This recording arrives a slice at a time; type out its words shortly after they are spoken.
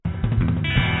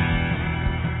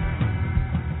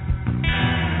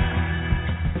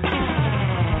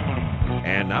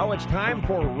And now it's time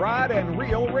for Rod and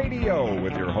Reel Radio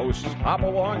with your hosts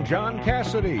Hopalong John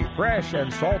Cassidy, fresh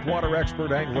and saltwater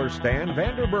expert angler Stan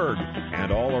Vanderberg,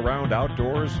 and all-around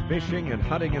outdoors fishing and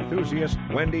hunting enthusiast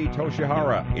Wendy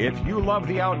Toshihara. If you love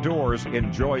the outdoors,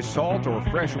 enjoy salt or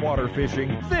freshwater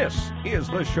fishing, this is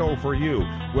the show for you.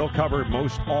 We'll cover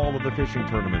most all of the fishing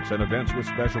tournaments and events with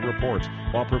special reports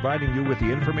while providing you with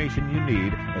the information you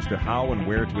need as to how and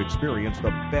where to experience the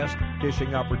best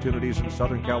fishing opportunities in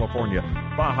Southern California,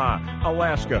 Baja,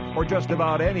 Alaska, or just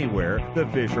about anywhere the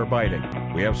fish are biting.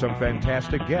 We have some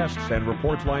fantastic guests and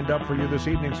reports lined up for you this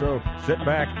evening, so sit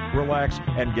back, relax,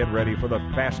 and get ready for the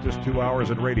fastest 2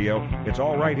 hours in radio. It's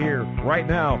all right here, right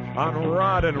now, on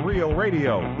Rod and Reel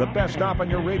Radio, the best stop on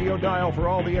your radio dial for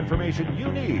all the information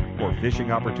you need for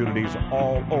fishing opportunities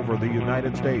all over the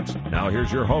United States. Now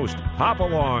here's your host,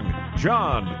 Hopalong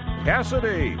John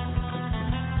Cassidy.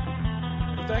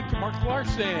 Thank you, Mark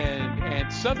Larson.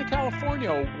 And Southern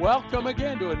California, welcome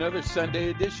again to another Sunday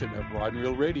edition of Rod and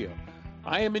Reel Radio.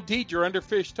 I am indeed your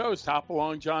underfished host,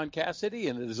 Hopalong John Cassidy,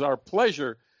 and it is our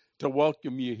pleasure to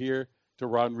welcome you here to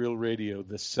Rod and Reel Radio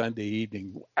this Sunday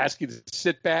evening. Ask you to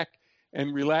sit back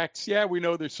and relax. Yeah, we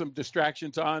know there's some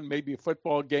distractions on, maybe a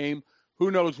football game.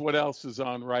 Who knows what else is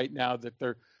on right now that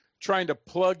they're trying to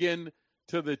plug in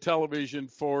to the television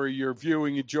for your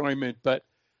viewing enjoyment, but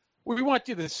we want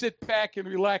you to sit back and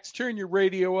relax, turn your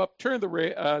radio up, turn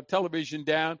the television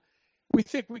down. We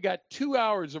think we got 2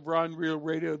 hours of Rod and Reel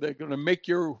Radio that are going to make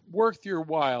worth your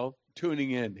while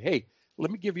tuning in. Hey,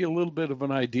 let me give you a little bit of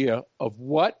an idea of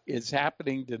what is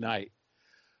happening tonight.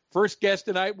 First guest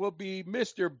tonight will be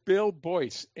Mr. Bill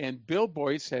Boyce, and Bill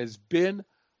Boyce has been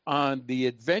on the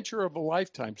adventure of a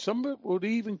lifetime. Some would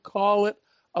even call it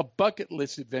a bucket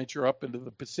list adventure up into the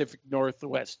Pacific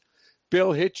Northwest.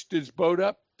 Bill hitched his boat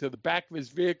up to the back of his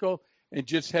vehicle and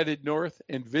just headed north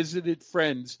and visited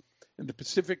friends in the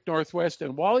Pacific Northwest.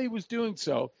 And while he was doing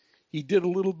so, he did a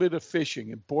little bit of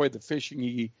fishing. And boy, the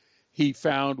fishing he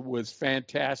found was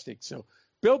fantastic. So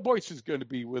Bill Boyce is going to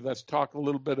be with us, talk a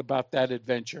little bit about that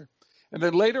adventure. And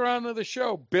then later on in the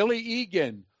show, Billy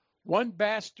Egan, One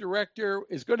Bass director,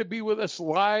 is going to be with us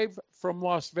live from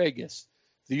Las Vegas.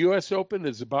 The U.S. Open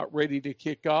is about ready to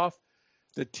kick off.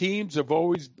 The teams have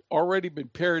already been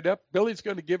paired up. Billy's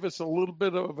going to give us a little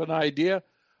bit of an idea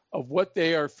of what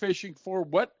they are fishing for,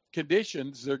 what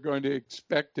conditions they're going to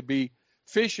expect to be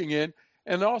fishing in,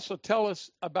 and also tell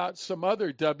us about some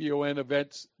other WN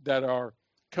events that are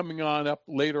coming on up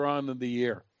later on in the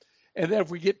year. And then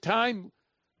if we get time,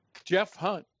 Jeff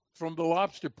Hunt from the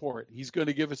Lobster Port, he's going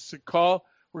to give us a call.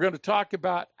 We're going to talk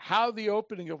about how the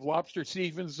opening of lobster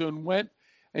season went,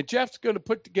 and Jeff's going to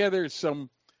put together some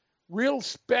real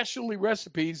specialty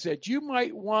recipes that you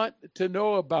might want to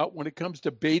know about when it comes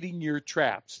to baiting your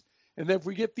traps. And then if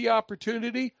we get the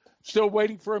opportunity, still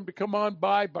waiting for him to come on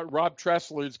by, but Rob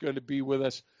Tressler is going to be with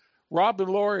us. Rob and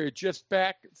Lori are just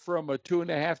back from a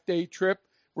 2.5-day trip.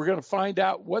 We're going to find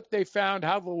out what they found,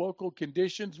 how the local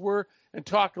conditions were, and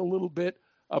talk a little bit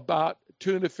about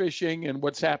tuna fishing and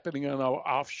what's happening in our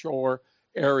offshore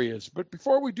areas. But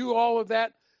before we do all of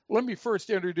that, let me first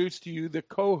introduce to you the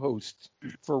co-hosts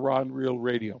for Rod and Reel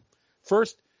Radio.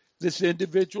 First, this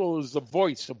individual is the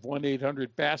voice of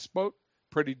 1-800-BASS Boat,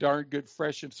 pretty darn good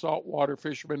fresh and saltwater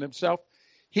fisherman himself.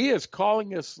 He is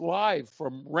calling us live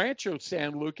from Rancho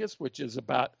San Lucas, which is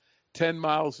about 10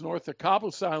 miles north of Cabo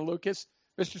San Lucas.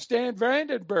 Mr. Stan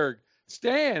Vandenberg.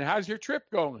 Stan, how's your trip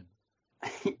going?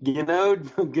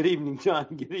 Good evening, John.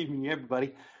 Good evening,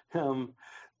 everybody.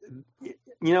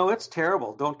 It's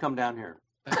terrible. Don't come down here.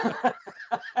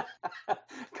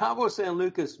 Cabo San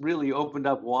Lucas really opened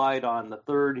up wide on the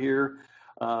 3rd here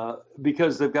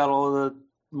because they've got all of the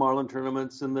marlin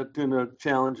tournaments and the tuna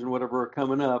challenge and whatever are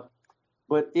coming up.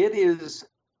 But it is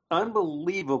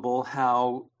unbelievable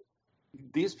how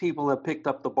these people have picked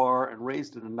up the bar and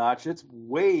raised it a notch. It's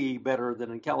way better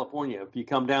than in California. If you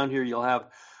come down here, you'll have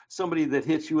somebody that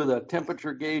hits you with a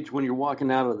temperature gauge when you're walking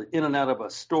in and out of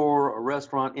a store, a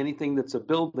restaurant, anything that's a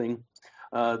building.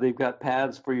 They've got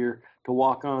pads for to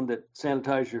walk on that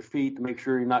sanitize your feet to make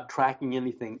sure you're not tracking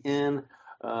anything in.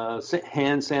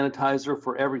 Hand sanitizer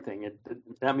for everything.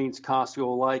 That means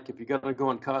Costco-like. If you're going to go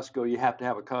on Costco, you have to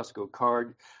have a Costco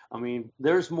card. I mean,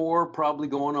 there's more probably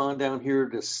going on down here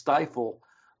to stifle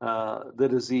the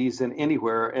disease than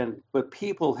anywhere. But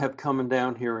people have come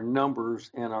down here in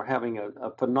numbers and are having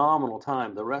a phenomenal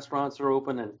time. The restaurants are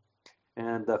open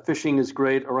and fishing is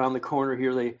great around the corner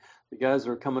here. The guys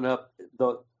are coming up.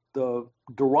 The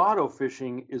Dorado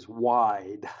fishing is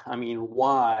wide. I mean,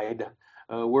 wide.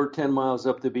 We're 10 miles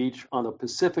up the beach on the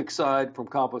Pacific side from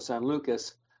Cabo San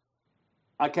Lucas.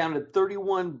 I counted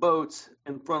 31 boats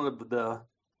in front of the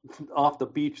off the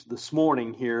beach this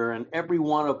morning here, and every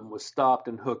one of them was stopped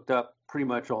and hooked up pretty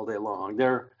much all day long.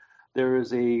 There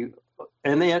is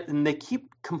and they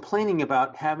keep complaining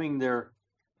about having their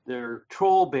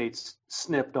troll baits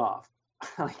snipped off.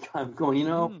 Like, I'm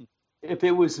going, if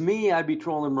it was me, I'd be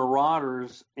trolling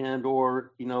marauders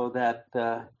or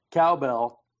that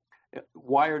cowbell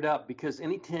wired up, because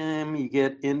anytime you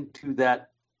get into that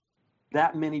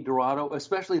many Dorado,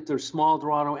 especially if there's small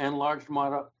Dorado and large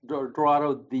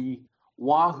Dorado, the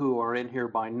wahoo are in here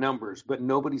by numbers, but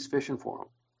nobody's fishing for them.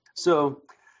 So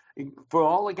for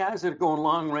all the guys that are going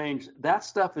long range, that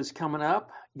stuff is coming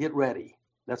up. Get ready.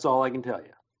 That's all I can tell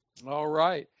you. All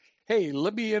right. Hey,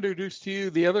 let me introduce to you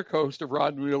the other host of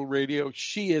Rod and Reel Radio.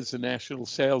 She is the national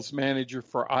sales manager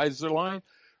for Izorline,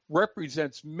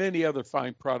 represents many other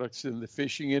fine products in the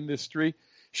fishing industry.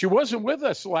 She wasn't with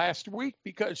us last week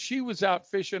because she was out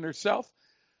fishing herself.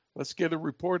 Let's get a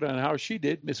report on how she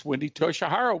did. Miss Wendy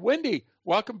Toshihara. Wendy,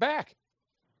 welcome back.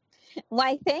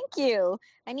 Why, thank you.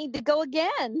 I need to go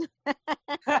again.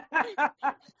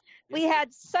 We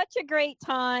had such a great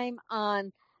time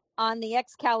on the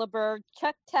Excalibur.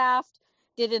 Chuck Taft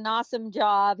did an awesome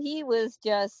job. He was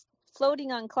just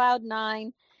floating on cloud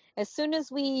nine. As soon as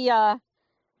he had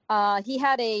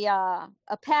a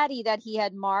patty that he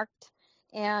had marked,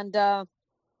 and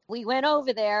we went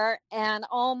over there, and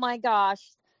oh my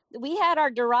gosh, we had our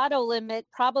Dorado limit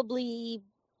probably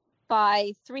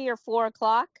by 3 or 4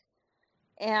 o'clock,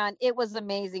 and it was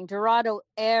amazing. Dorado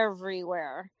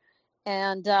everywhere.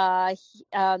 And there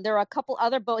were a couple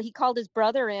other boats. He called his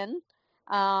brother in.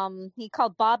 He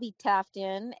called Bobby Taft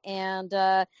in, and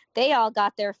they all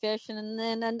got their fish. And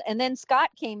then Scott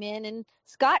came in, and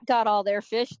Scott got all their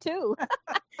fish too.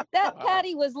 That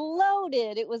patty was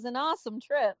loaded. It was an awesome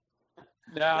trip.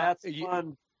 Now, that's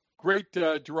fun. Great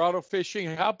Dorado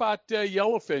fishing. How about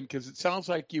yellowfin? Because it sounds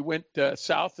like you went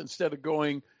south instead of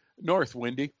going north,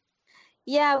 Wendy.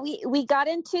 Yeah, we got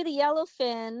into the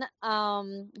yellowfin,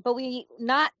 but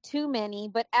not too many.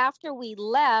 But after we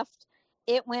left,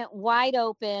 it went wide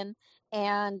open,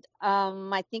 and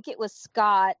I think it was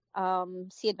Scott,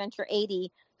 Sea Adventure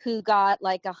 80, who got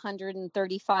like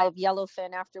 135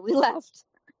 yellowfin after we left.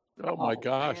 Oh my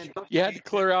gosh! Man. You had to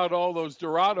clear out all those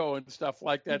Dorado and stuff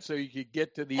like that so you could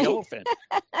get to the yellowfin.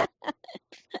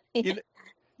 That's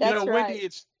right. Wendy,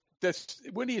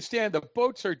 when you stand, the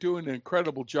boats are doing an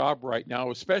incredible job right now,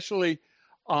 especially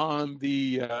on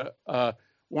the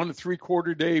 1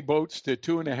 3/4 day boats to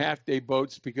 2.5 day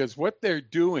boats, because what they're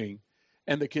doing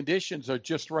and the conditions are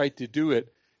just right to do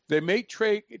it. They may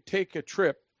take a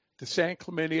trip to San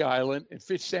Clemente Island and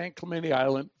fish San Clemente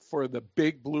Island for the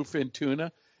big bluefin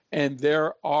tuna. And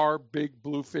there are big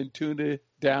bluefin tuna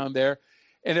down there.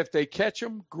 And if they catch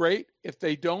them, great. If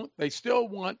they don't, they still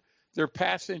want their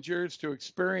passengers to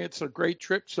experience a great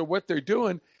trip. So what they're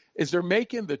doing is they're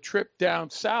making the trip down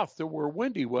south to where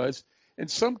Wendy was, in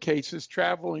some cases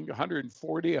traveling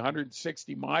 140,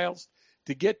 160 miles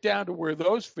to get down to where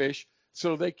those fish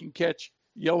so they can catch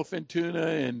yellowfin tuna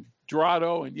and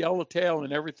Dorado and yellowtail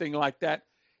and everything like that.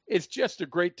 It's just a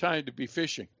great time to be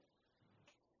fishing.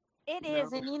 It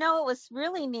is. And what was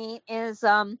really neat is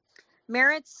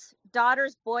Merritt's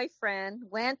daughter's boyfriend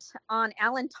went on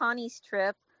Alan Tawney's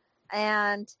trip,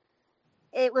 and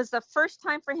it was the first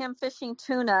time for him fishing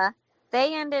tuna.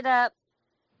 They ended up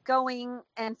going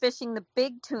and fishing the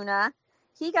big tuna.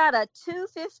 He got a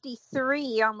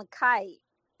 253 on the kite.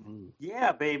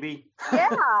 Yeah, baby.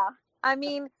 Yeah. I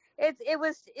mean, it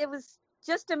was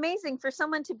just amazing for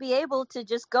someone to be able to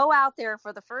just go out there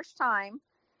for the first time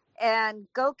and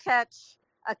go catch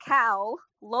a cow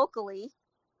locally.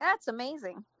 That's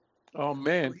amazing. Oh,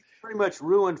 man. He's pretty much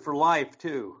ruined for life,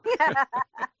 too.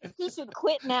 He should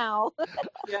quit now.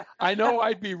 Yeah. I know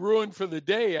I'd be ruined for the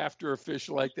day after a fish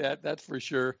like that. That's for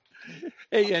sure.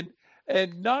 Hey,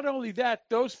 and not only that,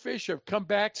 those fish have come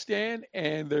back, Stan,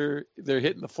 and they're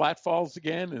hitting the flat falls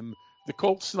again and the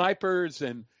Colt snipers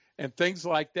and things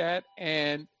like that.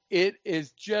 And it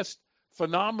is just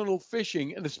phenomenal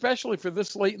fishing, and especially for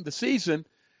this late in the season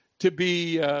to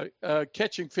be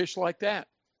catching fish like that.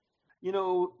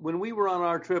 When we were on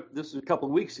our trip, this was a couple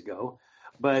of weeks ago,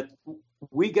 but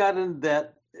we got into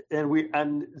that,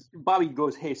 and Bobby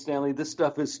goes, "Hey, Stanley, this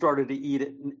stuff has started to eat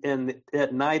it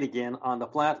at night again on the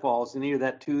flat falls, and either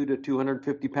that 2 to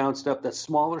 250 pound stuff, that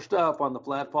smaller stuff on the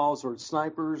flat falls, or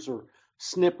snipers or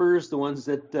snippers, the ones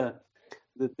that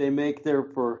they make there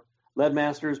for lead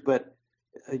masters. But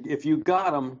if you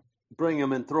got them, bring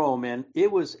them and throw them in."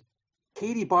 It was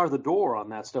Katie bar the door on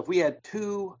that stuff. We had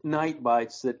 2 night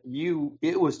bites that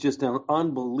it was just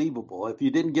unbelievable. If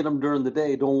you didn't get them during the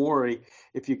day, don't worry.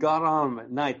 If you got on them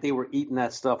at night, they were eating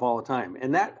that stuff all the time.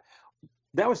 And that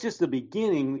was just the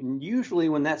beginning. And usually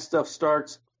when that stuff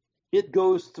starts, it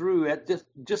goes through at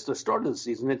just the start of the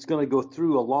season. It's going to go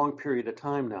through a long period of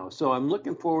time now. So I'm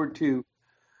looking forward to,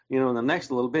 in the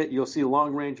next little bit, you'll see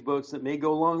long range boats that may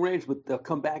go long range, but they'll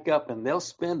come back up and they'll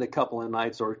spend a couple of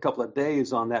nights or a couple of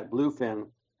days on that bluefin,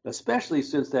 especially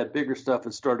since that bigger stuff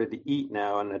has started to eat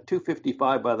now. And a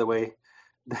 255, by the way,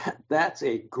 that's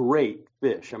a great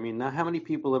fish. I mean, not how many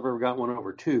people have ever got one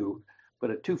over 2,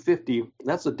 but at 250,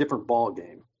 that's a different ball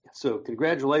game. So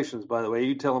congratulations, by the way.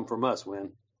 You tell them from us,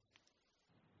 Win.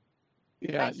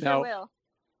 Yeah, I sure will.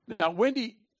 Now,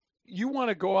 Wendy, you want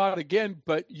to go out again,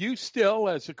 but you still,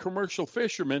 as a commercial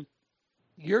fisherman,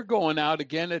 you're going out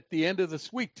again at the end of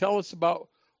this week. Tell us about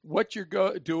what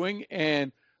you're doing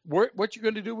and what you're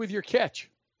going to do with your catch.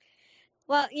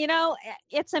 Well,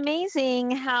 it's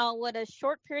amazing how what a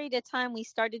short period of time we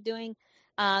started doing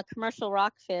commercial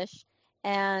rockfish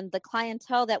and the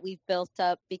clientele that we've built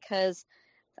up, because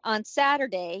on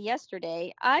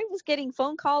yesterday, I was getting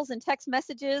phone calls and text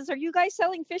messages. Are you guys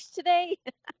selling fish today?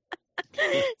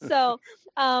 So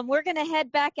we're going to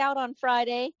head back out on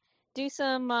Friday, do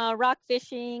some rock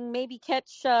fishing, maybe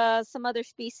catch some other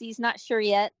species, not sure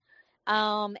yet,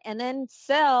 and then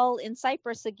sell in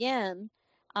Cyprus again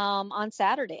on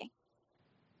Saturday.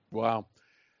 Wow.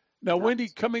 Now, Wendy,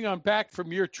 coming on back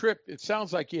from your trip, it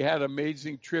sounds like you had an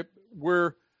amazing trip.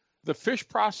 Were the fish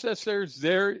processors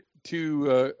there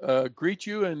to greet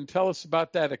you and tell us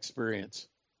about that experience?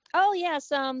 Oh,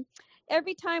 yes.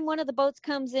 Every time one of the boats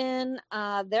comes in,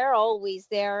 they're always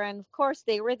there. And, of course,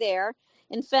 they were there.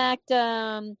 In fact,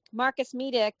 Marcus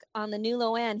Medic on the New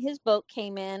Loan, his boat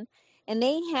came in, and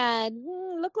they had,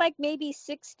 looked like maybe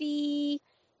 60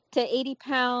 to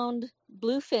 80-pound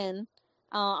bluefin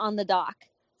on the dock.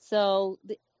 So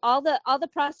all the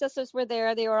processors were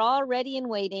there. They were all ready and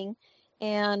waiting.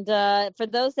 And for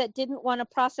those that didn't want to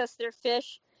process their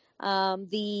fish,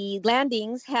 the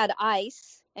landings had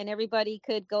ice. And everybody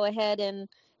could go ahead and,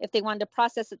 if they wanted to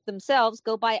process it themselves,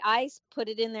 go buy ice, put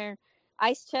it in their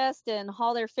ice chest and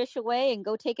haul their fish away and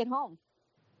go take it home.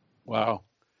 Wow.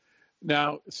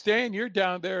 Now, Stan, you're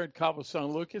down there in Cabo San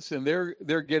Lucas, and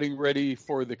they're getting ready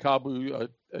for the Cabo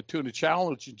Tuna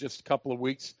Challenge in just a couple of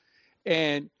weeks.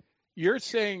 And you're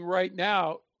saying right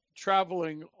now,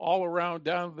 traveling all around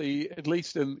down at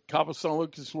least in Cabo San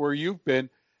Lucas where you've been,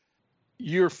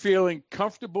 you're feeling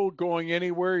comfortable going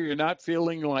anywhere. You're not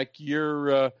feeling like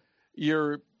you're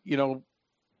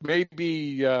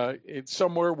maybe it's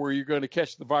somewhere where you're going to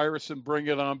catch the virus and bring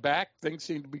it on back. Things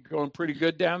seem to be going pretty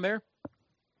good down there.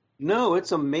 No,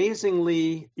 it's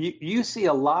amazingly, you see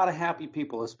a lot of happy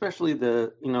people, especially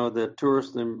the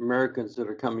tourists and Americans that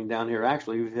are coming down here.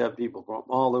 Actually, we've had people from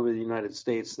all over the United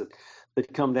States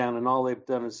that come down, and all they've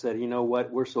done is said, you know what,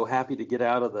 we're so happy to get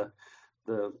out of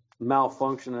the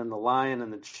malfunction and the lying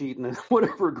and the cheating and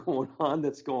whatever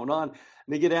that's going on. And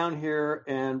they get down here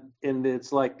and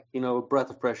it's like, a breath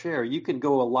of fresh air. You can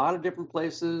go a lot of different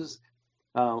places.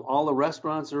 All the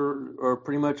restaurants are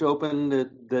pretty much open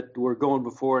that were going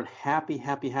before, and happy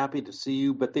to see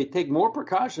you. But they take more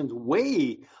precautions,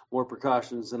 way more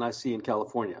precautions than I see in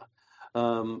California.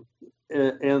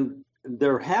 And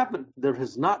there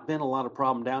has not been a lot of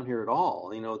problem down here at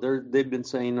all. They've been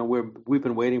saying, we've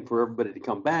been waiting for everybody to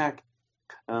come back.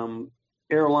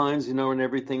 Airlines, and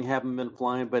everything haven't been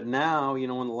flying, but now, in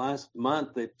the last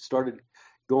month they started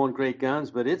going great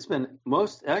guns. But it's been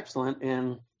most excellent,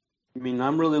 and I mean,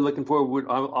 I'm really looking forward.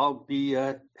 I'll be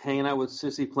hanging out with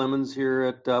Sissy Clemens here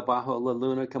at Bajo La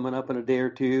Luna coming up in a day or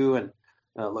two, and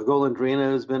La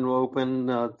Golondrina has been open.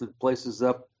 The places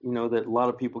up, that a lot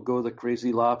of people go, the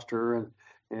Crazy Lobster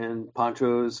and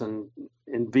Pancho's, and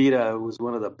Vita was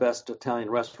one of the best Italian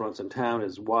restaurants in town,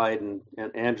 is wide, and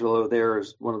Angelo there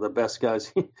is one of the best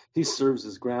guys. He serves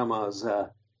his grandma's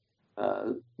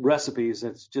recipes.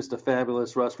 It's just a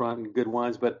fabulous restaurant and good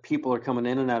wines, but people are coming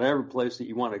in and out of every place that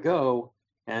you want to go.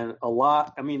 And a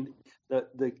lot, I mean,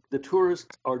 the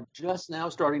tourists are just now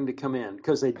starting to come in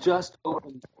because they just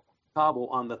opened Cabo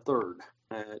on the 3rd.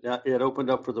 It opened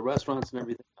up for the restaurants and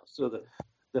everything else. So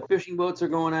the fishing boats are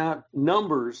going out.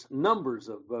 Numbers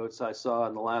of boats I saw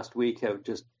in the last week have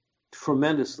just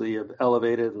tremendously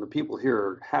elevated, and the people here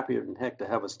are happier than heck to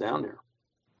have us down there.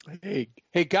 Hey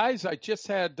guys, I just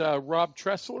had Rob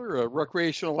Tressler, a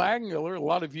recreational angler. A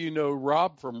lot of you know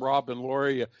Rob from Rob and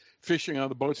Lori fishing on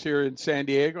the boats here in San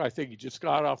Diego. I think he just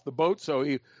got off the boat, so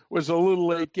he was a little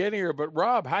late getting here. But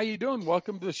Rob, how you doing?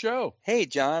 Welcome to the show. Hey,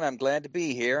 John, I'm glad to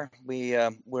be here. We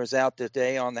was out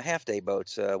today on the half-day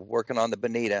boats, working on the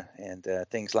Bonita and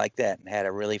things like that, and had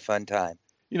a really fun time.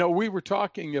 You know, we were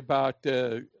talking about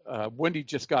Wendy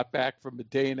just got back from a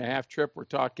day-and-a-half trip. We're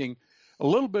talking a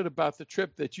little bit about the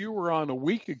trip that you were on a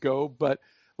week ago, but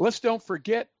let's don't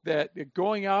forget that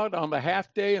going out on the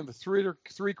half day and the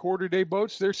three-quarter day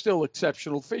boats, there's still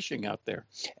exceptional fishing out there.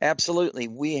 Absolutely.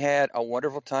 We had a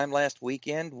wonderful time last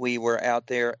weekend. We were out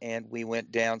there and we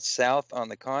went down south on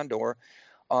the Condor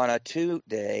on a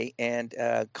 2-day and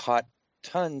caught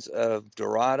tons of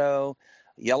Dorado,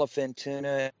 yellowfin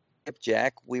tuna,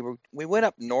 skipjack. We went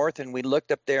up north and we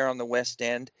looked up there on the west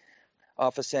end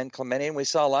off of San Clemente, and we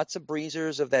saw lots of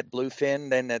breezers of that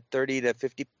bluefin, then that 30 to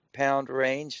 50 pound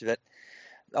range that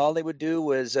all they would do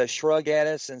was shrug at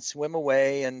us and swim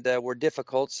away, and were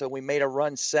difficult. So we made a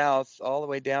run south all the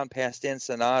way down past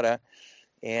Ensenada,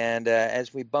 and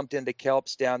as we bumped into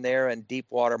kelps down there and deep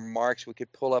water marks, we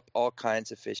could pull up all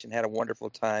kinds of fish and had a wonderful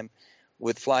time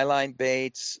with fly line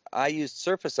baits. I used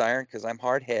surface iron because I'm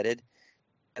hard-headed.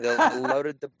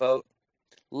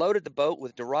 Loaded the boat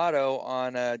with Dorado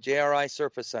on JRI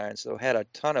surface iron, so had a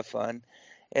ton of fun.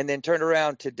 And then turned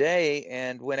around today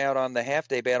and went out on the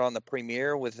half-day bat on the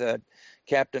Premier with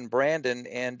Captain Brandon,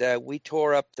 and we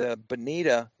tore up the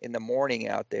Bonita in the morning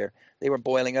out there. They were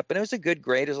boiling up, and it was a good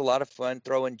grade. It was a lot of fun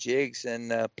throwing jigs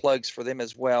and plugs for them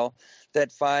as well,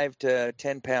 that 5 to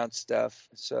 10-pound stuff.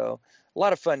 So a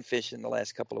lot of fun fishing the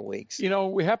last couple of weeks. You know,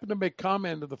 we happen to make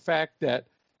comment of the fact that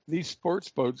these sports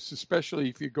boats, especially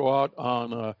if you go out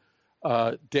on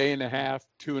a day-and-a-half,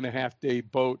 2.5-day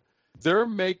boat, they're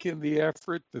making the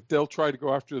effort that they'll try to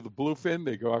go after the bluefin.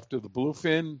 They go after the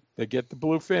bluefin. They get the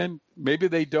bluefin. Maybe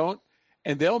they don't.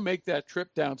 And they'll make that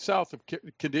trip down south if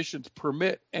conditions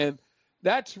permit. And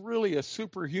that's really a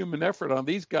superhuman effort on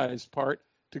these guys' part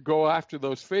to go after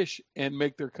those fish and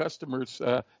make their customers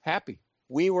happy.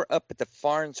 We were up at the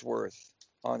Farnsworth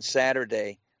on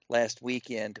Saturday last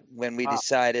weekend when we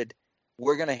decided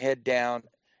we're going to head down.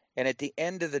 And at the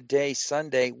end of the day,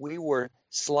 Sunday, we were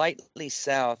slightly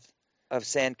south of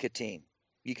San Quintin.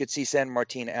 You could see San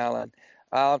Martin Island.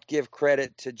 I'll give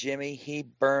credit to Jimmy. He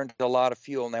burned a lot of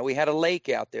fuel. Now, we had a lake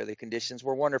out there. The conditions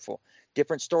were wonderful.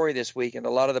 Different story this week. And a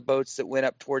lot of the boats that went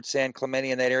up towards San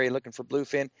Clemente in that area looking for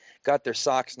bluefin got their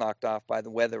socks knocked off by the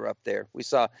weather up there. We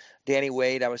saw Danny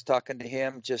Wade. I was talking to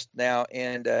him just now,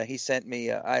 and he sent me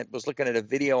I was looking at a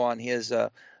video on his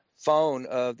phone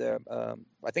of the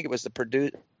I think it was the Purdue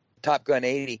Top Gun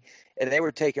 80, and they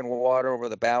were taking water over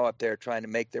the bow up there trying to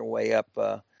make their way up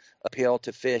uphill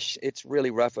to fish. It's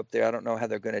really rough up there. I don't know how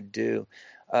they're going to do.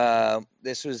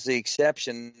 This was the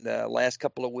exception. The last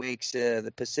couple of weeks,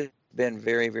 the Pacific has been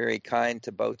very, very kind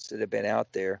to boats that have been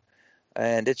out there.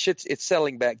 And it's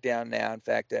settling back down now. In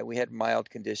fact, we had mild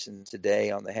conditions today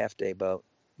on the half-day boat.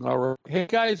 All right. Hey,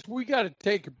 guys, we got to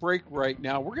take a break right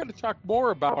now. We're going to talk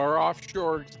more about our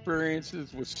offshore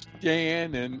experiences with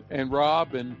Stan and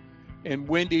Rob and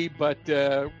Wendy, but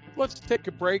let's take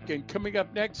a break. And coming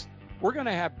up next, we're going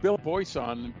to have Bill Boyce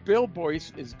on. And Bill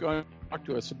Boyce is going to talk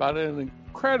to us about an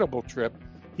incredible trip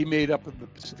he made up in the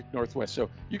Pacific Northwest. So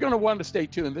you're going to want to stay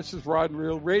tuned. This is Rod and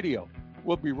Reel Radio.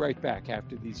 We'll be right back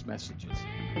after these messages.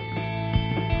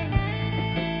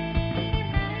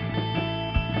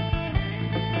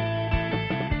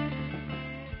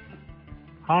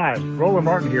 Hi, Roland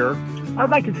Martin here.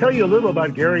 I'd like to tell you a little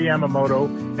about Gary Yamamoto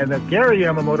and the Gary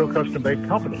Yamamoto Custom Bait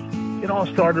Company. It all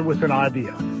started with an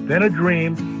idea, then a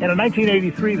dream, and in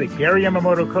 1983, the Gary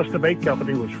Yamamoto Custom Bait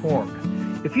Company was formed.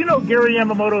 If you know Gary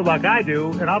Yamamoto like I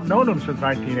do, and I've known him since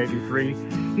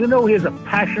 1983, you know he has a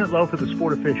passionate love for the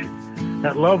sport of fishing.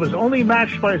 That love is only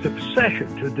matched by his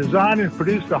obsession to design and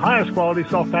produce the highest quality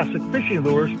soft plastic fishing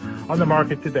lures on the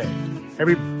market today.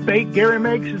 Every bait Gary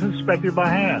makes is inspected by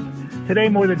hand. Today,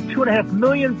 more than 2.5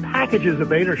 million packages of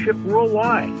bait are shipped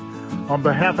worldwide. On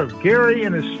behalf of Gary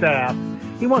and his staff,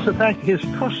 he wants to thank his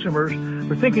customers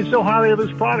for thinking so highly of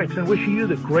his products and wishing you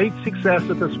the great success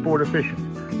of the sport of fishing.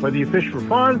 Whether you fish for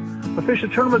fun or fish the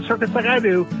tournament circuits like I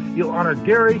do, you'll honor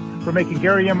Gary for making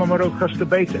Gary Yamamoto Custom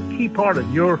Baits a key part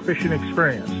of your fishing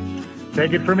experience.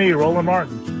 Take it from me, Roland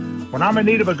Martin. When I'm in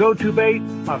need of a go-to bait,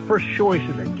 my first choice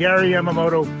is a Gary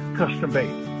Yamamoto Custom Bait.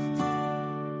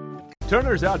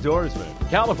 Turner's Outdoorsman,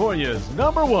 California's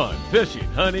 #1 fishing,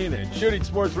 hunting, and shooting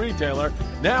sports retailer,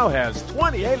 now has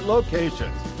 28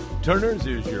 locations. Turner's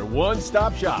is your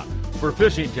one-stop shop for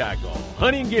fishing tackle,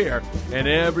 hunting gear, and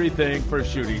everything for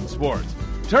shooting sports.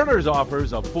 Turner's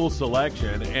offers a full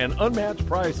selection and unmatched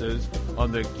prices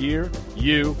on the gear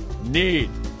you need.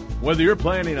 Whether you're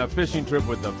planning a fishing trip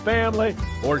with the family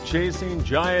or chasing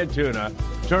giant tuna,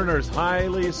 Turner's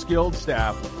highly skilled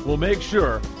staff will make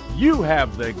sure you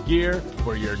have the gear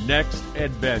for your next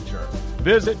adventure.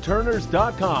 Visit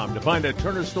Turners.com to find a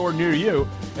Turner store near you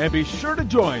and be sure to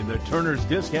join the Turner's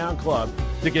Discount Club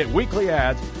to get weekly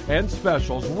ads and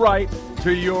specials right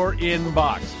to your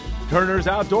inbox. Turner's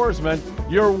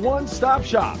Outdoorsman, your one-stop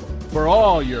shop for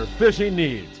all your fishing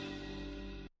needs.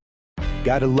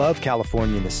 Gotta love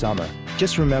California in the summer.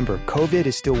 Just remember, COVID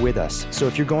is still with us, so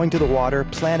if you're going to the water,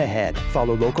 plan ahead,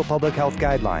 follow local public health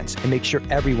guidelines, and make sure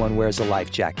everyone wears a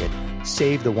life jacket.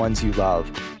 Save the ones you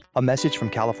love. A message from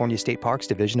California State Parks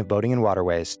Division of Boating and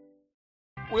Waterways.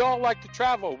 We all like to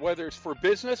travel, whether it's for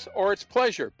business or it's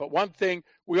pleasure. But one thing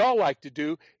we all like to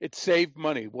do, it's save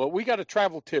money. Well, we got a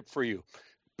travel tip for you.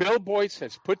 Bill Boyce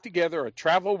has put together a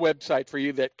travel website for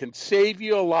you that can save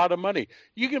you a lot of money.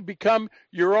 You can become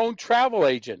your own travel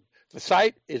agent. The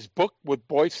site is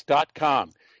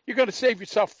bookwithboyce.com. You're going to save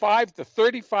yourself 5 to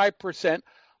 35%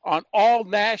 on all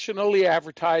nationally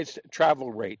advertised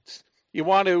travel rates. You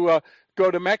want to go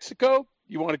to Mexico?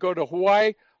 You want to go to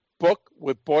Hawaii?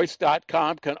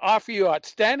 Bookwithboyce.com can offer you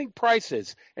outstanding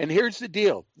prices. And here's the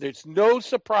deal. There's no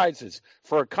surprises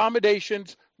for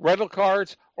accommodations, rental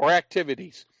cars, or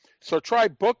activities. So try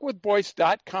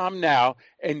bookwithboyce.com now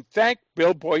and thank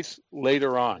Bill Boyce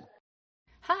later on.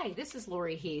 Hi, this is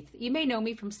Lori Heath. You may know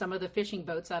me from some of the fishing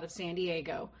boats out of San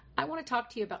Diego. I want to talk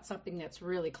to you about something that's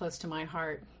really close to my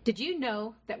heart. Did you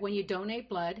know that when you donate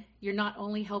blood, you're not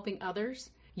only helping others,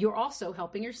 you're also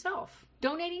helping yourself?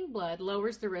 Donating blood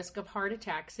lowers the risk of heart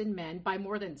attacks in men by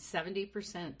more than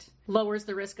 70%, lowers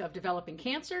the risk of developing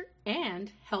cancer,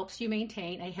 and helps you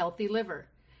maintain a healthy liver.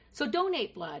 So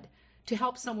donate blood to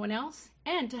help someone else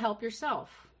and to help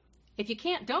yourself. If you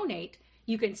can't donate,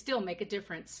 you can still make a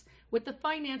difference with the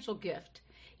financial gift.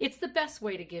 It's the best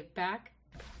way to give back.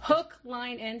 Hook,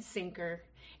 line, and sinker.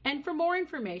 And for more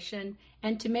information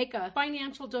and to make a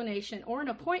financial donation or an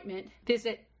appointment,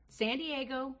 visit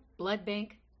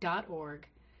SanDiegoBloodBank.org.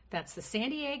 That's the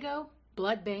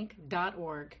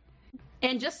SanDiegoBloodBank.org.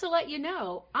 And just to let you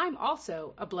know, I'm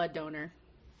also a blood donor.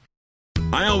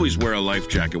 I always wear a life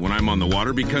jacket when I'm on the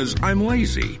water because I'm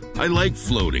lazy. I like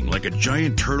floating like a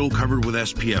giant turtle covered with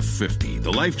SPF 50.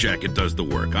 The life jacket does the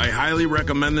work. I highly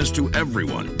recommend this to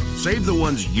everyone. Save the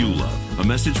ones you love. A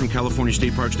message from California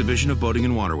State Parks Division of Boating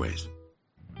and Waterways.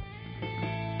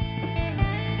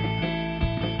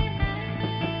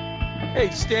 Hey,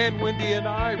 Stan, Wendy, and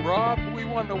I, Rob, we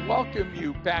want to welcome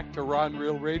you back to Rod and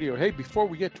Reel Radio. Hey, before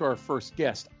we get to our first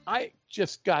guest, I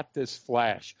just got this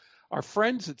flash. Our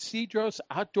friends at Cedros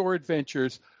Outdoor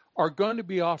Adventures are going to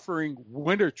be offering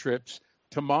winter trips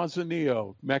to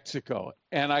Manzanillo, Mexico.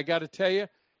 And I got to tell you,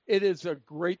 it is a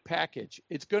great package.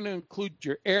 It's going to include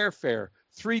your airfare,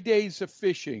 3 days of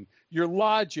fishing, your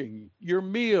lodging, your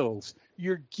meals,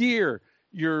 your gear,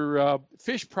 your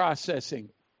fish processing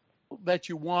that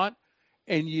you want.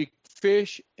 And you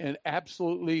fish in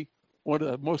absolutely one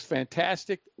of the most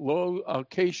fantastic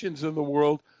locations in the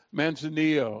world,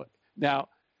 Manzanillo. Now,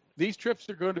 these trips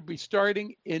are going to be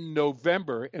starting in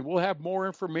November, and we'll have more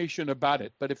information about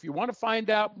it. But if you want to find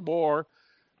out more,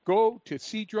 go to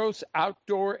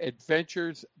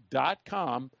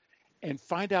CedrosOutdoorAdventures.com and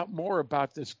find out more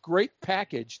about this great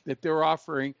package that they're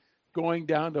offering going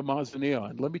down to Manzanillo.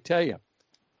 And let me tell you,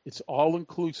 it's all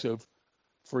inclusive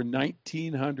for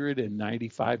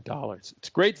 $1,995. It's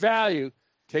great value.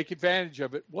 Take advantage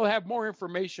of it. We'll have more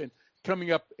information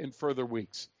coming up in further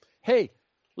weeks. Hey,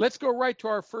 let's go right to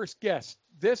our first guest.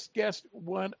 This guest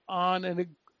went on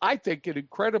I think an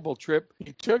incredible trip.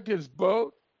 He took his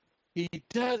boat. He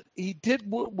did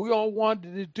what we all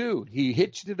wanted to do. He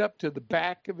hitched it up to the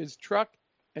back of his truck,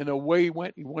 and away he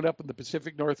went. He went up in the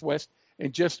Pacific Northwest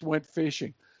and just went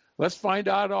fishing. Let's find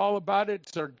out all about it.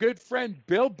 It's our good friend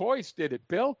Bill Boyce did it.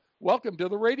 Bill, welcome to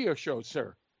the radio show,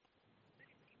 sir.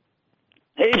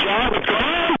 Hey, John, what's going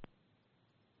on?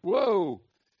 Whoa.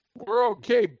 We're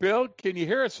okay, Bill. Can you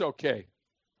hear us okay?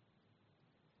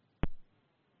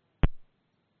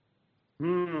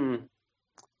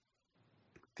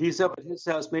 He's up at his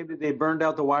house. Maybe they burned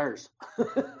out the wires.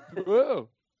 Whoa.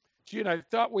 Gee, I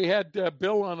thought we had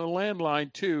Bill on a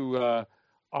landline too,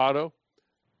 Otto.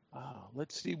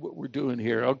 Let's see what we're doing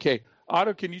here. Okay.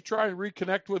 Otto, can you try and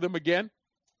reconnect with him again?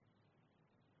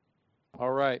 All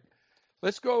right.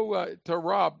 Let's go to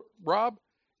Rob. Rob,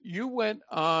 you went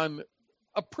on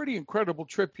a pretty incredible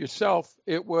trip yourself.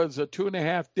 It was a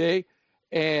 2.5 day,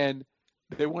 and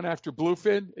They went after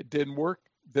bluefin. It didn't work.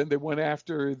 Then they went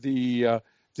after the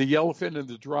yellowfin and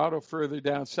the Dorado further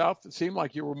down south. It seemed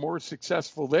like you were more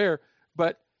successful there.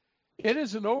 But it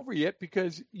isn't over yet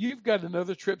because you've got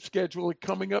another trip scheduled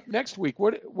coming up next week.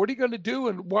 What are you going to do,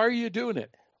 and why are you doing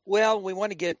it? Well, we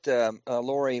want to get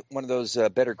Lori one of those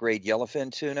better grade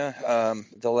yellowfin tuna.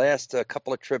 The last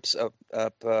couple of trips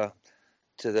up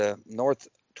to the north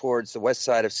towards the west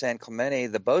side of San Clemente,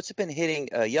 the boats have been hitting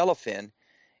yellowfin,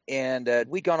 and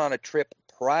we'd gone on a trip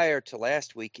prior to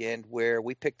last weekend where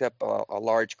we picked up a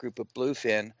large group of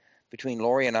bluefin between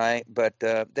Lori and I, but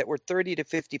that were 30 to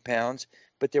 50 pounds,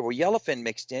 but there were yellowfin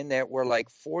mixed in that were like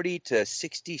 40 to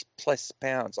 60 plus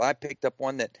pounds. I picked up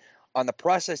one that on the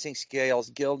processing scales,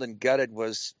 gilled and gutted,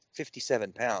 was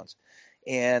 57 pounds.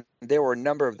 And there were a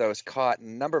number of those caught, and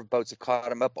a number of boats have caught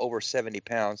them up over 70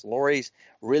 pounds. Lori's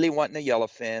really wanting a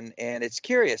yellowfin, and it's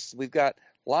curious. We've got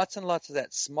lots and lots of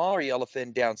that smaller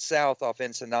yellowfin down south off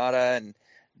Ensenada.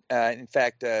 And in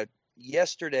fact,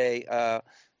 yesterday,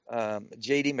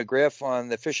 J.D. McGriff on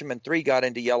the Fisherman 3 got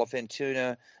into yellowfin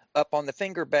tuna up on the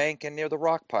Finger Bank and near the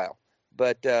rock pile.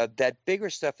 But that bigger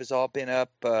stuff has all been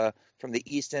up from the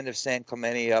east end of San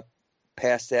Clemente up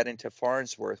past that into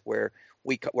Farnsworth, where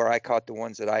I caught the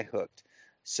ones that I hooked.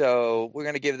 So we're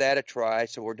going to give that a try.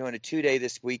 So we're doing a 2-day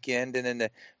this weekend, and then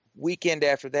the weekend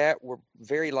after that, we're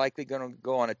very likely going to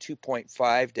go on a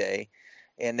 2.5 day.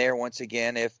 And there, once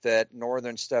again, if that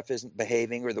northern stuff isn't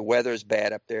behaving or the weather's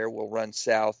bad up there, we'll run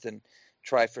south and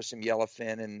try for some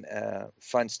yellowfin and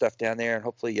fun stuff down there, and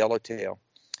hopefully yellowtail.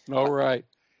 All right.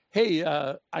 Hey,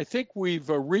 I think we've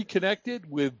reconnected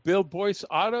with Bill Boyce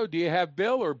Auto. Do you have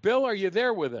Bill? Or Bill, are you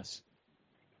there with us?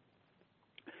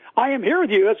 I am here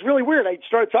with you. That's really weird. I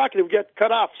started talking and we get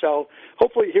cut off, so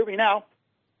hopefully you hear me now.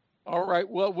 All right.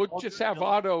 Well, we'll just have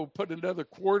Otto put another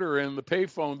quarter in the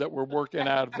payphone that we're working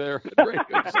out of there at Radio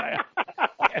Shack.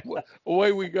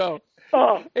 Away we go.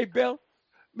 Oh. Hey, Bill,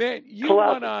 man, you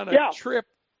went on a trip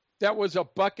that was a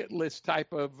bucket list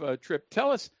type of trip.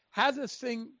 Tell us how this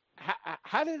thing,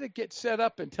 how did it get set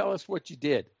up, and tell us what you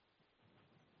did.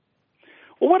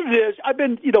 Well, what it is, I've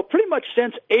been, pretty much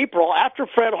since April, after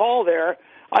Fred Hall there,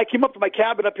 I came up to my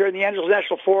cabin up here in the Angeles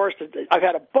National Forest. I've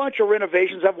had a bunch of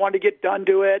renovations I've wanted to get done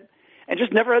to it, and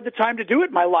just never had the time to do it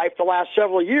in my life the last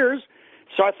several years.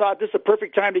 So I thought this is the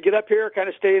perfect time to get up here, kind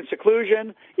of stay in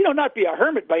seclusion, not be a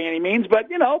hermit by any means, but,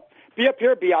 be up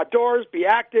here, be outdoors, be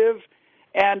active.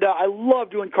 And I love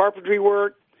doing carpentry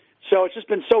work. So it's just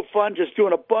been so fun just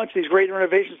doing a bunch of these great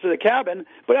renovations to the cabin.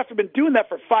 But after been doing that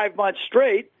for 5 months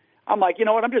straight, I'm like, you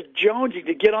know what, I'm just jonesing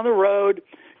to get on the road,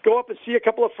 go up and see a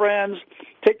couple of friends,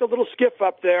 take the little skiff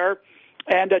up there,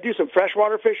 and do some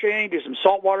freshwater fishing, do some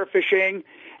saltwater fishing,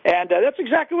 and that's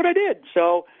exactly what I did.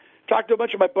 So talked to a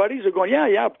bunch of my buddies who are going,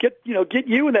 get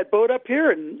you in that boat up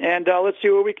here, and let's see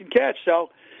what we can catch.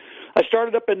 So I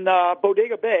started up in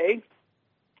Bodega Bay,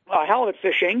 halibut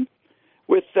fishing,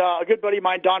 with a good buddy of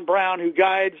mine, Don Brown, who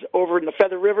guides over in the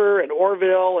Feather River and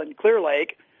Orville and Clear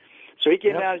Lake. So he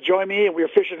came down to join me, and we were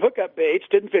fishing hookup baits.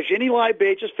 Didn't fish any live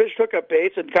baits, just fished hookup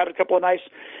baits, and caught a couple of nice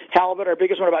halibut. Our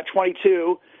biggest one about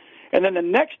 22. And then the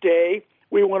next day,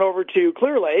 we went over to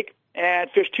Clear Lake and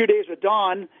fished 2 days with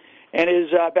Don and his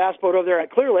bass boat over there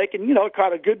at Clear Lake, and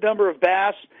caught a good number of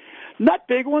bass. Not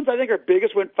big ones. I think our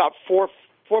biggest went about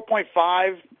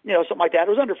 4.5, something like that. It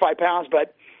was under 5 pounds,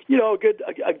 but a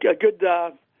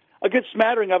good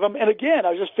smattering of them. And again,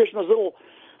 I was just fishing those little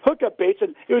hookup baits,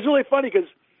 and it was really funny because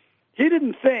he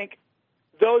didn't think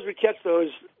those would catch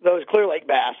those Clear Lake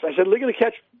bass. I said, "Look, going to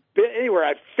catch anywhere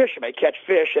I fish them, I catch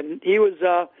fish," and he was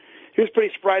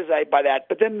pretty surprised by that.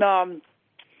 But then I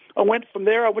went from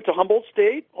there. I went to Humboldt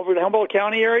State, over to the Humboldt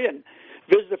County area, and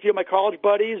visited a few of my college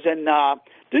buddies, and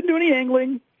didn't do any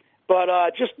angling,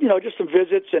 but just some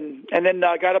visits, and then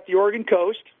got up the Oregon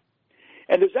coast.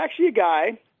 And there's actually a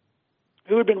guy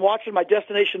who had been watching my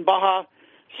Destination Baja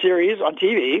series on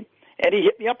TV, and he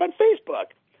hit me up on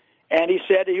Facebook. And he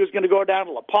said he was going to go down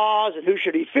to La Paz, and who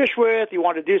should he fish with? He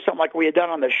wanted to do something like we had done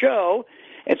on the show.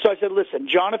 And so I said, listen,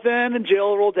 Jonathan and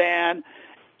Jill Roldan,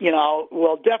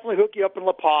 will definitely hook you up in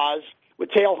La Paz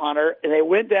with Tail Hunter. And they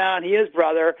went down, he and his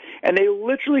brother, and they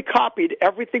literally copied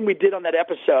everything we did on that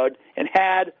episode and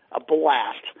had a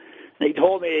blast. And he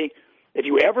told me, if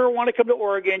you ever want to come to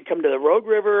Oregon, come to the Rogue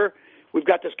River. We've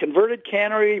got this converted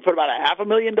cannery you put about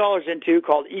 $500,000 into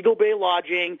called Eagle Bay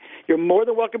Lodging. You're more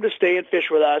than welcome to stay and fish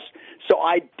with us. So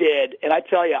I did. And I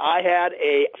tell you, I had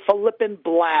a flippin'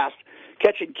 blast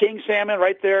catching king salmon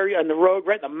right there in the Rogue,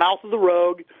 right in the mouth of the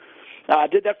Rogue.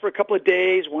 Did that for a couple of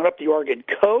days, went up the Oregon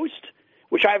coast,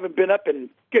 which I haven't been up in,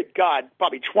 good God,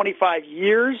 probably 25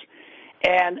 years.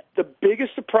 And the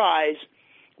biggest surprise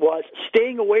was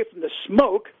staying away from the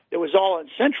smoke that was all in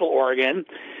Central Oregon.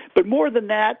 But more than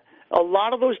that, a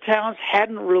lot of those towns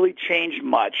hadn't really changed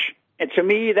much. And to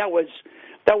me, that was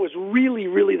really,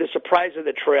 really the surprise of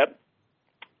the trip.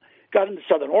 Got into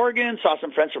Southern Oregon, saw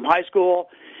some friends from high school,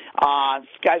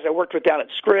 guys I worked with down at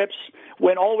Scripps,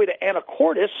 went all the way to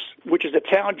Anacortes, which is a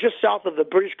town just south of the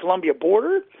British Columbia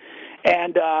border,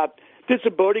 and did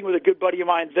some boating with a good buddy of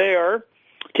mine there.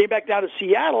 Came back down to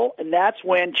Seattle, and that's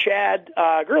when Chad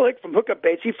Gerlich from Hookup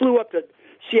Baits, he flew up to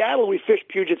Seattle. We fished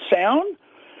Puget Sound,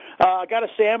 got a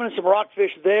salmon and some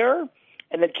rockfish there,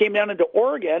 and then came down into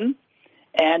Oregon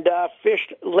and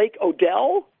fished Lake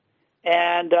Odell.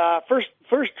 And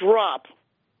first drop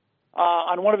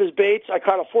on one of his baits, I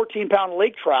caught a 14-pound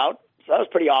lake trout. So that was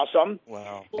pretty awesome.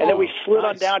 Wow. And then we slid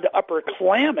on down to Upper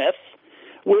Klamath,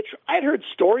 which I'd heard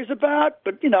stories about,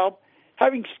 but,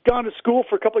 having gone to school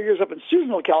for a couple of years up in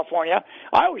Susanville, California,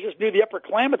 I always just knew the Upper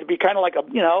Klamath to be kind of like a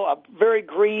very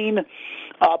green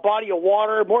body of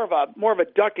water, more of a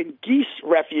duck and geese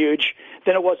refuge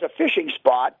than it was a fishing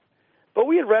spot. But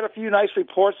we had read a few nice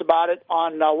reports about it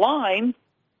online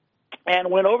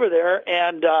and went over there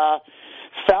and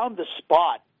found the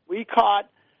spot. We caught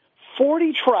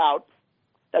 40 trout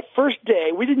that first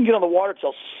day. We didn't get on the water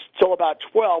till about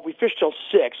 12. We fished till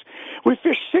 6. We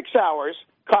fished 6 hours,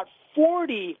 caught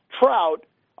 40 trout.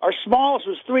 Our smallest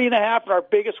was 3.5, and our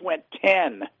biggest went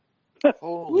 10.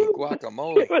 Holy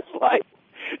guacamole. It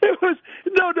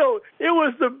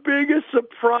was the biggest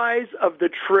surprise of the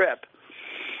trip.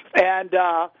 And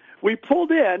we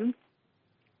pulled in,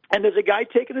 and there's a guy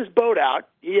taking his boat out.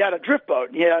 He had a drift boat.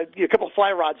 He had a couple of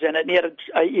fly rods in it, and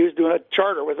he was doing a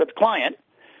charter with a client.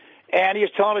 And he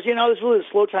was telling us, this is really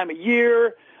a slow time of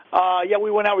year.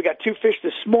 We went out. We got 2 fish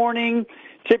this morning.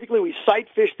 Typically, we sight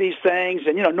fish these things.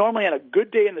 And, normally on a good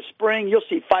day in the spring, you'll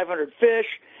see 500 fish.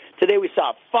 Today we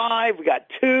saw 5. We got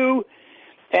 2.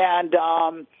 And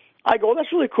I go,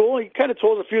 that's really cool. He kind of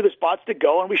told us a few of the spots to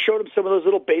go, and we showed him some of those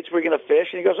little baits we were going to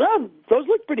fish. And he goes, those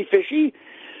look pretty fishy.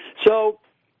 So,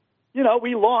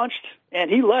 we launched, and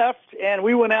he left, and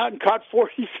we went out and caught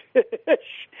 40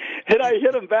 fish. And I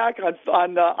hit him back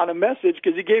on a message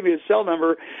because he gave me his cell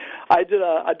number. I did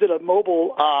a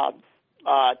mobile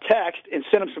text and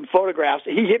sent him some photographs.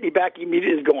 He hit me back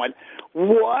immediately going,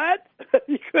 what?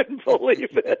 He couldn't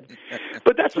believe it.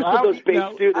 But that's just what those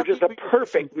baits do. They're just a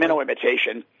perfect minnow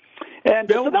imitation. And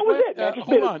Bill, so that was it. I just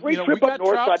made a great trip up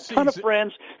north, saw a ton of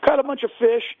friends, caught a bunch of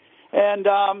fish, and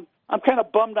I'm kind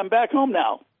of bummed I'm back home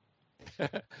now.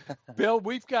 Bill,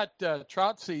 we've got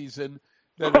trout season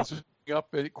that is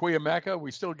up at Cuyamaca.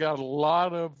 We still got a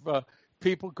lot of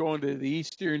people going to the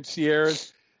Eastern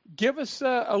Sierras. Give us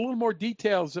a little more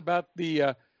details about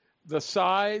the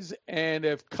size and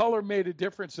if color made a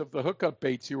difference of the hookup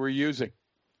baits you were using.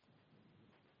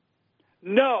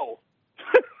 No.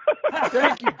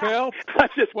 Thank you, Bill.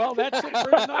 Well, that's it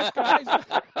for tonight, guys.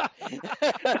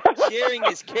 Sharing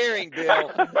is caring,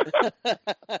 Bill.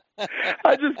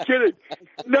 I'm just kidding.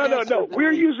 No.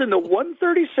 We're using the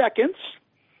 132nds.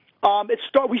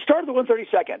 We started the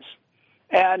 132nds,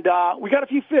 and we got a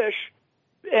few fish,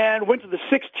 and went to the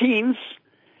 16s,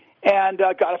 and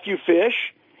got a few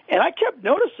fish. And I kept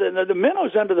noticing that the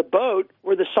minnows under the boat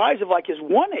were the size of like his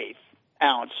 1/8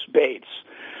 ounce baits.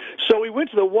 So we went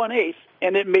to the 1/8,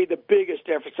 and it made the biggest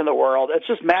difference in the world. It's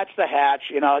just match the hatch.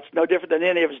 It's no different than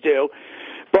any of us do.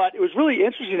 But it was really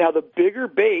interesting how the bigger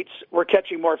baits were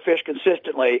catching more fish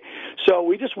consistently. So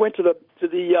we just went to the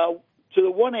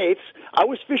 1/8. I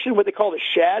was fishing what they call the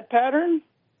shad pattern,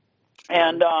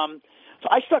 and so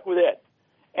I stuck with it.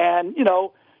 And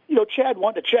Chad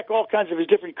wanted to check all kinds of his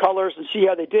different colors and see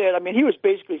how they did. I mean, he was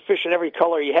basically fishing every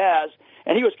color he has,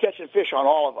 and he was catching fish on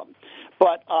all of them.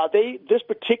 But this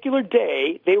particular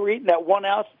day, they were eating that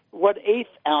 1/8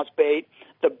 ounce bait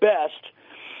the best,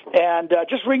 and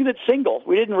just rigging it single.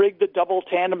 We didn't rig the double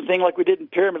tandem thing like we did in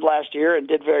Pyramid last year and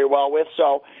did very well with.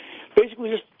 So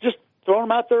basically just throwing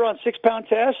them out there on 6-pound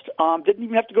test. Didn't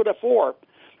even have to go to 4.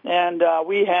 And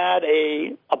we had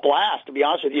a blast, to be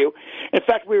honest with you. In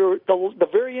fact, we were the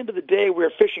very end of the day, we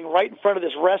were fishing right in front of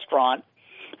this restaurant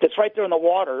that's right there in the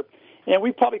water. And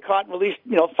we probably caught and released,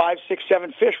 5, 6,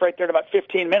 7 fish right there in about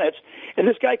 15 minutes. And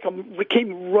this guy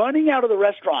came running out of the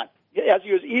restaurant as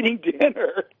he was eating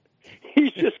dinner.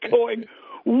 He's just going,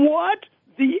 what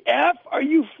the F are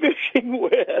you fishing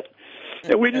with?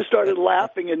 And we just started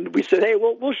laughing, and we said, hey,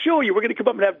 we'll show you. We're going to come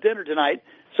up and have dinner tonight.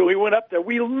 So we went up there.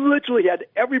 We literally had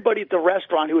everybody at the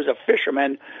restaurant who was a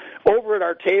fisherman over at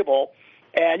our table.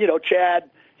 And, Chad,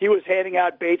 he was handing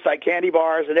out baits like candy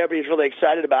bars, and everybody's really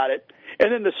excited about it.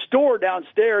 And then the store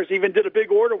downstairs even did a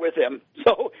big order with him.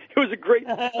 So it was a great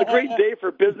day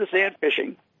for business and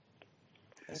fishing.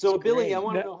 So, Billy, great. I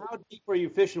want to know, how deep are you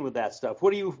fishing with that stuff?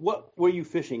 What were you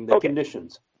fishing? The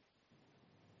conditions.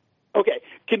 Okay,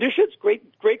 conditions.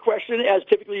 Great question. As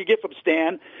typically you get from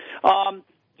Stan.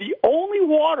 The only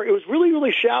water, it was really,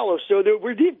 really shallow. So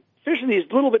we're fishing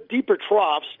these little bit deeper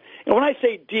troughs. And when I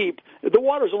say deep, the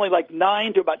water is only like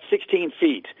 9 to about 16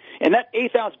 feet. And that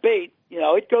 1/8 ounce bait,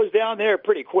 it goes down there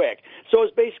pretty quick. So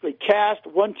it's basically cast,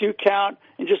 1-2 count,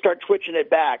 and just start twitching it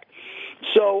back.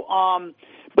 So,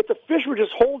 but the fish were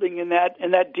just holding in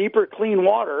that deeper, clean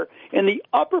water. And the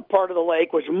upper part of the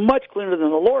lake was much cleaner than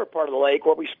the lower part of the lake,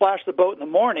 where we splashed the boat in the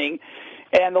morning,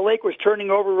 and the lake was turning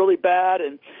over really bad.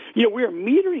 And we were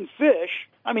metering fish.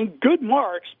 I mean, good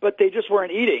marks, but they just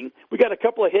weren't eating. We got a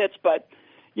couple of hits, but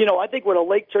I think when a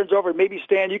lake turns over, maybe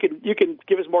Stan, you can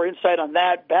give us more insight on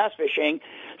that bass fishing.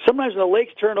 Sometimes when the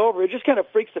lakes turn over, it just kind of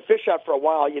freaks the fish out for a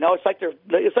while. It's like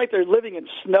they're living in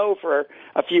snow for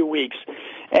a few weeks,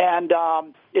 and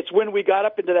it's when we got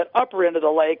up into that upper end of the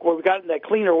lake where we got in that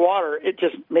cleaner water, it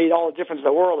just made all the difference in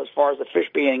the world as far as the fish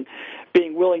being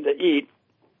willing to eat.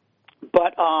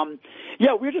 But we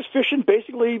were just fishing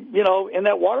basically, in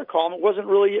that water column. It wasn't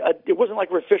really, it wasn't like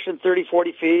we're fishing 30,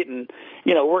 40 feet and,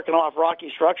 working off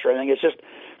rocky structure. I think it's just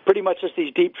pretty much just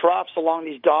these deep troughs along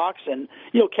these docks and,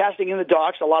 casting in the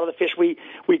docks. A lot of the fish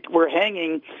we're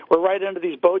hanging, we're right under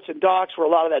these boats and docks where a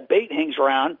lot of that bait hangs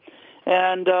around.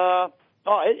 And, to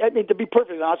be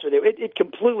perfectly honest with you,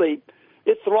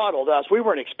 it throttled us. We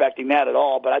weren't expecting that at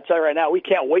all. But I tell you right now, we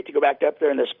can't wait to go back up there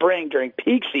in the spring during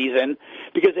peak season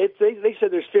because they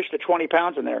said there's fish to 20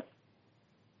 pounds in there.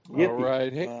 All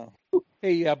right.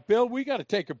 Hey, Bill, we got to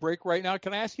take a break right now.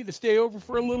 Can I ask you to stay over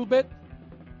for a little bit?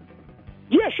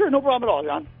 Yeah, sure. No problem at all,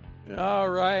 John. All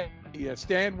right. Yeah,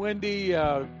 Stan, Wendy,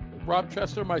 Rob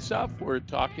Chester, myself, we're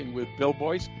talking with Bill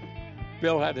Boyce.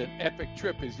 Bill had an epic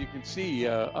trip, as you can see,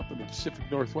 up in the Pacific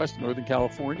Northwest, Northern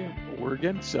California,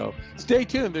 Oregon. So stay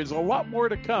tuned. There's a lot more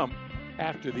to come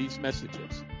after these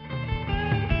messages.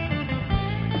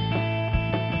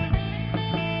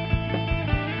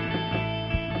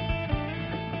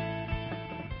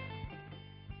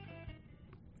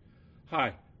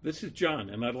 Hi, this is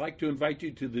John, and I'd like to invite you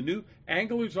to the new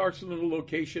Anglers Arsenal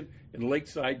location in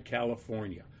Lakeside,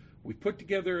 California. We put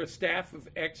together a staff of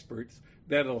experts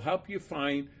that'll help you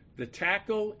find the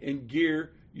tackle and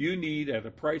gear you need at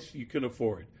a price you can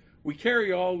afford. We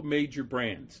carry all the major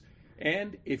brands.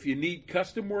 And if you need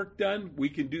custom work done, we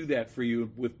can do that for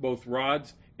you with both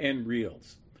rods and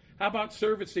reels. How about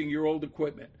servicing your old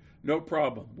equipment? No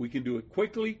problem. We can do it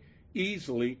quickly,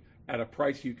 easily, at a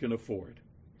price you can afford.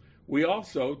 We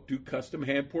also do custom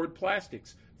hand-poured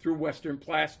plastics through Western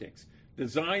Plastics.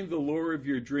 Design the lure of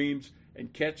your dreams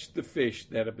and catch the fish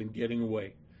that have been getting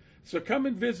away. So come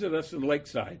and visit us in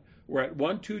Lakeside. We're at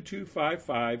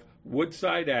 12255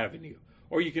 Woodside Avenue.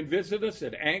 Or you can visit us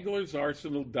at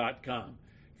anglersarsenal.com.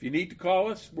 If you need to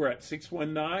call us, we're at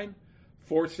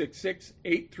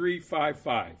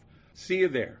 619-466-8355. See you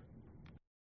there.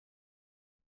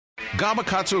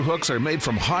 Gamakatsu hooks are made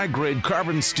from high-grade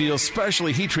carbon steel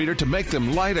specially heat-treated to make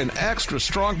them light and extra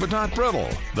strong but not brittle.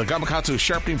 The Gamakatsu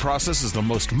sharpening process is the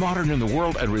most modern in the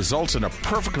world and results in a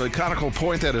perfectly conical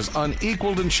point that is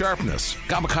unequaled in sharpness.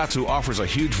 Gamakatsu offers a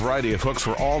huge variety of hooks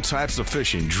for all types of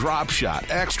fishing: drop shot,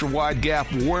 extra wide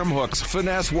gap, worm hooks,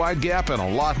 finesse wide gap, and a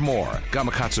lot more.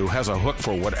 Gamakatsu has a hook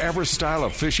for whatever style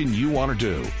of fishing you want to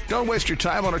do. Don't waste your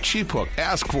time on a cheap hook.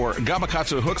 Ask for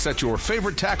Gamakatsu hooks at your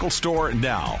favorite tackle store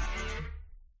now.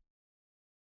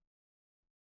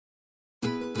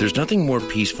 There's nothing more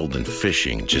peaceful than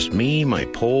fishing. Just me, my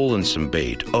pole, and some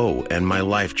bait. Oh, and my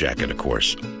life jacket, of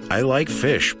course. I like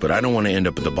fish, but I don't want to end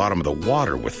up at the bottom of the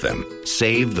water with them.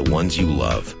 Save the ones you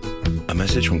love. A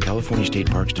message from California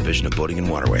State Parks Division of Boating and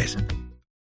Waterways.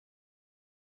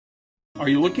 Are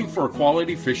you looking for a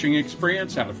quality fishing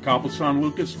experience out of Cabo San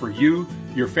Lucas for you,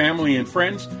 your family, and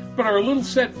friends, but are a little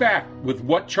set back with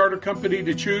what charter company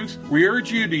to choose? We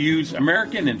urge you to use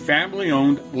American and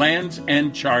family-owned Lands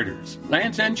End Charters.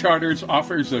 Lands End Charters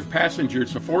offers their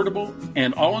passengers affordable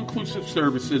and all-inclusive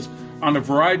services on a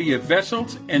variety of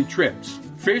vessels and trips.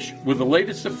 Fish with the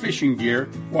latest of fishing gear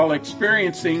while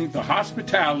experiencing the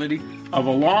hospitality of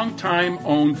a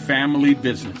long-time-owned family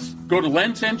business. Go to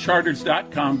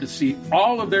LendsEndCharters.com to see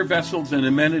all of their vessels and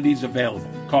amenities available.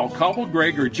 Call Cobble,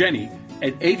 Greg, or Jenny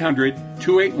at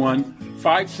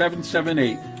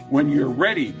 800-281-5778 when you're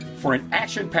ready for an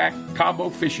action-packed Cabo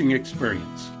fishing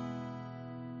experience.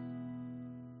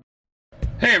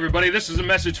 Hey everybody, this is a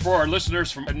message for our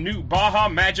listeners from a new Baja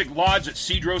Magic Lodge at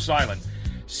Cedros Island.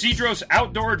 Cedros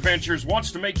Outdoor Adventures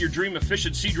wants to make your dream of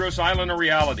fishing Cedros Island a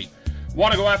reality.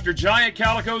 Want to go after giant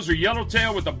calicos or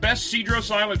yellowtail with the best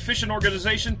Cedros Island fishing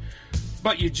organization?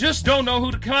 but you just don't know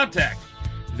who to contact?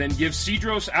 Then give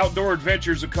Cedros Outdoor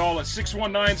Adventures a call at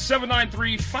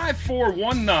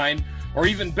 619-793-5419, or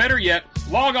even better yet,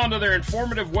 log on to their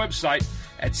informative website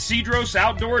at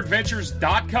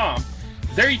cedrosoutdooradventures.com.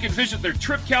 There you can visit their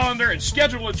trip calendar and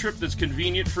schedule a trip that's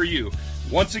convenient for you.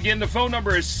 Once again, the phone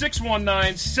number is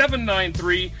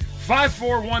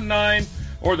 619-793-5419,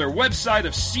 or their website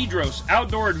of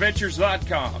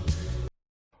cedrosoutdooradventures.com.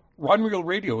 Rod and Reel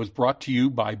Radio is brought to you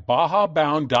by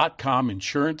BajaBound.com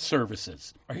Insurance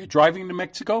Services. Are you driving to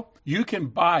Mexico? You can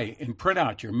buy and print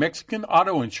out your Mexican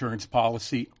auto insurance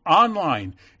policy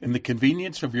online in the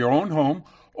convenience of your own home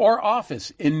or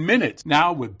office in minutes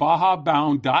now with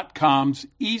BajaBound.com's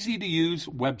easy-to-use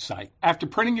website. After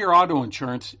printing your auto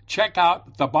insurance, check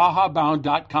out the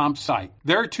BajaBound.com site.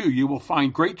 There, too, you will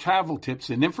find great travel tips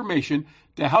and information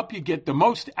to help you get the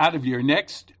most out of your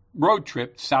next road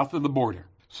trip south of the border.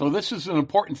 So this is an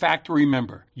important fact to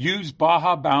remember. Use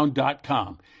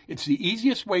BajaBound.com. It's the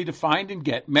easiest way to find and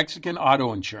get Mexican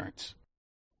auto insurance.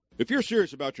 If you're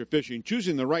serious about your fishing,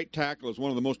 choosing the right tackle is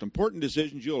one of the most important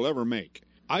decisions you'll ever make.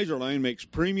 Izorline makes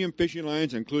premium fishing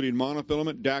lines including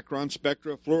monofilament, Dacron,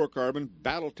 Spectra, fluorocarbon,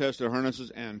 battle-tested harnesses,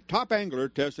 and top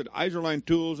angler-tested Izorline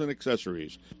tools and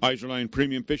accessories. Izorline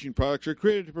premium fishing products are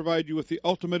created to provide you with the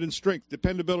ultimate in strength,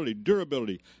 dependability,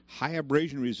 durability, high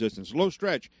abrasion resistance, low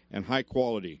stretch, and high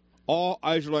quality. All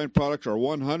Izorline products are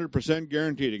 100%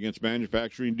 guaranteed against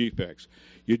manufacturing defects.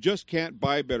 You just can't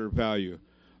buy better value.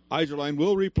 Izorline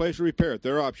will replace or repair at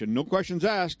their option. No questions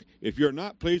asked if you're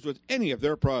not pleased with any of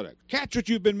their products. Catch what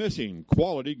you've been missing.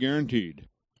 Quality guaranteed.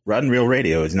 Rod and Reel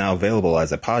Radio is now available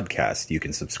as a podcast you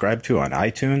can subscribe to on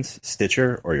iTunes,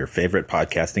 Stitcher, or your favorite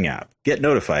podcasting app. Get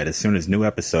notified as soon as new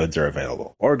episodes are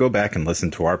available, or go back and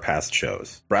listen to our past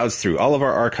shows. Browse through all of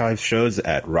our archive shows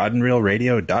at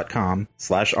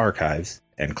rodandreelradio.com/archives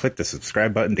and click the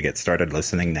subscribe button to get started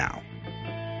listening now.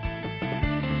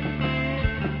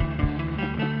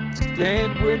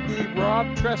 Dan Windy, Rob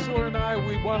Tressler, and I,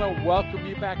 we want to welcome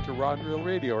you back to Rod and Reel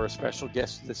Radio. Our special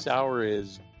guest this hour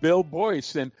is Bill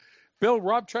Boyce. And Bill,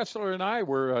 Rob Tressler and I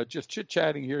were just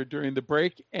chit-chatting here during the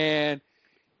break, and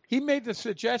he made the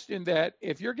suggestion that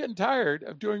if you're getting tired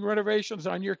of doing renovations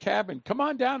on your cabin, come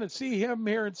on down and see him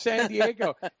here in San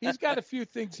Diego. He's got a few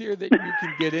things here that you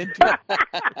can get into.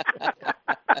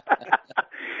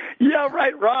 Yeah,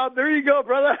 right, Rob. There you go,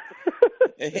 brother.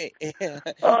 Hey,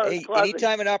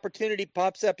 anytime an opportunity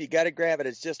pops up, you got to grab it.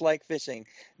 It's just like fishing.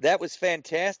 That was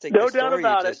fantastic. No doubt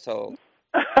about it. Just told.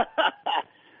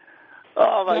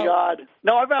 Oh my God!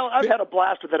 No, I've had a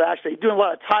blast with it actually. Doing a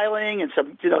lot of tiling and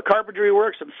some carpentry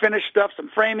work, some finished stuff, some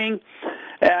framing,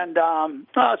 and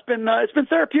it's been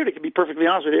therapeutic, to be perfectly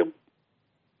honest with you.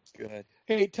 Good.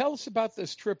 Hey, tell us about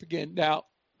this trip again. Now,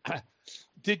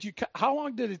 how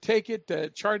long did it take it to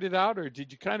chart it out, or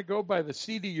did you kind of go by the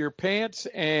seat of your pants?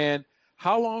 And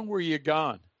how long were you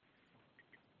gone?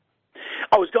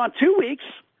 I was gone 2 weeks,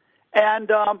 and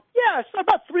about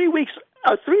 3 weeks.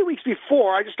 3 weeks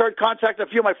before, I just started contacting a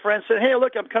few of my friends, saying, "Hey,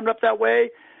 look, I'm coming up that way,"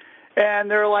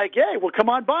 and they're like, "Hey, well, come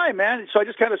on by, man." So I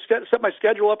just kind of set my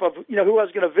schedule up of who I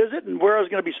was going to visit and where I was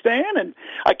going to be staying, and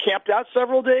I camped out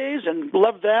several days and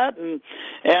loved that, and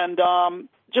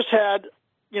just had.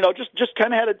 Just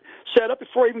kind of had it set up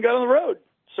before I even got on the road.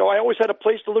 So I always had a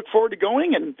place to look forward to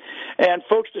going and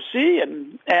folks to see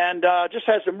and just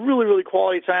had some really, really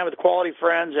quality time with quality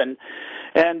friends and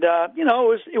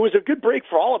it was a good break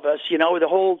for all of us. This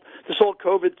whole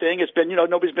COVID thing. It's been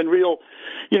nobody's been real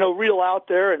out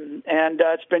there and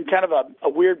it's been kind of a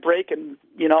weird break and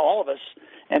all of us.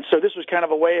 And so this was kind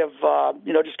of a way of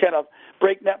just kind of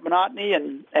breaking that monotony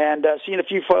and seeing a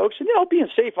few folks and being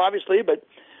safe obviously, but.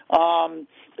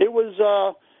 It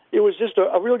was just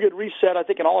a real good reset, I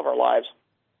think, in all of our lives.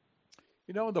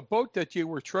 The boat that you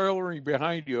were trailering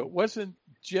behind you, it wasn't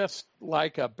just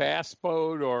like a bass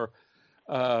boat or,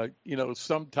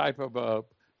 some type of a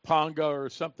ponga or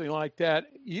something like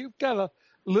that. You've got a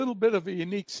little bit of a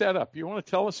unique setup. You want to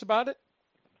tell us about it?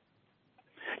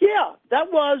 Yeah,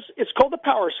 it's called the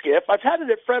Power Skiff. I've had it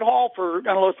at Fred Hall for,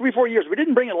 3-4 years. We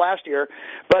didn't bring it last year,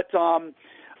 but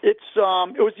it's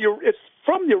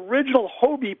from the original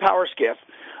Hobie Power Skiff.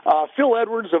 Phil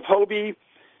Edwards of Hobie,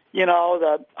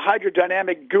 the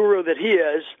hydrodynamic guru that he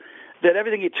is, that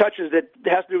everything he touches that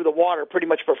has to do with the water pretty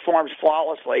much performs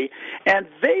flawlessly. And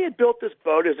they had built this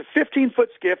boat. It was a 15-foot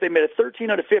skiff. They made it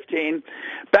 13 out of 15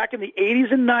 back in the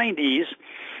 80s and 90s.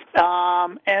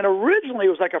 And originally it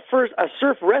was like a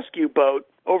surf rescue boat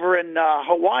over in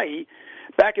Hawaii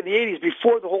back in the 80s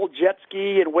before the whole jet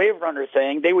ski and wave runner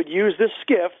thing. They would use this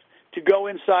skiff to go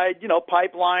inside,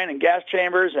 pipeline and gas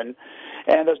chambers and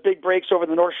and those big breaks over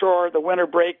the North Shore, the winter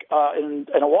break in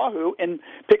Oahu, and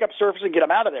pick up surface and get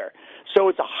them out of there. So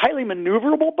it's a highly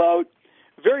maneuverable boat,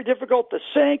 very difficult to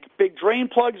sink, big drain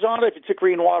plugs on it. If you took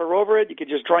rainwater over it, you could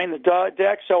just drain the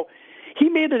deck. So he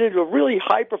made it into a really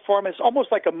high-performance,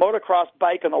 almost like a motocross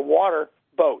bike on the water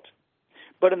boat.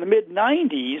 But in the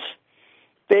mid-'90s,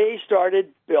 they started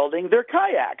building their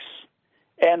kayaks.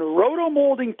 And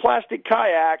rotomolding plastic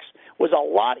kayaks was a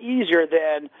lot easier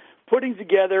than putting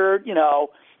together,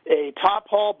 a top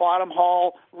hull, bottom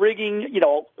hull, rigging,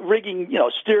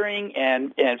 steering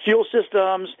and fuel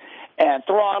systems and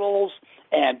throttles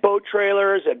and boat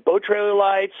trailers and boat trailer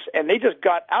lights. And they just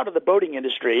got out of the boating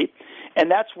industry. And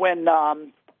that's when, a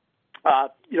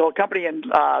company in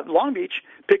Long Beach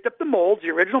picked up the molds, the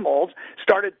original molds,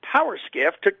 started Power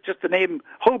Skiff, took just the name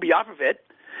Hobie off of it,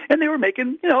 and they were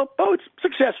making, boats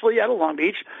successfully out of Long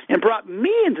Beach, and brought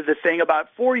me into the thing about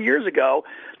 4 years ago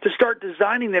to start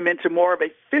designing them into more of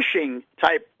a fishing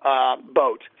type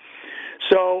boat.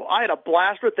 So I had a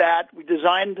blast with that. We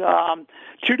designed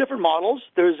 2 different models.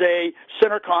 There's a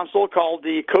center console called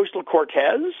the Coastal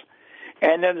Cortez,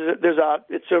 and then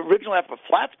it's originally a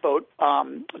flats boat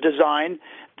design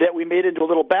that we made into a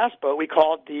little bass boat. We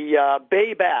call it the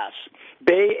Bay Bass,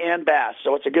 Bay and Bass.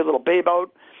 So it's a good little bay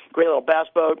boat, great little bass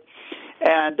boat,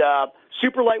 and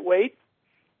super lightweight.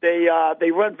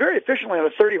 They run very efficiently on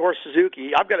a 30-horse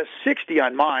Suzuki. I've got a 60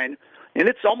 on mine, and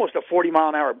it's almost a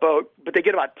 40-mile-an-hour boat, but they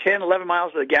get about 10, 11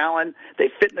 miles to the gallon.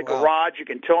 They fit in the garage. You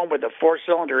can tow them with a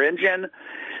 4-cylinder engine.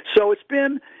 So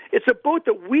it's a boat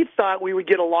that we thought we would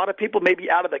get a lot of people maybe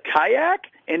out of the kayak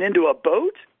and into a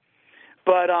boat.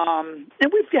 But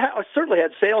and we've certainly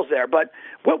had sales there. But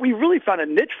what we really found a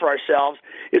niche for ourselves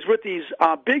is with these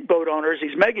big boat owners,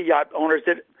 these mega yacht owners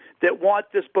that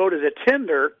want this boat as a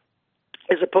tender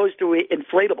as opposed to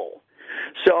inflatable.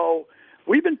 So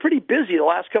we've been pretty busy the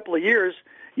last couple of years,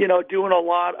 doing a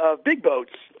lot of big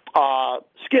boats,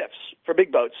 skiffs for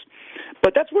big boats.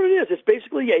 But that's what it is. It's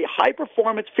basically a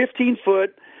high-performance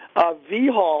 15-foot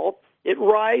V-hull. It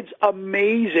rides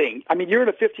amazing. I mean, you're in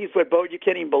a 15-foot boat. You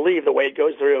can't even believe the way it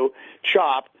goes through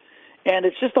chop. And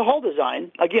it's just a hull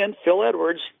design. Again, Phil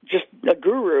Edwards, just a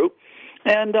guru.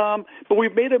 And but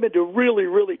we've made them into really,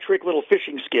 really trick little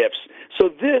fishing skiffs. So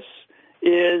this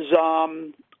is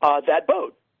that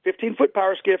boat, 15-foot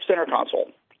power skiff, center console.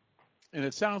 And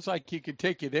it sounds like you could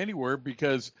take it anywhere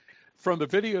because from the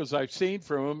videos I've seen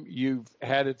from them, you've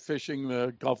had it fishing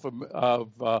the Gulf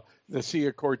of the Sea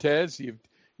of Cortez.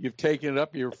 You've taken it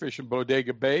up. You're fishing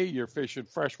Bodega Bay. You're fishing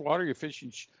freshwater. You're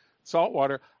fishing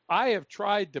saltwater. I have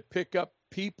tried to pick up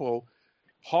people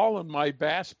hauling my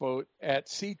bass boat at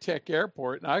SeaTech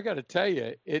Airport, and I got to tell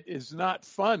you, it is not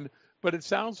fun. But it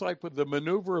sounds like with the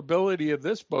maneuverability of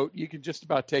this boat, you can just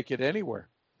about take it anywhere.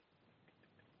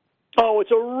 Oh,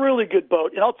 it's a really good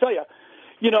boat, and I'll tell you,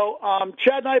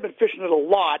 Chad and I have been fishing it a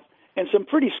lot in some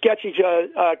pretty sketchy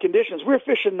conditions. We were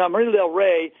fishing Marina del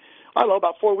Rey, I don't know,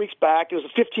 about 4 weeks back. It was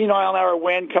a 15-mile-an-hour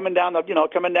wind coming down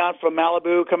from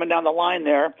Malibu, coming down the line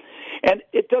there, and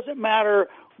it doesn't matter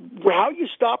how you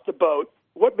stop the boat,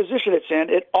 what position it's in.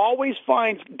 It always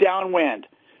finds downwind,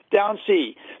 down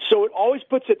sea, so it always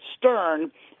puts its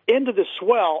stern into the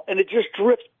swell, and it just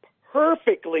drifts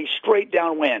perfectly straight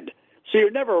downwind. So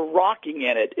you're never rocking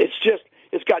in it.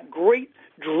 It's got great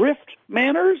drift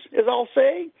manners, as I'll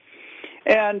say.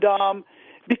 And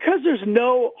because there's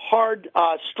no hard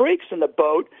strakes in the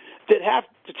boat that have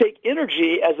to take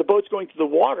energy as the boat's going through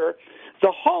the water,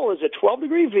 the hull is a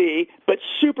 12-degree V, but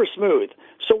super smooth.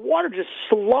 So water just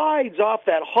slides off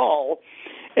that hull.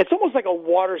 It's almost like a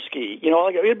water ski.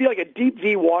 It'd be like a deep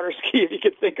V water ski if you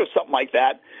could think of something like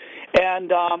that.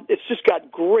 And it's just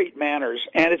got great manners,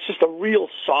 and it's just a real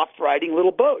soft riding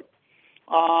little boat.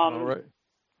 All right.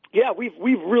 Yeah, we've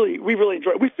really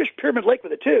enjoyed it. We fished Pyramid Lake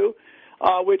with it too,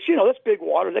 which that's big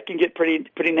water that can get pretty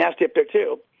nasty up there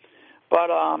too.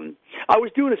 But I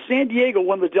was doing a San Diego,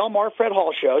 one of the Del Mar Fred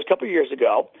Hall shows a couple of years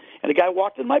ago, and the guy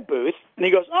walked in my booth and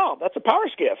he goes, "Oh, that's a power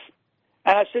skiff."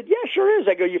 And I said, "Yeah, sure is."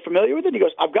 I go, "You familiar with it?" And he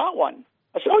goes, "I've got one."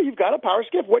 I said, "Oh, you've got a power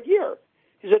skiff? What year?"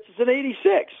 He said, "It's an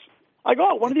 '86." I go,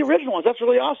 "Oh, one of the original ones. That's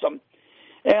really awesome."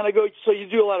 And I go, "So you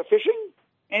do a lot of fishing?"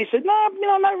 And he said, "No,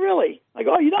 not really." I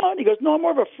go, "Oh, you don't?" And he goes, "No, I'm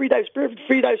more of a free dive spear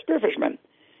fisherman."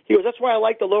 He goes, "That's why I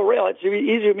like the low rail. It's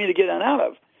easier for me to get in and out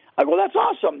of." I go, "That's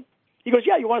awesome." He goes,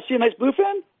 "Yeah, you want to see a nice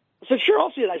bluefin?" I said, "Sure,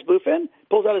 I'll see a nice bluefin."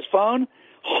 Pulls out his phone,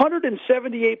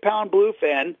 178-pound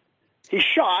bluefin. He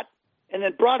shot and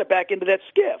then brought it back into that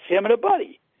skiff, him and a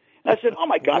buddy. And I said, "Oh,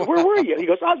 my God, where were you?" He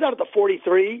goes, "I was out at the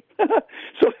 43.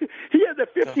 So he had the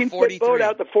 15-foot boat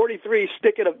out the 43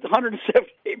 sticking a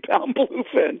 178-pound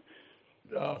bluefin.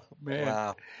 Oh, man.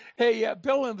 Wow. Hey,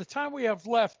 Bill, in the time we have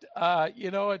left,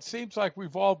 it seems like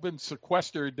we've all been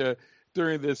sequestered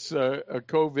during this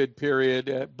COVID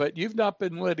period, but you've not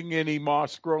been letting any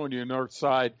moss grow on your north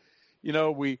side.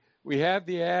 We have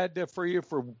the ad for you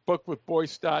for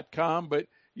bookwithboyce.com, but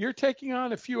you're taking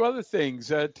on a few other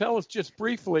things. Tell us just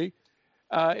briefly,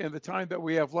 in the time that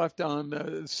we have left,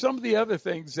 on some of the other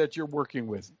things that you're working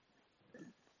with.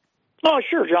 Oh,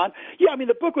 sure, John. Yeah, I mean,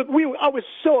 the book I was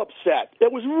so upset.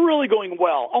 It was really going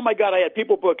well. Oh my God, I had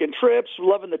people booking trips,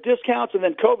 loving the discounts, and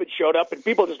then COVID showed up, and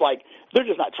people they're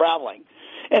just not traveling.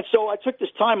 And so I took this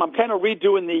time. I'm kind of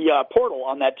redoing the portal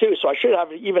on that too, so I should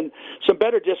have even some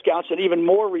better discounts and even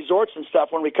more resorts and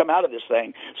stuff when we come out of this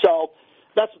thing. So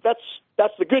that's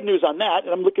the good news on that,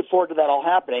 and I'm looking forward to that all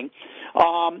happening.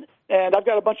 And I've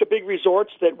got a bunch of big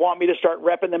resorts that want me to start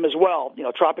repping them as well.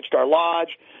 Tropic Star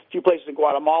Lodge, a few places in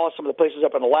Guatemala, some of the places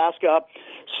up in Alaska.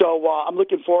 So I'm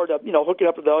looking forward to hooking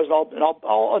up with those, and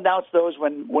I'll announce those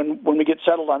when we get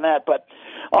settled on that. But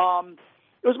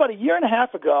it was about a year and a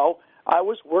half ago. I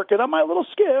was working on my little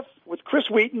skiff with Chris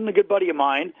Wheaton, a good buddy of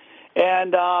mine,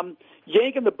 and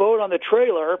yanking the boat on the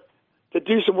trailer to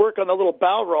do some work on the little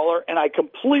bow roller, and I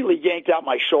completely yanked out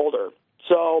my shoulder.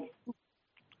 So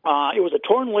it was a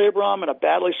torn labrum and a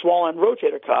badly swollen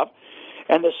rotator cuff.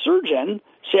 And the surgeon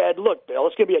said, look, Bill,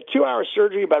 it's going to be a 2-hour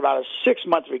surgery, but about a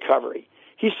 6-month recovery.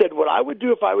 He said, what I would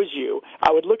do if I was you,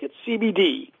 I would look at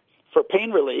CBD for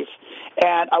pain relief,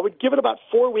 and I would give it about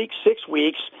 4 weeks, 6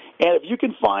 weeks, and if you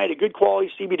can find a good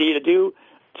quality CBD to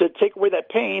take away that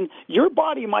pain, your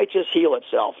body might just heal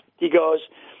itself. He goes,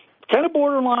 kind of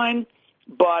borderline,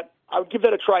 but I would give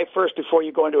that a try first before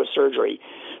you go into a surgery.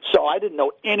 So I didn't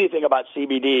know anything about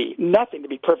CBD, nothing to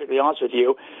be perfectly honest with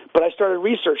you, but I started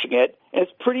researching it, and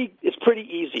it's pretty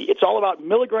easy. It's all about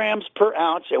milligrams per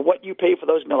ounce and what you pay for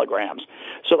those milligrams.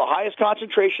 So the highest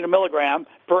concentration of milligram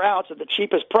per ounce at the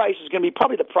cheapest price is going to be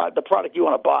probably the product you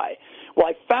want to buy. Well,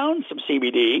 I found some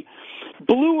CBD,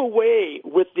 blew away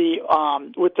with the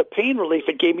pain relief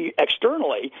it gave me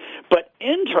externally, but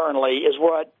internally is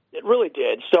what it really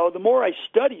did. So the more I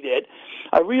studied it,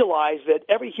 I realized that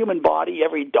every human body,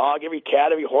 every dog, every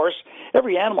cat, every horse,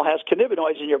 every animal has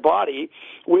cannabinoids in your body,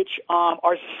 which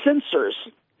are sensors.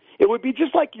 It would be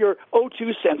just like your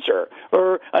O2 sensor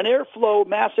or an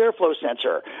mass airflow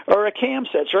sensor or a cam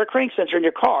sensor, a crank sensor in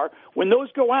your car. When those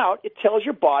go out, it tells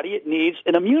your body it needs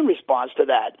an immune response to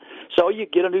that. So you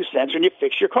get a new sensor and you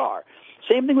fix your car.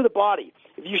 Same thing with the body.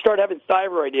 If you start having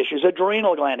thyroid issues,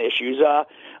 adrenal gland issues,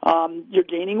 you're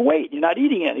gaining weight, you're not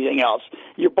eating anything else,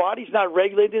 your body's not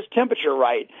regulating its temperature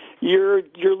right, you're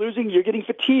getting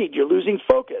fatigued, you're losing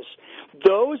focus.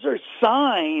 Those are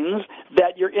signs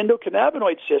that your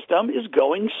endocannabinoid system is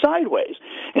going sideways.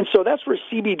 And so that's where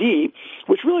CBD,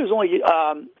 which really was only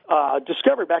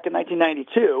discovered back in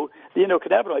 1992, the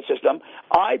endocannabinoid system,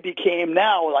 I became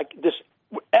now like this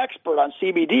expert on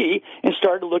CBD and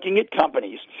started looking at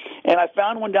companies. And I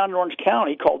found one down in Orange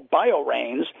County called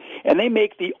BioRains, and they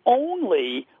make the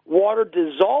only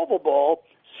water-dissolvable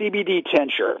CBD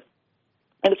tincture.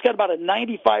 And it's got about a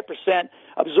 95%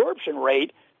 absorption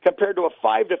rate compared to a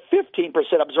 5 to 15%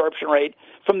 absorption rate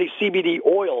from the CBD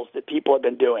oils that people have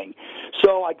been doing.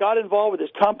 So I got involved with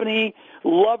this company,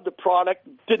 loved the product,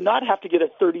 did not have to get a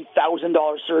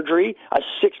 $30,000 surgery, a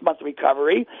 6-month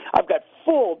recovery. I've got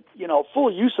full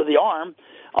use of the arm,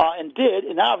 and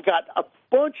now I've got a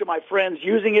bunch of my friends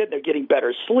using it. They're getting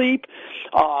better sleep,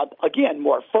 again,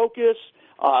 more focus,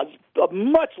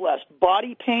 much less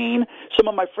body pain. Some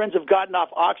of my friends have gotten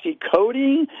off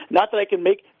oxycodone. Not that I can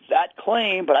make that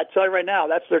claim, but I tell you right now,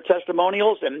 that's their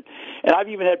testimonials, and I've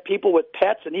even had people with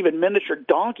pets and even miniature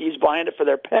donkeys buying it for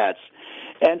their pets.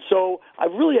 And so I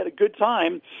really had a good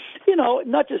time,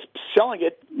 not just selling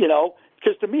it,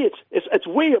 because to me it's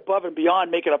way above and beyond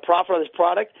making a profit on this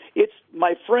product. It's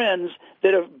my friends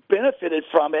that have benefited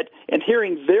from it and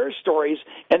hearing their stories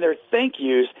and their thank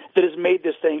yous that has made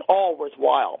this thing all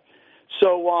worthwhile.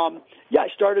 So, I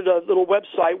started a little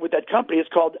website with that company. It's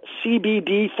called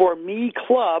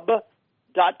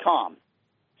CBD4MeClub.com.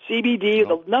 CBD,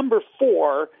 the number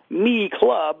 4,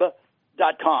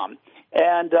 MeClub.com.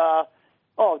 And,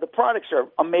 the products are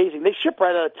amazing. They ship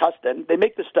right out of Tustin. They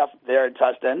make the stuff there in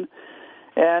Tustin.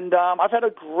 And I've had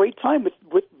a great time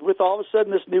with all of a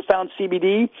sudden this newfound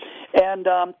CBD. And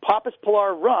Papa's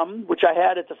Pilar Rum, which I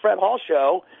had at the Fred Hall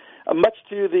show, much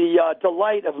to the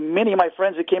delight of many of my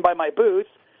friends that came by my booth.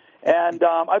 And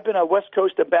I've been a West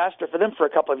Coast ambassador for them for a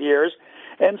couple of years.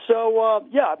 And so,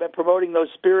 I've been promoting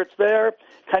those spirits there,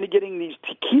 kind of getting these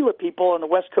tequila people on the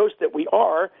West Coast that we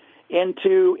are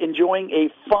into enjoying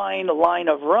a fine line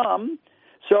of rum.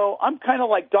 So I'm kind of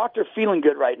like Dr. Feeling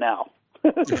Good right now.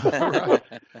 Right.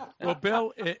 Well,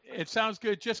 Bill, it sounds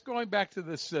good. Just going back to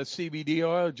this CBD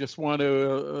oil, just want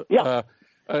to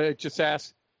just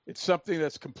ask, it's something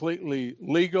that's completely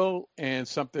legal and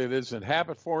something that isn't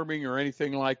habit forming or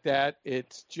anything like that.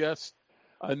 It's just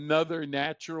another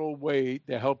natural way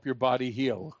to help your body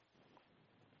heal.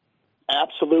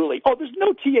 Absolutely. Oh, there's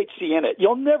no THC in it.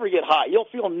 You'll never get high. You'll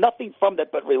feel nothing from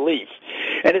that but relief.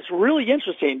 And it's really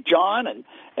interesting, John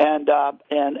and Rob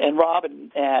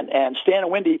and Stan and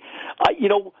Wendy.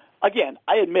 Again,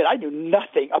 I admit I knew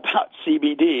nothing about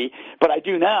CBD, but I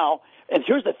do now. And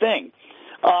here's the thing.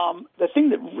 The thing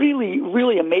that really,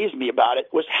 really amazed me about it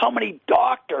was how many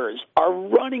doctors are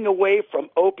running away from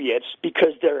opiates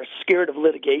because they're scared of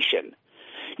litigation.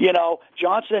 You know,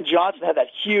 Johnson & Johnson had that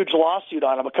huge lawsuit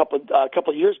on him a couple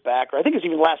of years back, or I think it was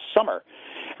even last summer,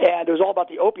 and it was all about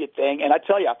the opiate thing. And I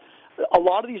tell you, a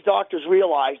lot of these doctors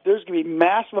realize there's going to be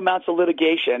massive amounts of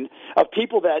litigation of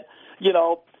people that, you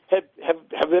know,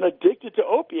 have been addicted to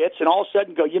opiates, and all of a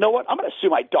sudden go, you know what? I'm going to sue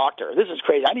my doctor. This is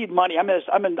crazy. I need money. I'm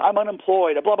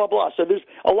unemployed. Blah blah blah. So there's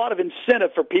a lot of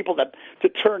incentive for people to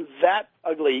turn that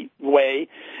ugly way,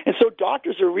 and so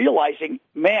doctors are realizing,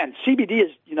 man, CBD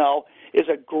is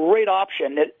a great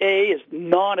option that A is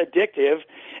non-addictive,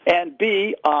 and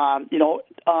B,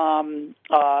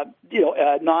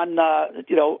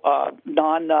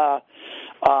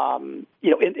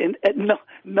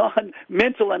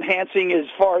 non-mental enhancing as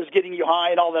far as getting you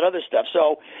high and all that other stuff.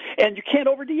 So, and you can't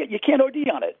OD it. You can't OD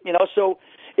on it. You know, so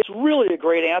it's really a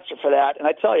great answer for that. And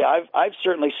I tell you, I've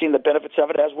certainly seen the benefits of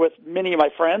it, as with many of my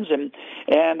friends, and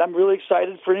I'm really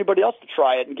excited for anybody else to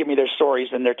try it and give me their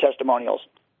stories and their testimonials.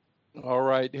 All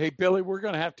right. Hey, Billy, we're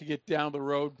going to have to get down the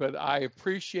road, but I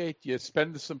appreciate you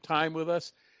spending some time with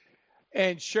us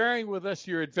and sharing with us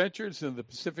your adventures in the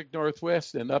Pacific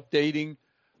Northwest and updating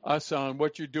us on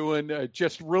what you're doing.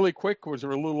 Just really quick, was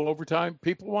there a little overtime?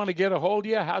 People want to get a hold of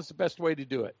you. How's the best way to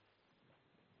do it?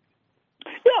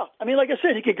 Yeah, I mean, like I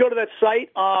said, you could go to that site.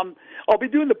 I'll be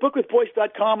doing the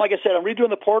bookwithboyce.com. Like I said, I'm redoing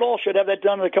the portal. Should have that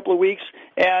done in a couple of weeks.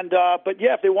 And but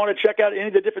yeah, if they want to check out any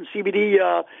of the different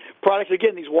CBD products,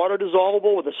 again, these water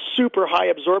dissolvable with a super high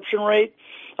absorption rate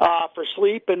for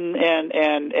sleep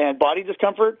and body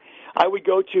discomfort, I would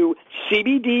go to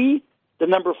CBD, the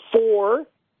number 4,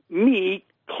 Me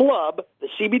Club, the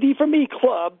CBD for Me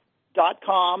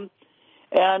Club.com,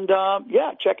 and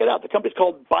check it out. The company's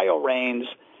called BioRains.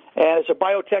 And it's a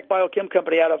biotech, biochem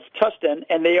company out of Tustin,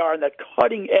 and they are on the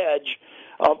cutting edge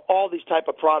of all these type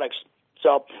of products.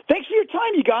 So thanks for your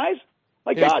time, you guys.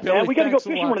 My God, Billy, man, we got to go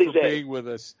fishing one of these days. Being with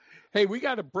us. Hey, we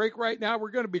got a break right now.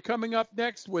 We're going to be coming up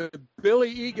next with Billy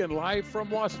Egan live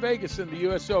from Las Vegas in the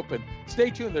U.S. Open. Stay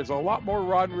tuned. There's a lot more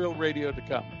Rod and Reel Radio to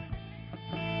come.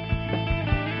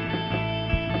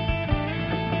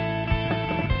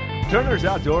 Turner's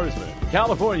Outdoorsman,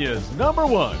 California's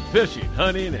 #1 fishing,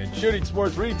 hunting, and shooting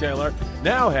sports retailer,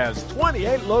 now has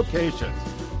 28 locations.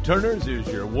 Turner's is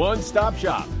your one-stop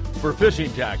shop for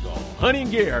fishing tackle, hunting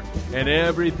gear, and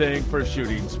everything for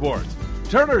shooting sports.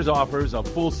 Turner's offers a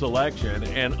full selection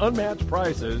and unmatched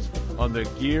prices on the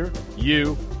gear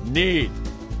you need.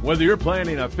 Whether you're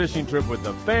planning a fishing trip with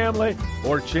the family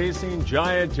or chasing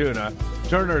giant tuna,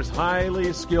 Turner's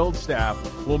highly skilled staff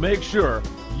will make sure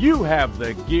you have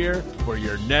the gear for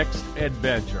your next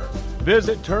adventure.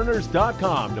 Visit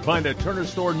Turners.com to find a Turner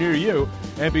store near you,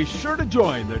 and be sure to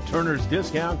join the Turner's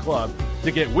Discount Club to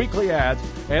get weekly ads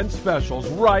and specials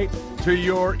right to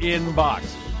your inbox.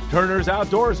 Turner's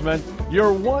Outdoorsman,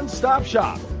 your one-stop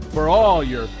shop for all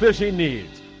your fishing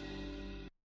needs.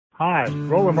 Hi,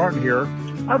 Roland Martin here.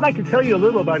 I'd like to tell you a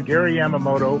little about Gary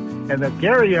Yamamoto and the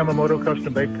Gary Yamamoto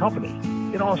Custom Bait Company.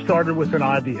 It all started with an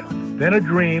idea, then a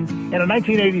dream, and in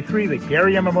 1983, the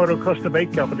Gary Yamamoto Custom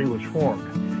Bait Company was formed.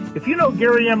 If you know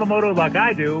Gary Yamamoto like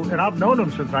I do, and I've known him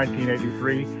since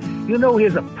 1983, you know he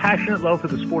has a passionate love for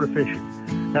the sport of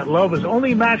fishing. That love is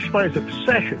only matched by his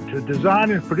obsession to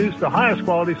design and produce the highest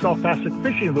quality soft plastic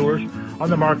fishing lures on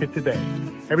the market today.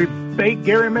 Every bait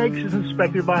Gary makes is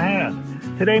inspected by hand.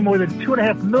 Today, more than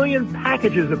 2.5 million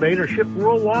packages of bait are shipped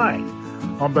worldwide.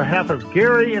 On behalf of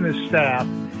Gary and his staff,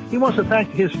 he wants to thank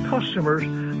his customers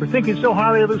for thinking so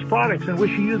highly of his products and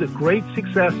wishing you the great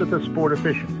success at the sport of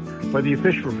fishing. Whether you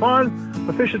fish for fun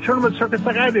or fish the tournament circuits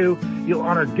like I do, you'll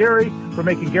honor Gary for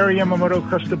making Gary Yamamoto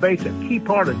Custom Baits a key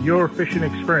part of your fishing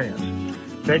experience.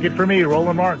 Take it from me,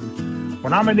 Roland Martin.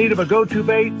 When I'm in need of a go-to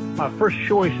bait, my first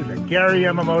choice is a Gary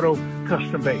Yamamoto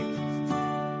Custom Bait.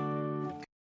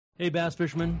 Hey, bass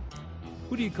fisherman,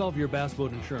 who do you call for your bass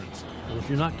boat insurance? Well, if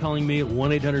you're not calling me at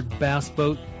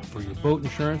 1-800-BASS-BOAT for your boat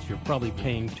insurance, you're probably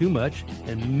paying too much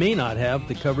and may not have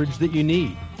the coverage that you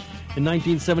need. In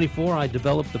 1974, I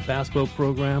developed the Bass Boat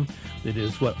program that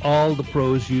is what all the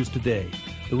pros use today.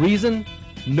 The reason?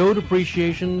 No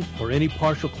depreciation or any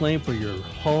partial claim for your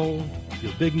hull,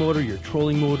 your big motor, your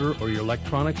trolling motor, or your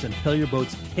electronics until your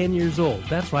boat's 10 years old.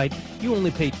 That's right, you only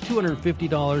pay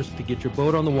 $250 to get your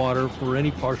boat on the water for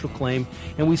any partial claim,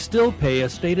 and we still pay a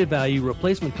stated value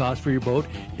replacement cost for your boat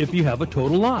if you have a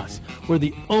total loss. We're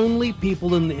the only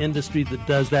people in the industry that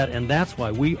does that, and that's why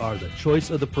we are the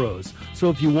choice of the pros. So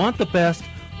if you want the best,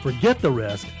 forget the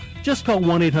rest. Just call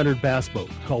 1-800-BASS-BOAT.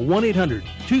 Call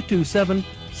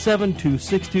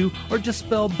 1-800-227-7262 or just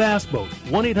spell Bass Boat.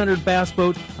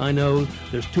 1-800-BASS-BOAT. I know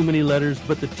there's too many letters,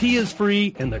 but the T is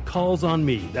free and the call's on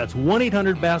me. That's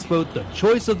 1-800-BASS-BOAT, the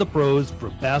choice of the pros for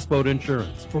Bass Boat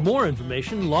Insurance. For more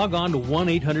information, log on to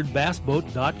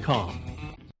 1-800-BASSBOAT.com.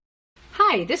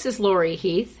 Hi, this is Lori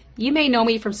Heath. You may know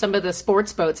me from some of the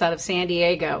sports boats out of San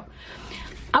Diego.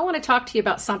 I want to talk to you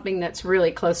about something that's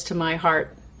really close to my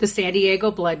heart, the San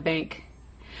Diego Blood Bank.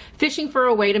 Fishing for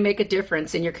a way to make a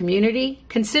difference in your community?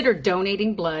 Consider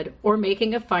donating blood or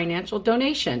making a financial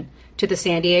donation to the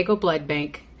San Diego Blood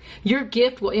Bank. Your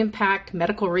gift will impact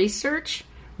medical research,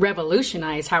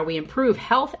 revolutionize how we improve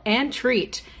health and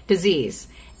treat disease,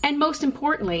 and most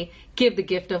importantly, give the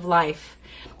gift of life.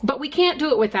 But we can't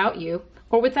do it without you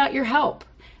or without your help.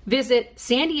 Visit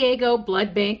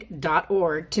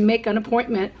sandiegobloodbank.org to make an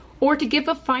appointment or to give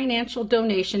a financial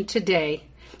donation today.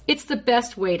 It's the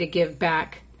best way to give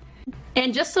back.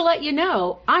 And just to let you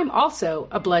know, I'm also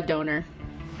a blood donor.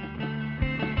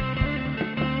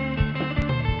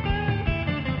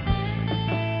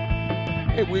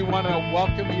 Hey, we want to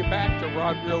welcome you back to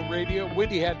Rod Reel Radio.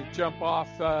 Wendy had to jump off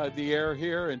the air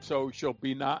here, and so she'll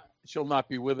not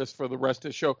be with us for the rest of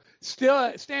the show.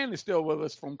 Stan is still with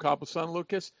us from Cabo San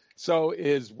Lucas. So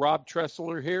is Rob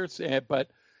Tressler here. But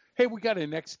hey, we got a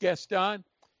next guest on.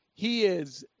 He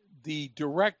is the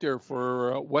director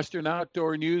for Western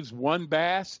Outdoor News, WON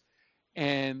Bass,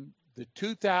 and the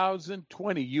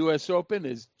 2020 U.S. Open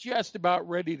is just about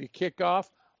ready to kick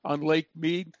off on Lake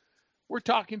Mead. We're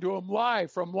talking to him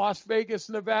live from Las Vegas,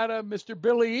 Nevada, Mr.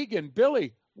 Billy Egan.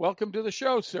 Billy, welcome to the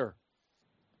show, sir.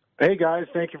 Hey, guys.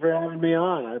 Thank you for having me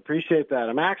on. I appreciate that.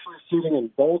 I'm actually sitting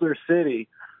in Boulder City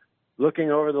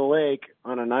looking over the lake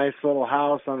on a nice little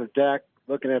house on a deck,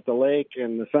 looking at the lake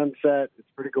and the sunset. It's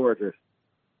pretty gorgeous.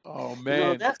 Oh,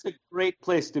 man. That's a great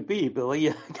place to be,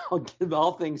 Billy.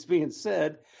 All things being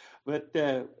said. But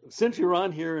since you're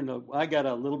on here, and I got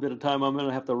a little bit of time, I'm going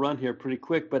to have to run here pretty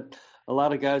quick. But a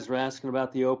lot of guys are asking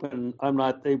about the Open. I'm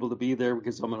not able to be there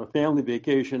because I'm on a family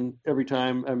vacation every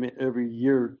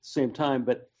year, same time.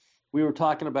 But we were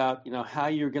talking about, how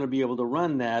you're going to be able to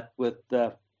run that with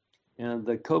the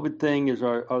COVID thing.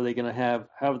 How are they going to have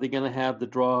the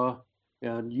draw?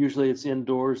 Usually it's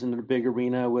indoors in a big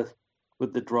arena with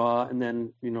the draw, and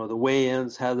then the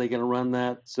weigh-ins, how are they going to run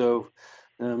that? So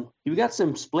you've got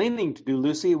some explaining to do,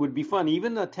 Lucy. It would be fun.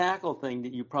 Even the tackle thing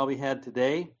that you probably had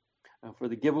today for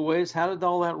the giveaways, how did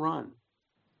all that run?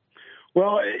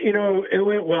 Well, it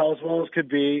went well as could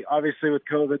be. Obviously with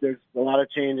COVID, there's a lot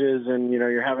of changes, and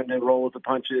you're having to roll with the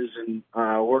punches and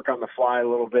work on the fly a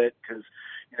little bit because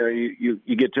you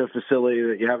get to a facility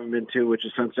that you haven't been to, which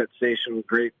is Sunset Station, a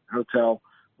great hotel.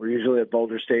 We're usually at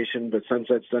Boulder Station, but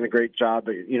Sunset's done a great job.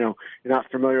 But, you're not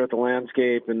familiar with the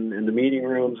landscape and the meeting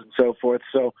rooms and so forth.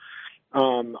 So,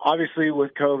 obviously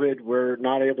with COVID, we're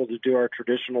not able to do our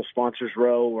traditional sponsors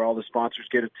row where all the sponsors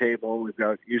get a table. We've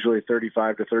got usually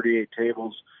 35 to 38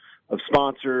 tables of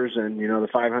sponsors, and, the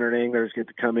 500 anglers get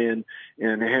to come in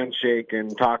and handshake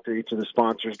and talk to each of the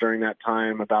sponsors during that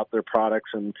time about their products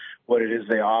and what it is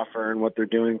they offer and what they're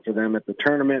doing for them at the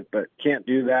tournament, but can't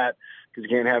do that because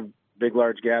you can't have big,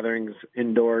 large gatherings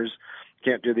indoors.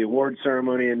 Can't do the award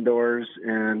ceremony indoors.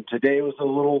 And today was a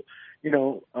little,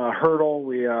 hurdle.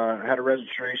 We had a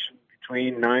registration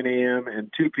between 9 a.m.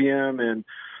 and 2 p.m. And,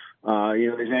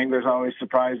 these anglers always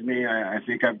surprise me. I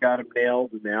think I've got them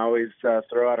nailed, and they always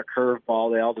throw out a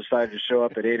curveball. They all decided to show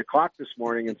up at 8 o'clock this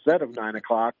morning instead of 9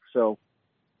 o'clock. So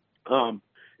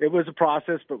it was a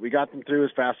process, but we got them through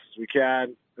as fast as we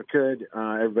could.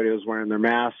 Everybody was wearing their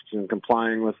masks and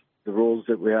complying with the rules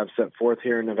that we have set forth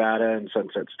here in Nevada and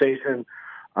Sunset Station.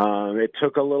 It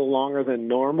took a little longer than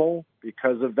normal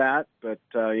because of that, but,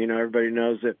 everybody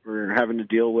knows that we're having to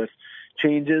deal with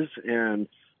changes, and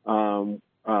it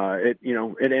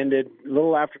ended a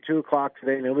little after 2 o'clock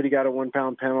today. Nobody got a 1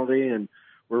 pound penalty, and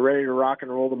we're ready to rock and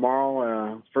roll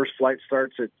tomorrow. First flight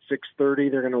starts at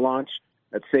 6:30. They're going to launch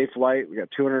at Safe Flight. We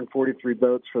got 243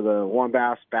 boats for the WON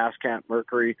Bass Bass Cat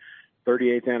Mercury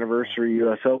 38th anniversary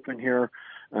U.S. Open here.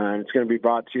 And it's going to be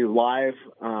brought to you live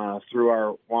through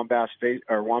our Wombass.com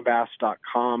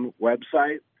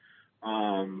website.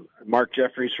 Mark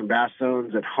Jeffries from Bass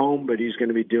Zone's at home, but he's going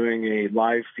to be doing a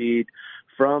live feed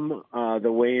from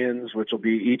the weigh-ins, which will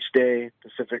be each day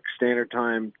Pacific Standard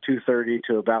Time, 2:30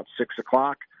 to about 6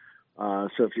 o'clock. So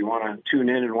if you want to tune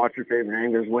in and watch your favorite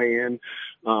anglers weigh in,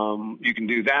 you can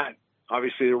do that.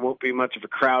 Obviously, there won't be much of a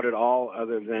crowd at all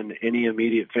other than any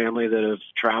immediate family that has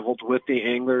traveled with the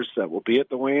anglers that will be at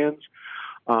the weigh-ins.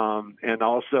 And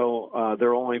also,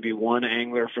 there will only be one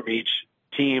angler from each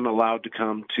team allowed to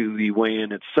come to the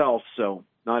weigh-in itself. So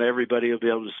not everybody will be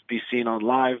able to be seen on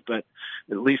live, but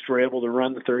at least we're able to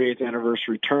run the 38th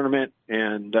anniversary tournament.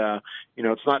 And,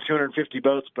 it's not 250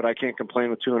 boats, but I can't complain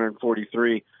with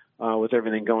 243 with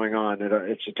everything going on.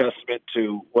 It's a testament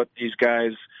to what these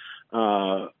guys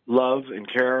love and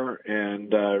care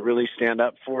and really stand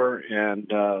up for.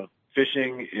 And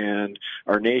fishing and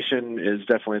our nation is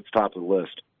definitely at the top of the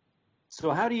list.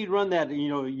 So how do you run that?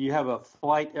 You have a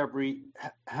flight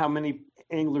how many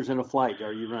anglers in a flight?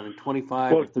 Are you running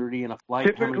 25 or 30 in a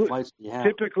flight? How many flights do you have?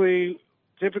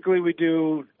 Typically we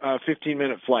do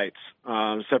 15-minute flights,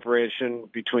 separation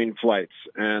between flights.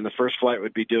 And the first flight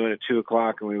would be doing at 2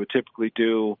 o'clock, and we would typically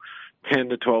do 10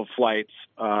 to 12 flights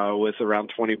with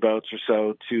around 20 boats or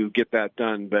so to get that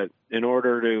done. But in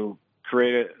order to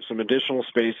create some additional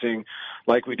spacing,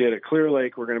 like we did at Clear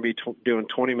Lake, we're going to be doing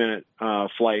 20-minute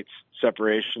flights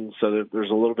separation so that there's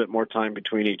a little bit more time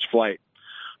between each flight.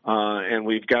 And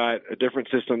we've got a different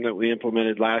system that we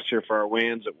implemented last year for our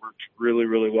weigh-ins that worked really,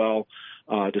 really well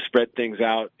to spread things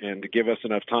out and to give us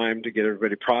enough time to get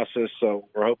everybody processed. So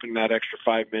we're hoping that extra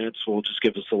 5 minutes will just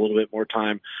give us a little bit more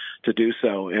time to do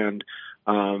so. And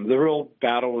the real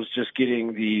battle was just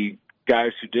getting the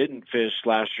guys who didn't fish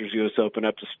last year's U.S. Open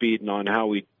up to speed and on how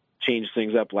we changed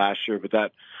things up last year. But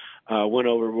that went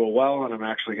over real well, and I'm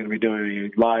actually going to be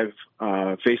doing a live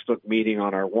Facebook meeting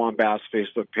on our Wombass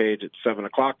Facebook page at 7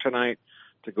 o'clock tonight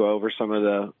to go over some of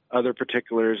the other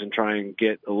particulars and try and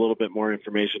get a little bit more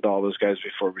information to all those guys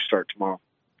before we start tomorrow.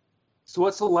 So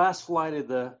what's the last flight of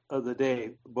the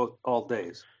day, all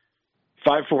days?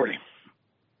 5:40.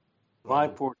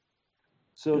 5:40.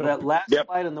 So that last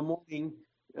flight in the morning,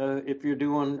 if you're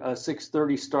doing a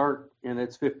 6:30 start and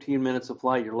it's 15 minutes of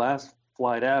flight, your last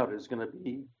flight out is going to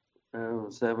be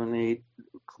 7, 8.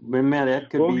 That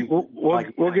could be.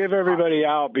 We'll give everybody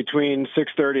out between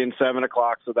 6:30 and 7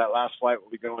 o'clock, so that last flight will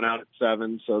be going out at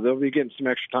 7. So they'll be getting some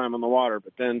extra time on the water.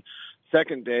 But then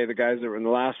second day, the guys that were in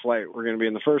the last flight were going to be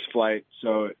in the first flight.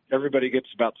 So everybody gets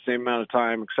about the same amount of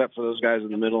time, except for those guys in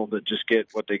the middle that just get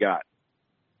what they got.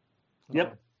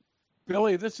 Yep.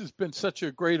 Billy, this has been such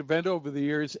a great event over the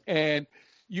years, and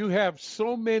you have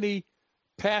so many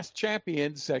past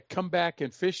champions that come back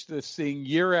and fish this thing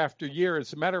year after year.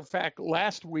 As a matter of fact,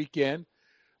 last weekend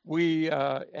we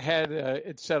had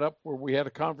it set up where we had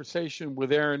a conversation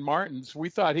with Aaron Martins. We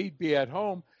thought he'd be at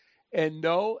home, and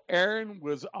no, Aaron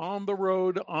was on the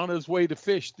road on his way to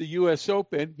fish the U.S.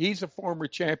 Open. He's a former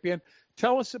champion.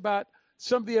 Tell us about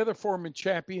some of the other former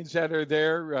champions that are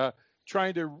there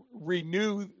trying to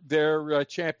renew their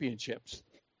championships.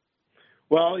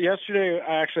 Well, yesterday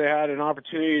I actually had an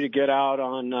opportunity to get out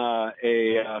on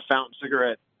a fountain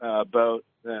cigarette boat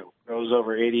that goes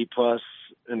over 80 plus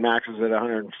and maxes at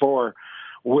 104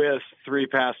 with 3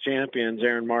 past champions,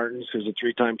 Aaron Martins, who's a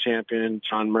 3-time champion,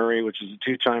 John Murray, which is a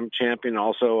 2-time champion,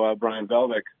 also Brian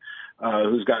Velvick,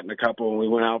 who's gotten a couple. And we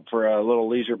went out for a little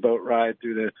leisure boat ride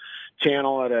through the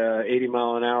channel at a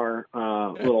 80-mile-an-hour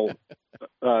little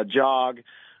jog.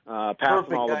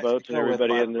 Passing all the boats and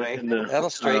everybody in the that'll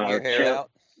straighten your hair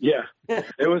out. Yeah,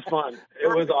 it was fun. It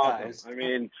was awesome. I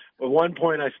mean, at one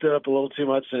point I stood up a little too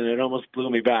much and it almost blew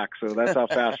me back. So that's how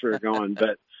fast we were going.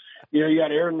 But you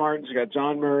got Aaron Martins, you got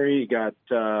John Murray, you got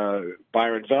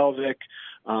Byron Velvick.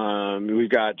 We've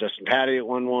got Justin Patty at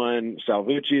 1-1.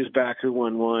 Salvucci is back, who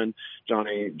won 1.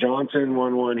 Johnny Johnson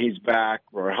won 1. He's back.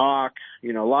 Roy Hawk.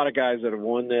 A lot of guys that have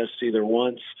won this either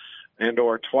once and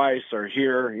or twice are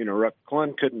here. Ruck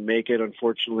Clun couldn't make it,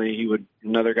 unfortunately.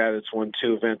 Another guy that's won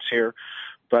 2 events here.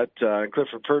 But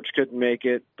Clifford Perch couldn't make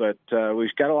it. But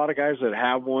we've got a lot of guys that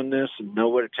have won this and know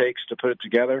what it takes to put it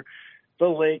together. The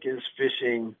lake is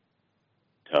fishing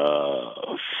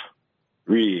tough.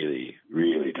 Really,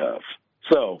 really tough.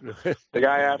 So the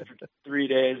guy after 3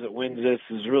 days that wins this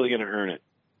is really going to earn it.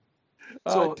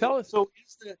 So tell us. So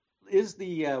is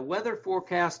the weather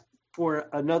forecast for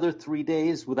another 3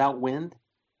 days without wind?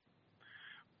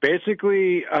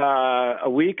 Basically, a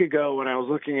week ago when I was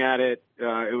looking at it,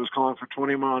 it was calling for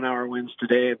 20-mile-an-hour winds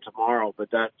today and tomorrow,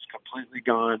 but that's completely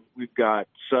gone. We've got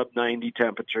sub-90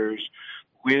 temperatures.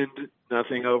 wind,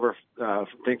 nothing over, I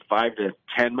think 5 to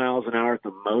 10 miles an hour at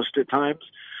the most at times.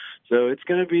 So it's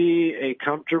going to be a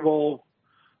comfortable,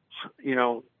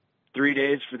 3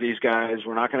 days for these guys.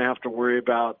 We're not going to have to worry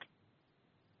about,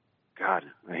 God,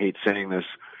 I hate saying this,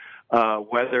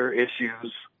 weather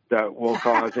issues that will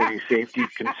cause any safety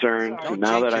concerns. And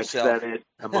now that I've said it,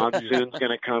 the monsoon's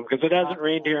going to come because it hasn't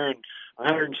rained here in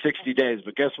 160 days.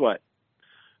 But guess what?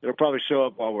 It'll probably show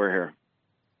up while we're here.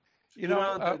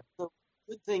 The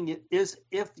good thing is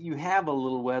if you have a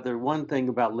little weather, one thing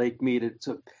about Lake Mead,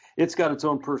 it's got its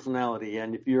own personality.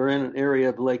 And if you're in an area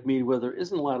of Lake Mead where there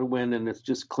isn't a lot of wind and it's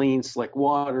just clean, slick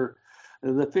water,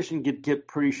 the fishing get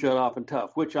pretty shut off and tough,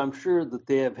 which I'm sure that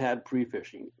they have had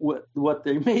pre-fishing. What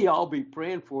they may all be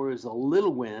praying for is a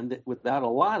little wind without a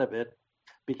lot of it,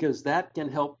 because that can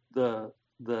help the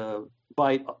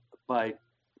bite by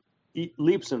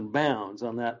leaps and bounds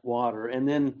on that water. And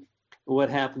then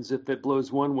what happens if it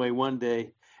blows one way one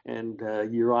day and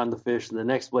you're on the fish, and the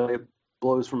next way it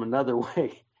blows from another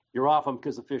way? You're off them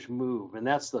because the fish move, and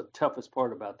that's the toughest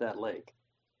part about that lake.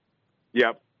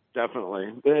 Yep.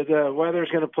 Definitely. The weather's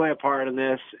going to play a part in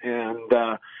this. And,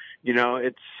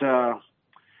 it's,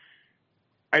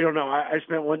 I don't know. I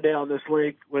spent one day on this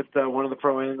lake with one of the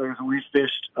pro anglers, and we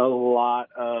fished a lot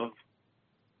of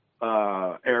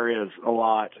areas,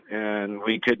 and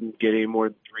we couldn't get any more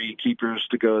than 3 keepers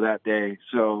to go that day.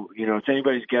 So, it's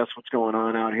anybody's guess what's going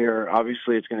on out here.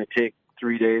 Obviously, it's going to take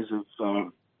 3 days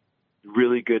of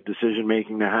really good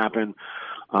decision-making to happen.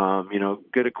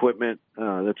 Good equipment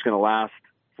that's going to last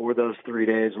for those 3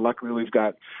 days. Luckily, we've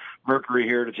got Mercury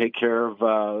here to take care of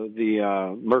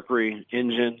the Mercury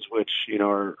engines, which,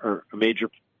 are a major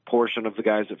portion of the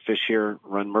guys that fish here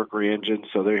run Mercury engines.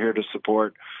 So they're here to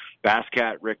support Bass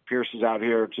Cat. Rick Pierce is out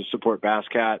here to support Bass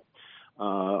Cat,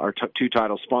 our 2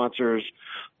 title sponsors.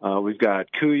 We've got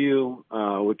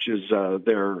Kuyu, which is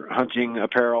their hunting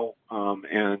apparel,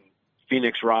 and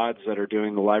Phoenix Rods that are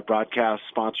doing the live broadcast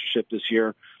sponsorship this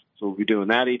year. So we'll be doing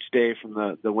that each day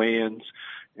from the weigh-ins.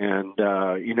 And,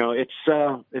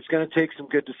 it's going to take some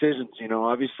good decisions.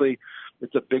 Obviously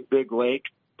it's a big lake,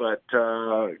 but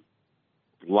a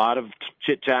lot of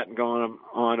chit-chatting going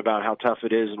on about how tough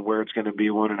it is and where it's going to be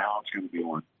won and how it's going to be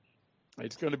won.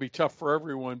 It's going to be tough for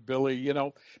everyone, Billy.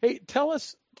 Hey, tell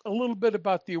us a little bit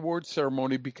about the award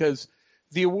ceremony, because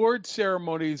the award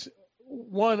ceremonies,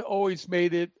 one, always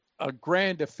made it a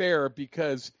grand affair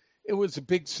because it was a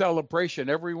big celebration.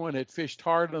 Everyone had fished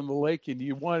hard on the lake, and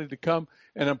you wanted to come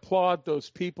and applaud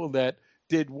those people that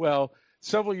did well.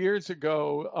 Several years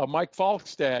ago, Mike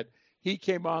Falkstad, he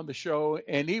came on the show,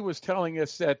 and he was telling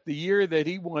us that the year that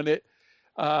he won it,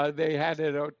 they had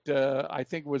it at, I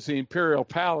think it was the Imperial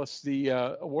Palace, the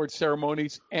award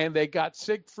ceremonies, and they got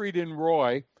Siegfried and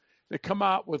Roy to come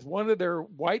out with one of their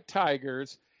white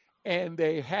tigers, and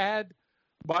they had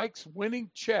Mike's winning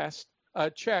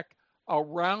check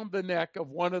around the neck of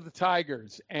one of the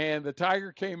tigers, and the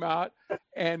tiger came out,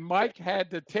 and Mike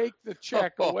had to take the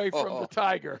check away from the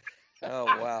tiger. Oh,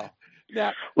 wow.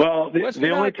 Now, well, the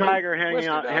only tiger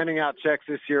handing out checks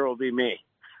this year will be me.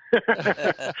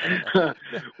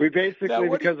 We basically, now,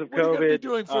 because of COVID, what are you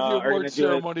doing for the award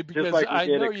ceremony? Because like I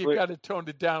know you've got to tone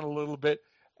it down a little bit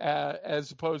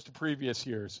as opposed to previous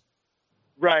years.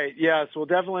 Right. Yes. Well,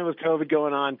 definitely with COVID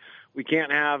going on, we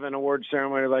can't have an award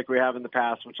ceremony like we have in the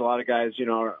past, which a lot of guys,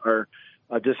 are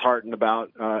disheartened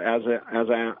about, as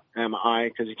am I,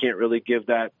 because you can't really give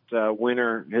that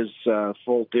winner his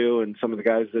full due, and some of the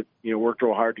guys that worked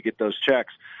real hard to get those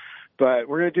checks. But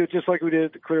we're going to do it just like we did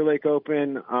at the Clear Lake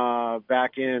Open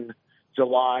back in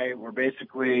July. We're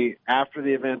basically, after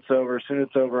the event's over, as soon as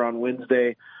it's over on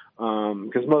Wednesday,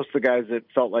 because most of the guys that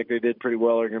felt like they did pretty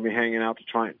well are going to be hanging out to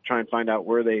try and find out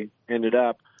where they ended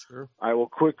up. Sure. I will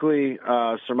quickly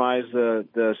surmise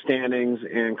the standings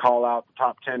and call out the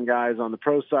top 10 guys on the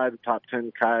pro side, the top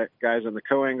 10 guys on the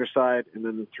co-angler side, and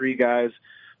then the 3 guys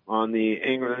on the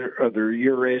angler of the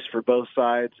year race for both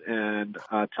sides, and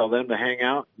tell them to hang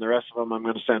out. And the rest of them I'm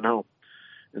going to send home.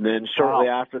 And then shortly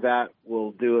after that,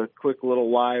 we'll do a quick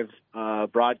little live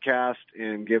broadcast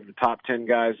and give the top 10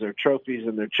 guys their trophies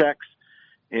and their checks,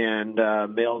 and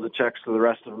mail the checks to the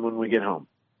rest of them when we get home.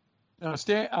 Now,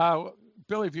 Stan,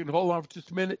 Billy, if you can hold on for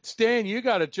just a minute. Stan, you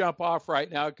got to jump off right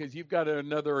now because you've got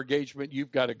another engagement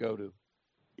you've got to go to.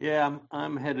 Yeah,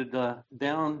 I'm headed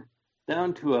down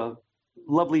to a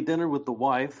lovely dinner with the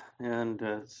wife, and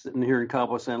sitting here in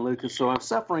Cabo San Lucas. So I'm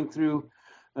suffering through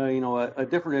a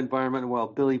different environment while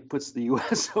Billy puts the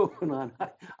U.S. Open on.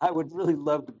 I would really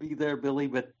love to be there, Billy,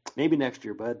 but maybe next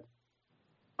year, bud.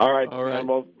 All right.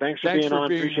 Well, thanks for being on.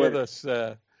 Being Appreciate with it.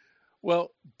 us.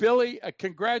 Well, Billy,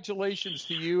 congratulations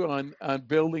to you on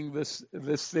building this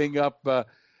thing up.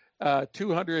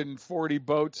 240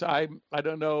 boats. I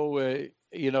don't know.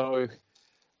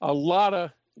 A lot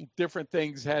of different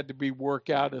things had to be worked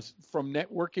out, from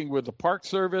networking with the Park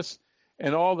Service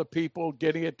and all the people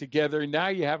getting it together. Now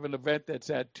you have an event that's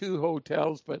at 2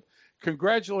 hotels. But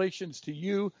congratulations to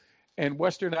you and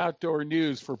Western Outdoor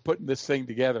News for putting this thing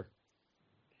together.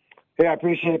 Hey, I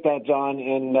appreciate that, John.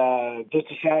 And just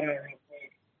a shout out real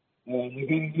quick. We've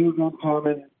got a new event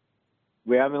coming.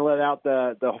 We haven't let out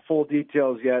the full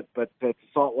details yet, but it's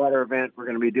a saltwater event. We're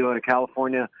going to be doing a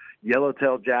California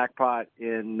yellowtail jackpot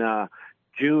in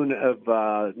June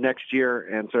of next year.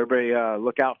 And so everybody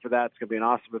look out for that. It's going to be an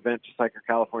awesome event, just like our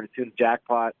California tuna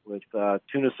jackpot with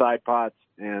tuna side pots.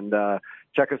 And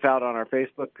check us out on our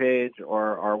Facebook page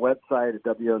or our website at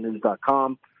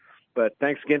wonews.com. But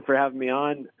thanks again for having me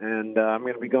on, and I'm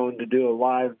going to be going to do a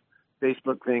live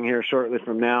Facebook thing here shortly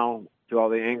from now to all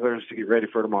the anglers to get ready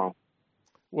for tomorrow.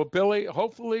 Well, Billy,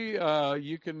 hopefully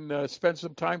you can spend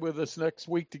some time with us next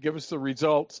week to give us the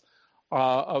results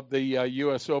of the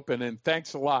U.S. Open, and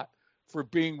thanks a lot for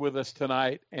being with us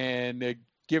tonight and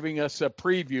giving us a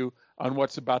preview on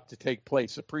what's about to take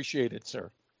place. Appreciate it, sir.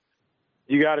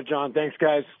 You got it, John. Thanks,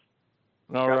 guys.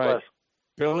 All God right. bless.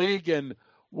 Bill Egan,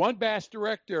 one bass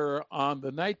director on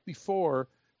the night before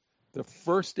the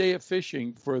first day of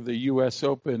fishing for the U.S.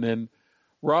 Open. And,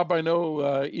 Rob, I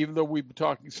know even though we've been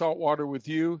talking saltwater with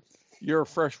you, you're a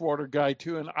freshwater guy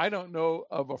too. And I don't know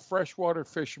of a freshwater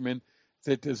fisherman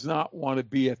that does not want to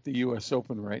be at the U.S.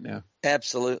 Open right now.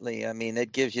 Absolutely. I mean,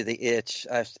 it gives you the itch.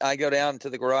 I go down to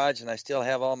the garage and I still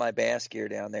have all my bass gear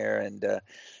down there. And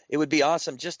it would be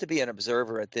awesome just to be an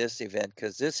observer at this event,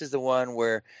 because this is the one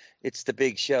where it's the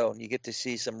big show and you get to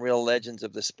see some real legends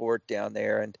of the sport down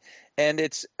there. And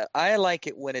I like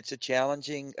it when it's a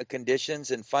challenging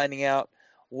conditions and finding out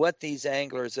what these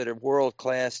anglers that are world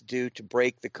class do to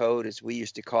break the code, as we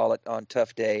used to call it, on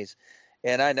tough days.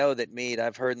 And I know that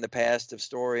I've heard in the past of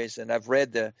stories, and I've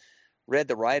read the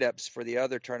write-ups for the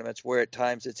other tournaments where at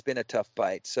times it's been a tough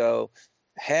bite. So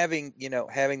having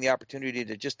the opportunity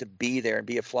to be there and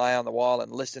be a fly on the wall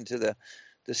and listen to the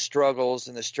struggles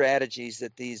and the strategies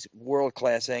that these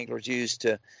world-class anglers use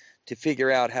to figure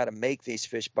out how to make these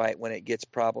fish bite when it gets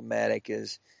problematic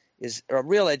is a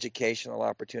real educational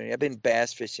opportunity. I've been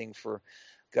bass fishing for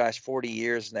 40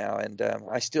 years now, and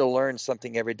I still learn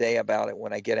something every day about it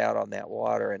when I get out on that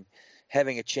water, and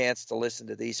having a chance to listen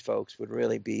to these folks would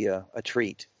really be a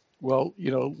treat. Well,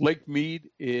 Lake Mead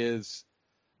it's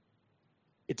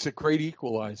a great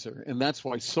equalizer, and that's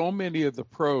why so many of the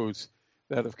pros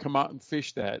that have come out and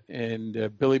fished that,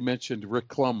 and Billy mentioned Rick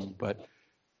Clum, but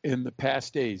in the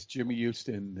past days, Jimmy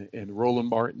Houston and Roland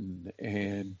Martin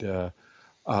and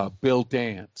Bill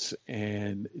Dance,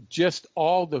 and just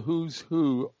all the who's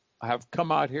who have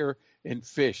come out here and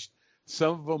fished.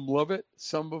 Some of them love it.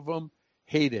 Some of them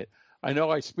hate it. I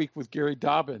know I speak with Gary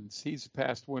Dobbins. He's a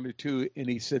past winner too, and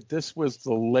he said this was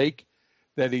the lake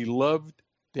that he loved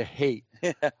to hate.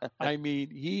 I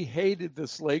mean, he hated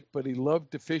this lake, but he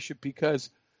loved to fish it because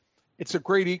it's a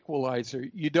great equalizer.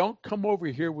 You don't come over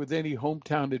here with any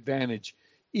hometown advantage.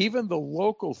 Even the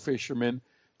local fishermen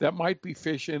that might be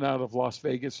fishing out of Las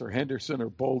Vegas or Henderson or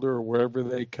Boulder or wherever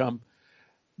they come,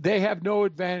 they have no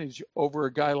advantage over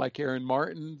a guy like Aaron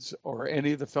Martins or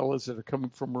any of the fellas that are coming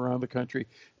from around the country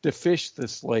to fish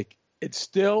this lake. It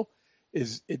still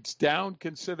is, it's down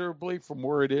considerably from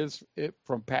where it is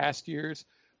from past years,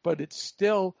 but it's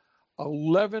still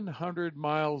 1,100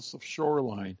 miles of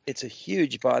shoreline. It's a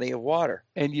huge body of water.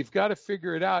 And you've got to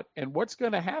figure it out. And what's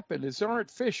going to happen is there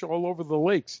aren't fish all over the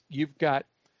lakes. You've got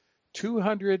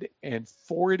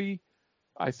 240,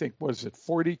 I think,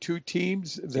 42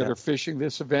 teams that are fishing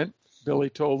this event. Billy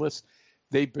told us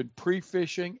they've been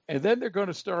pre-fishing, and then they're going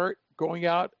to start going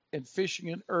out and fishing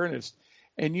in earnest.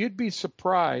 And you'd be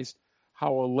surprised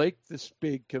how a lake this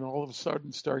big can all of a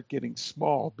sudden start getting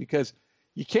small, because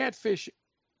you can't fish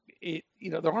it.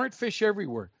 There aren't fish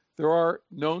everywhere. There are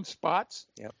known spots.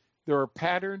 Yep. There are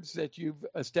patterns that you've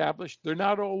established. They're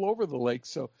not all over the lake.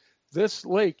 So this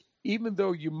lake, even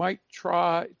though you might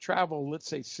travel, let's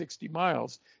say 60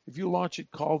 miles, if you launch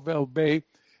at Caldwell Bay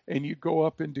and you go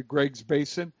up into Greg's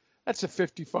Basin, that's a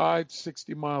 55,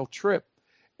 60-mile trip.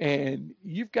 And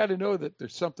you've got to know that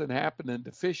there's something happening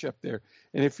to fish up there.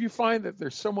 And if you find that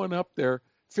there's someone up there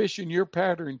fishing your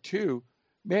pattern too,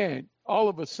 man, all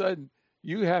of a sudden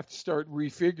you have to start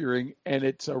refiguring, and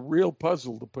it's a real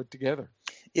puzzle to put together.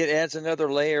 It adds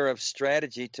another layer of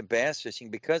strategy to bass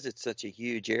fishing because it's such a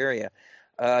huge area.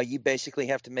 you basically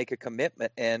have to make a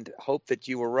commitment and hope that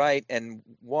you were right, and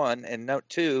one, and note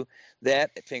two,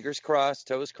 that fingers crossed,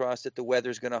 toes crossed, that the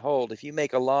weather's going to hold. If you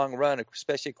make a long run,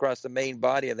 especially across the main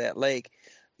body of that lake,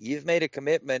 you've made a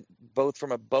commitment both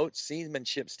from a boat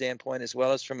seamanship standpoint as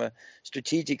well as from a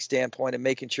strategic standpoint of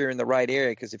making sure you're in the right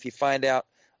area. Because if you find out,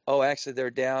 oh, actually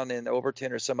they're down in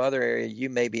Overton or some other area, you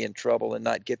may be in trouble and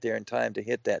not get there in time to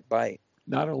hit that bite.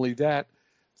 Not only that,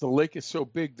 the lake is so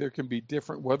big, there can be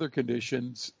different weather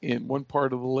conditions in one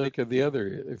part of the lake or the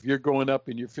other. If you're going up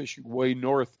and you're fishing way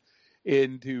north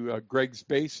into Greg's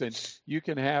Basin, you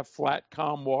can have flat,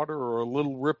 calm water or a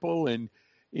little ripple, and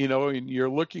you're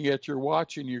looking at your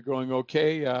watch and you're going,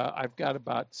 okay, I've got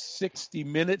about 60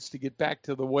 minutes to get back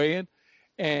to the weigh-in,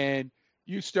 and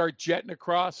you start jetting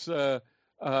across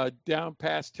down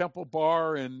past Temple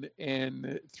Bar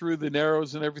and through the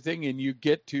Narrows and everything, and you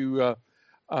get to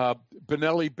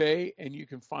Benelli Bay, and you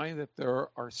can find that there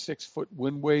are 6-foot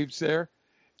wind waves there,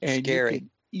 and Scary. You can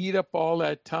eat up all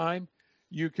that time.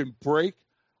 You can break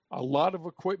a lot of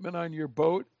equipment on your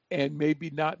boat and maybe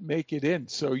not make it in.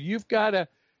 So you've got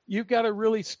to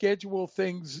really schedule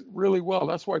things really well.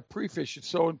 That's why pre-fish is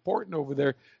so important over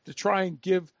there, to try and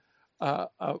give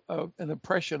an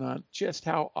impression on just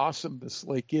how awesome this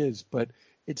lake is. But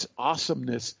its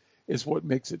awesomeness is what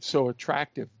makes it so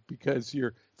attractive, because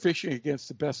you're fishing against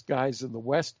the best guys in the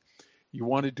West. You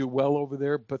want to do well over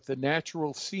there, but the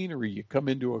natural scenery, you come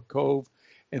into a cove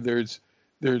and there's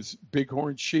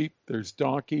bighorn sheep, there's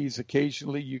donkeys,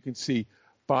 occasionally you can see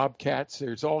bobcats,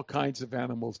 there's all kinds of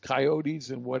animals,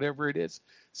 coyotes and whatever it is.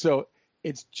 So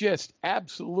it's just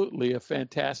absolutely a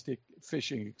fantastic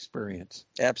fishing experience.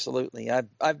 Absolutely.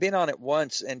 I've been on it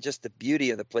once, and just the beauty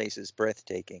of the place is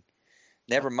breathtaking.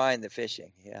 Never mind the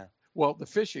fishing. Yeah. Well,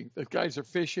 the guys are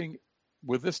fishing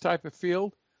with this type of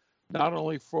field, not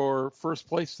only for first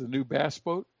place, the new bass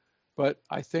boat, but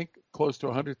I think close to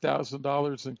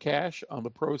 $100,000 in cash on the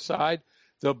pro side.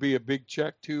 There'll be a big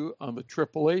check too on the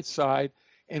AAA side.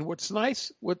 And what's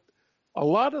nice, what a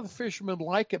lot of the fishermen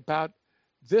like about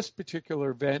this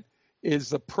particular event is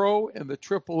the pro and the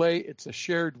AAA. It's a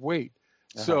shared weight.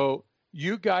 Uh-huh. So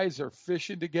you guys are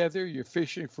fishing together. You're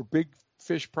fishing for big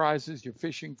fish prizes. You're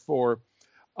fishing for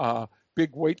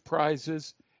big weight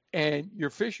prizes. And you're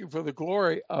fishing for the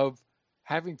glory of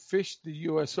having fished the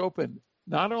U.S. Open,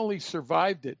 not only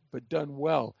survived it, but done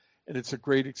well. And it's a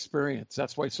great experience.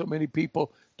 That's why so many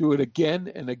people do it again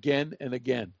and again and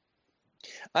again.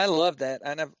 I love that.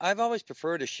 And I've always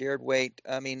preferred a shared weight.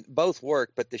 I mean, both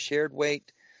work, but the shared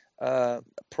weight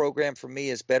program for me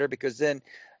is better, because then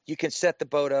you can set the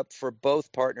boat up for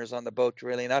both partners on the boat,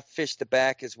 really. And I've fished the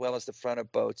back as well as the front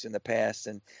of boats in the past,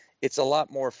 and it's a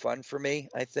lot more fun for me,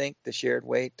 I think, the shared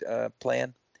weight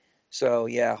plan. So,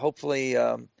 yeah, hopefully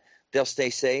they'll stay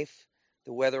safe.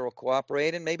 The weather will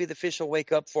cooperate, and maybe the fish will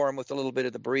wake up for them with a little bit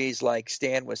of the breeze, like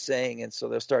Stan was saying, and so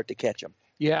they'll start to catch them.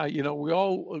 Yeah, we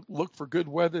all look for good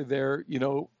weather there,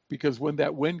 because when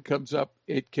that wind comes up,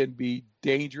 it can be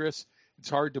dangerous. It's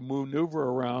hard to maneuver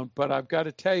around. But I've got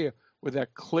to tell you, with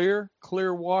that clear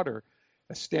water,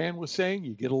 as Stan was saying,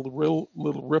 you get a little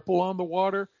ripple on the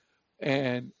water,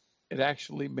 and it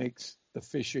actually makes the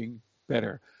fishing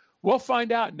better. We'll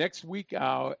find out next week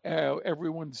how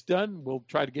everyone's done. We'll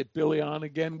try to get Billy on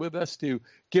again with us to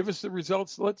give us the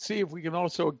results. Let's see if we can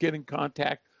also get in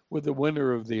contact with the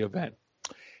winner of the event.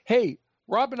 Hey,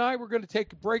 Rob and I, we're going to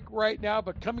take a break right now,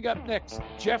 but coming up next,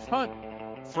 Jeff Hunt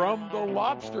from the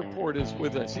Lobster Port is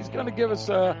with us. He's going to give us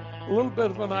a little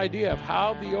bit of an idea of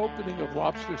how the opening of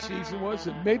lobster season was,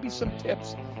 and maybe some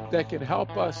tips that can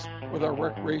help us with our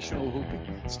recreational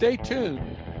hooping. Stay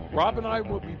tuned. Rob and I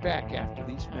will be back after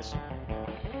these messages.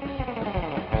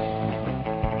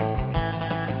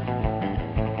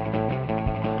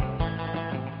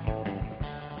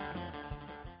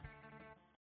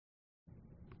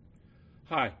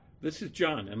 Hi, this is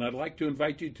John, and I'd like to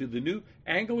invite you to the new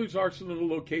Anglers Arsenal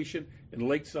location in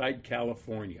Lakeside,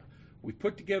 California. We've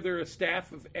put together a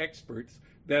staff of experts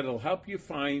that'll help you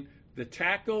find the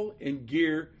tackle and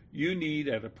gear you need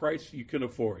at a price you can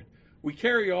afford. We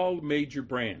carry all major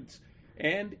brands,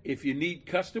 and if you need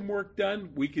custom work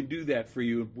done, we can do that for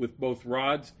you with both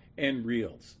rods and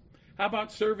reels. How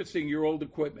about servicing your old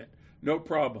equipment? No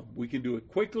problem. We can do it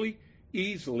quickly,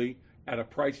 easily, at a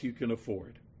price you can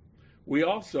afford. We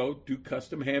also do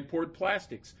custom hand-poured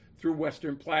plastics through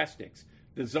Western Plastics.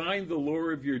 Design the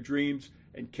lure of your dreams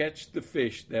and catch the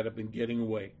fish that have been getting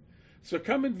away. So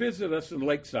come and visit us in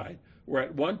Lakeside. We're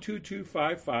at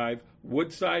 12255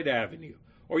 Woodside Avenue.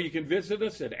 Or you can visit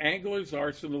us at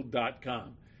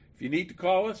anglersarsenal.com. If you need to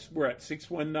call us, we're at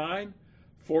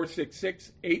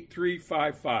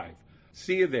 619-466-8355.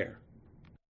 See you there.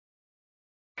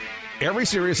 Every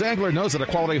serious angler knows that a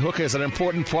quality hook is an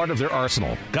important part of their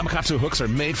arsenal. Gamakatsu hooks are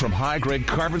made from high-grade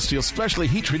carbon steel specially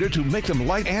heat-treated to make them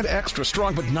light and extra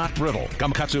strong but not brittle.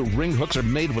 Gamakatsu ring hooks are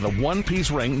made with a one-piece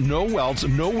ring, no welds,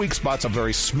 no weak spots, a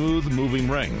very smooth-moving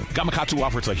ring. Gamakatsu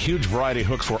offers a huge variety of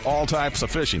hooks for all types of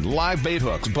fishing. Live bait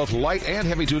hooks, both light and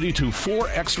heavy-duty to 4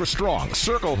 extra strong.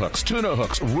 Circle hooks, tuna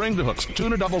hooks, ringed hooks,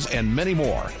 tuna doubles, and many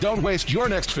more. Don't waste your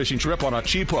next fishing trip on a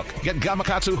cheap hook. Get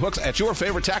Gamakatsu hooks at your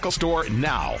favorite tackle store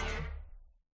now.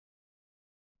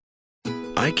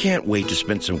 I can't wait to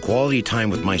spend some quality time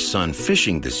with my son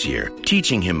fishing this year,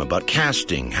 teaching him about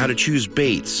casting, how to choose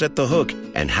baits, set the hook,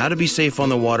 and how to be safe on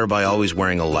the water by always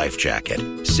wearing a life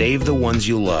jacket. Save the ones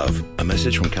you love. A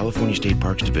message from California State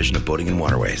Parks Division of Boating and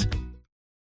Waterways.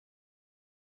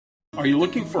 Are you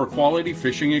looking for a quality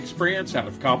fishing experience out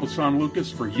of Cabo San Lucas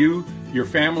for you, your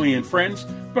family, and friends,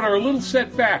 but are a little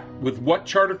set back with what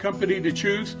charter company to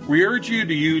choose? We urge you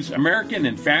to use American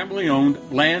and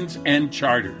family-owned Lands End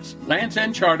Charters. Lands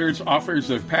End Charters offers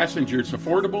their passengers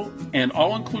affordable and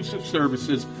all-inclusive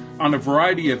services on a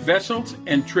variety of vessels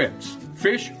and trips.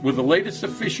 Fish with the latest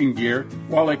of fishing gear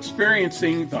while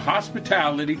experiencing the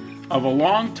hospitality of a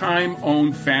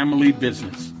long-time-owned family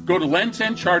business. Go to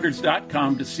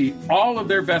LandsEndCharters.com to see all of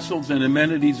their vessels and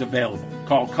amenities available.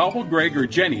 Call Cobble, Greg, or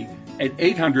Jenny at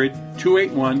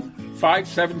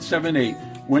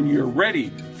 800-281-5778 when you're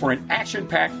ready for an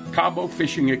action-packed Cabo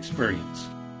fishing experience.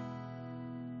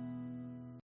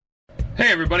 Hey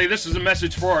everybody, this is a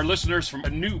message for our listeners from a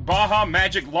new Baja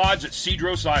Magic Lodge at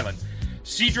Cedros Island.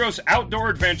 Cedros Outdoor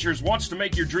Adventures wants to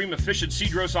make your dream of fish at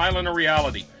Cedros Island a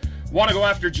reality. Want to go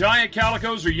after giant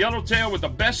calicos or yellowtail with the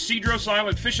best Cedros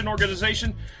Island fishing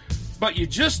organization, but you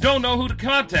just don't know who to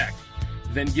contact?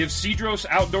 Then give Cedros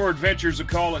Outdoor Adventures a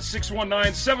call at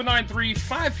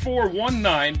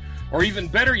 619-793-5419, or even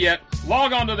better yet,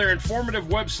 log on to their informative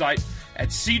website at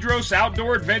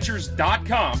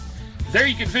cedrosoutdooradventures.com. There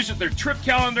you can visit their trip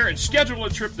calendar and schedule a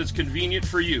trip that's convenient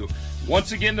for you.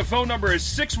 Once again, the phone number is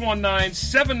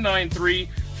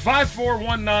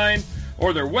 619-793-5419,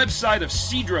 or their website of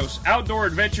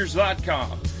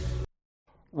cedrosoutdooradventures.com.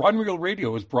 Rod and Reel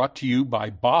Radio is brought to you by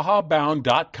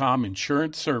BajaBound.com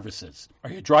Insurance Services.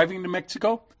 Are you driving to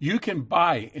Mexico? You can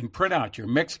buy and print out your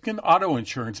Mexican auto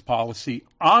insurance policy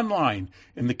online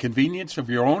in the convenience of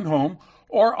your own home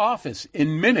or office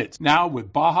in minutes now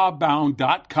with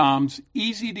BajaBound.com's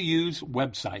easy-to-use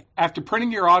website. After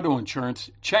printing your auto insurance,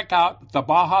 check out the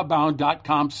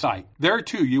BajaBound.com site. There,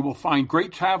 too, you will find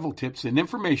great travel tips and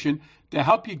information to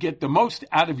help you get the most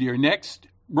out of your next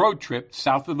road trip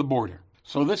south of the border.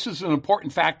 So this is an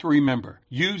important fact to remember.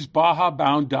 Use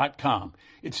BajaBound.com.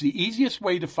 It's the easiest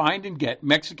way to find and get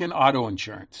Mexican auto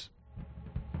insurance.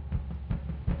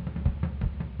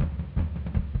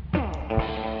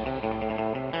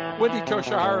 Wendy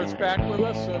Toshihara is back with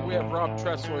us. We have Rob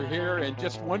Tressler here. And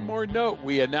just one more note.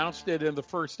 We announced it in the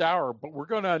first hour, but we're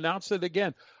going to announce it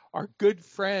again. Our good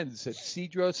friends at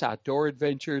Cedros Outdoor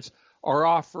Adventures are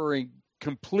offering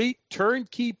complete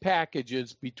turnkey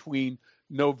packages between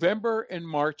November and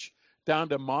March down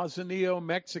to Manzanillo,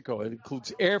 Mexico. It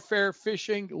includes airfare,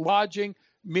 fishing, lodging,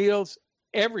 meals,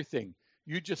 everything.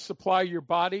 You just supply your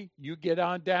body, you get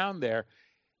on down there.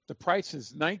 The price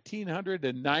is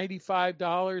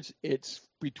 $1,995. It's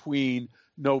between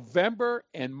November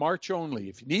and March only.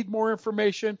 If you need more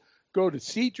information, go to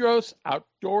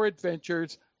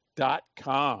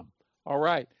cedrosoutdooradventures.com. All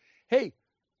right. Hey,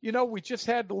 you know, we just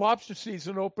had the lobster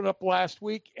season open up last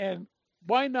week, and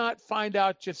why not find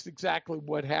out just exactly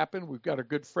what happened? We've got a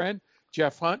good friend,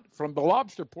 Jeff Hunt, from the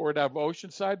Lobster Port out of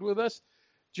Oceanside with us.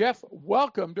 Jeff,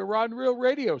 welcome to Rod and Reel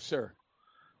Radio, sir.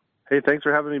 Hey, thanks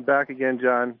for having me back again,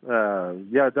 John.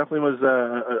 Yeah, it definitely was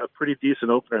a pretty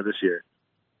decent opener this year.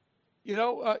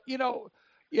 Yeah,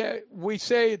 we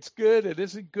say it's good, it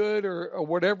isn't good, or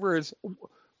whatever is.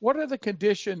 What are the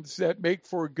conditions that make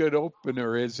for a good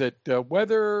opener? Is it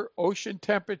weather, ocean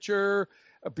temperature,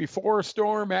 before a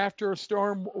storm, after a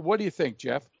storm? What do you think,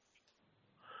 Jeff?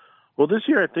 Well, this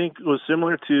year I think was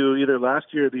similar to either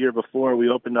last year or the year before. We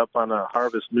opened up on a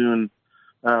harvest moon,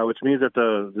 which means that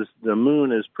the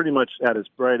moon is pretty much at its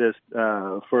brightest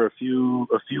for a few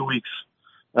weeks.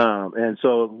 And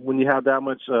so when you have that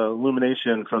much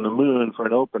illumination from the moon for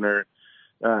an opener,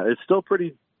 it's still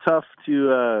pretty tough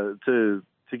to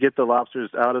get the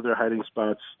lobsters out of their hiding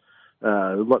spots.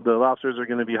 The lobsters are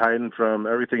going to be hiding from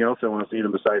everything else that wants to eat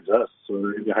them besides us. So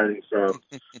they're going to be hiding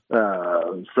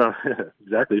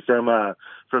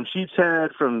from sheep's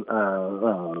head, from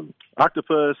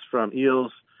octopus, from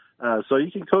eels. So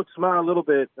you can coax them out a little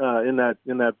bit in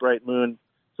that bright moon.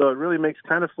 So it really makes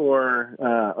kind of for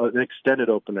an extended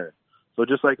opener. So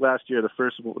just like last year,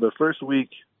 the first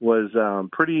week was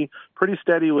pretty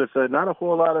steady with not a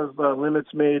whole lot of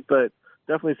limits made, but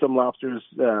definitely some lobsters,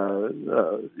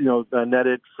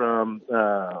 netted from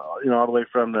all the way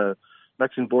from the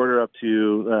Mexican border up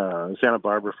to Santa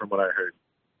Barbara, from what I heard.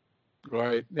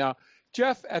 Right. Now,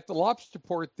 Jeff, at the lobster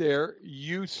port there,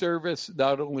 you service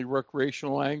not only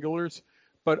recreational anglers,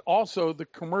 but also the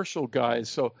commercial guys.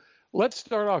 So let's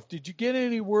start off. Did you get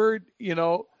any word,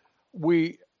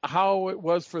 how it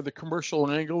was for the commercial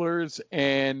anglers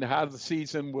and how the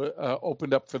season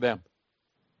opened up for them?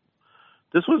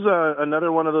 This was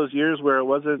another one of those years where it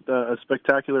wasn't a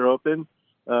spectacular open.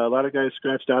 A lot of guys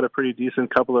scratched out a pretty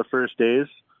decent couple of first days.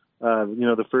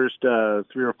 The first 3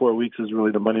 or 4 weeks is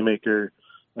really the moneymaker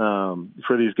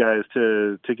for these guys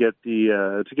to get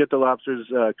the lobsters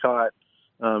caught,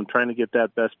 trying to get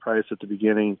that best price at the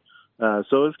beginning.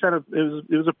 So it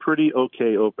was a pretty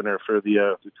okay opener for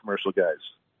the commercial guys.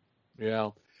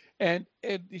 Yeah, and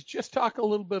just talk a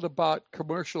little bit about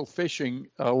commercial fishing,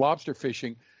 lobster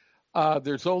fishing.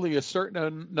 There's only a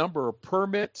certain number of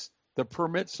permits. The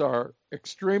permits are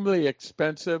extremely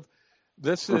expensive.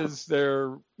 This is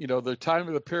their time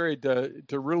of the period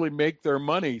to really make their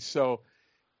money. So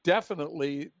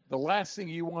definitely the last thing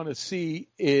you want to see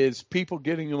is people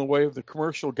getting in the way of the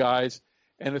commercial guys.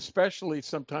 And especially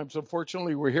sometimes,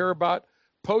 unfortunately, we hear about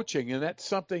poaching, and that's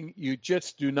something you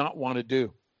just do not want to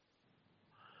do.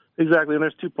 Exactly, and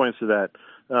there's 2 points to that.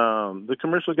 The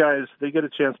commercial guys, they get a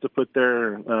chance to put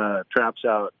their traps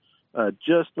out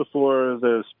just before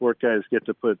the sport guys get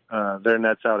to put their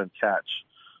nets out and catch.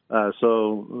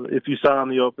 So if you saw on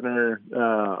the opener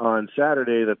on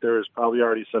Saturday that there was probably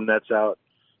already some nets out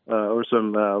or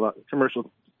some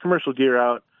commercial gear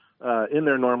out in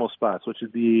their normal spots, which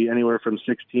would be anywhere from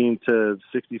 16 to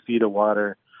 60 feet of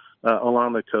water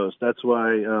along the coast. That's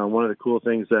why one of the cool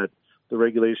things that the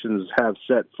regulations have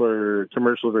set for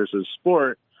commercial versus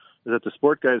sport is that the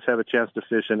sport guys have a chance to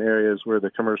fish in areas where the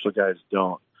commercial guys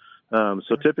don't.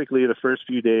 So typically the first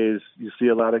few days, you see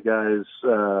a lot of guys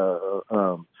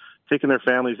taking their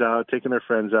families out, taking their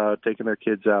friends out, taking their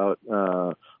kids out,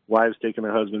 wives taking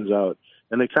their husbands out,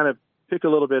 and they kind of pick a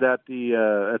little bit at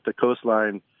the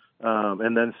coastline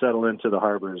and then settle into the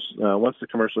harbors. Once the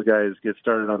commercial guys get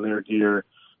started on their gear,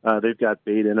 they've got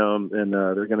bait in them, and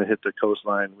they're going to hit the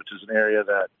coastline, which is an area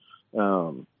that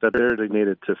they're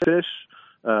designated to fish.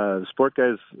 The sport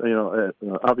guys,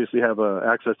 obviously have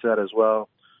access to that as well.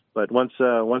 But once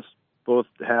both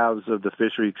halves of the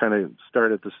fishery kind of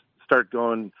start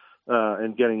going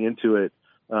and getting into it,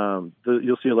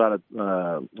 you'll see a lot of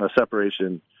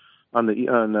separation. On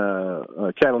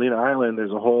Catalina Island,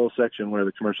 there's a whole section where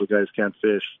the commercial guys can't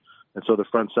fish, and so the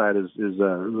front side is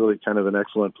really kind of an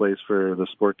excellent place for the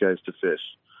sport guys to fish.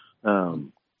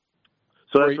 So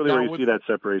that's really where you see that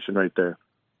separation right there.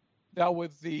 Now,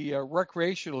 with the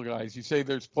recreational guys, you say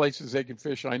there's places they can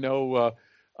fish. I know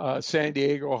San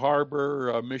Diego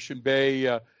Harbor, Mission Bay,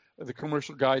 the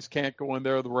commercial guys can't go in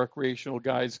there. The recreational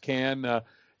guys can.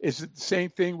 Is it the same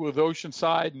thing with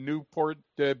Oceanside, Newport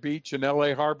Beach, and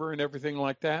LA Harbor and everything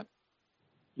like that?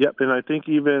 Yep, and I think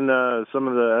even some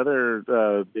of the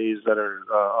other bays that are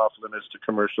off limits to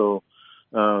commercial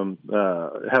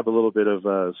have a little bit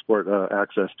of sport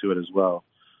access to it as well.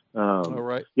 All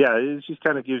right. Yeah, it just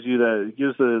kind of gives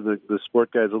the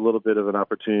sport guys a little bit of an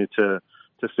opportunity to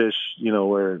fish,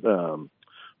 where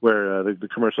the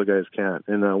commercial guys can't.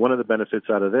 And one of the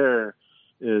benefits out of there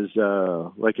is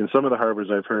like in some of the harbors,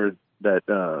 I've heard that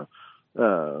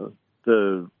the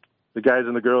guys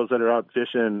and the girls that are out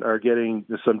fishing are getting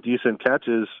some decent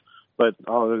catches, but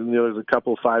there's a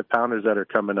couple 5-pounders that are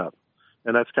coming up,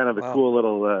 and that's kind of a cool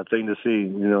little thing to see.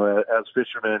 As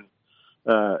fishermen,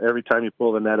 every time you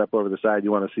pull the net up over the side,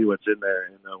 you want to see what's in there.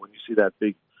 And when you see that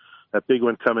big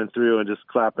one coming through and just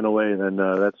clapping away, then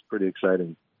that's pretty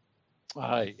exciting.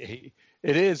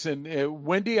 It is. And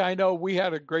Wendy, I know we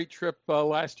had a great trip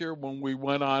last year when we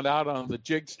went out on the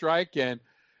jig strike, and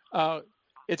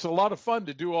it's a lot of fun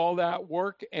to do all that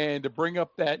work and to bring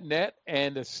up that net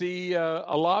and to see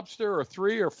a lobster or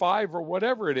 3 or 5 or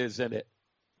whatever it is in it.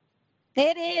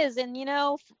 It is. And,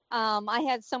 I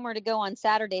had somewhere to go on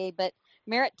Saturday, but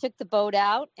Merritt took the boat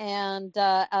out and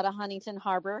out of Huntington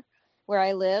Harbor, where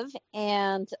I live,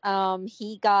 and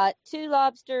he got 2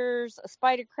 lobsters, a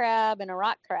spider crab, and a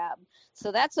rock crab.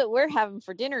 So that's what we're having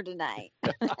for dinner tonight.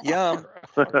 Yum.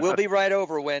 We'll be right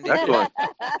over, Wendy. Excellent.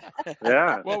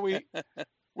 Yeah. Well, we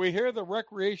hear the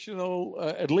recreational,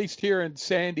 at least here in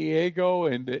San Diego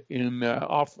and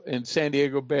in San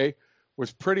Diego Bay,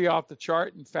 was pretty off the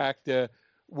chart. In fact,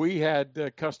 we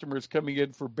had customers coming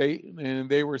in for bait, and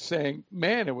they were saying,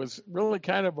 man, it was really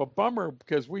kind of a bummer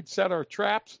because we'd set our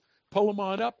traps, pull them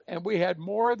on up, and we had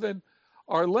more than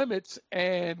our limits,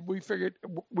 and we figured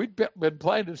we'd been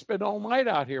planning to spend all night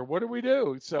out here. What do we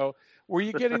do? So were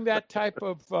you getting that type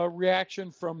of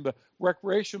reaction from the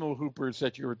recreational hoopers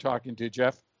that you were talking to,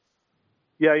 Jeff?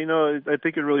 Yeah, I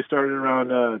think it really started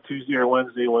around Tuesday or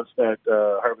Wednesday once that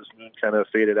Harvest Moon kind of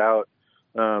faded out.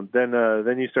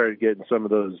 Then you started getting some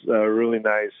of those really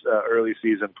nice early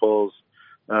season pulls.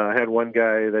 I had one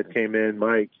guy that came in,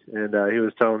 Mike, and he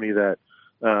was telling me that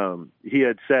he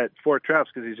had set 4 traps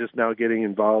because he's just now getting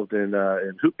involved in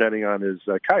hoop netting on his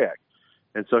kayak.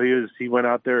 And so he went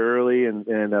out there early and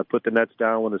put the nets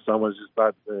down when the sun was just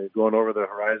about going over the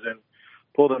horizon.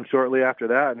 Pulled them shortly after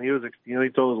that, and he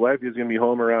told his wife he was going to be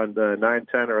home around 9,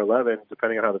 10, or 11,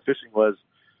 depending on how the fishing was.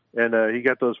 And he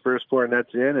got those first 4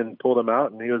 nets in and pulled them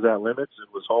out, and he was at limits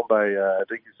and was home by I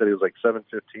think he said he was like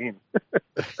 7:15.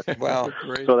 Wow!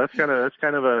 So that's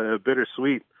kind of a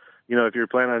bittersweet. If you're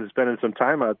planning on spending some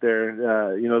time out there,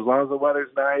 as long as the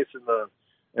weather's nice and the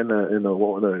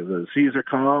seas are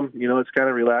calm, it's kind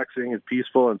of relaxing and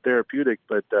peaceful and therapeutic.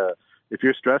 But if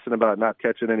you're stressing about not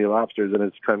catching any lobsters and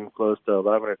it's coming close to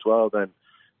 11 or 12, then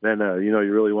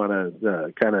you really want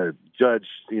to kind of judge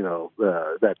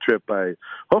that trip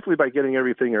hopefully by getting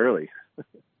everything early.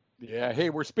 Yeah. Hey,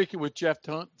 we're speaking with Jeff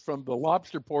Hunt from the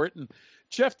Lobster Port, and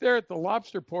Jeff, there at the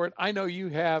Lobster Port, I know you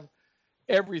have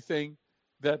everything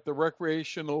that the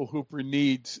recreational hooper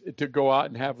needs to go out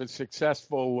and have a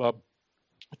successful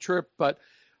trip. But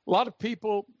a lot of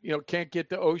people, can't get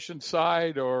to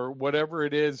Oceanside or whatever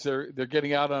it is. They're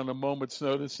getting out on a moment's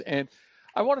notice. And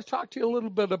I want to talk to you a little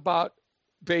bit about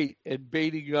bait and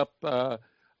baiting up the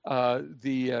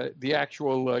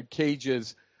actual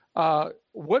cages.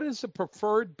 What is the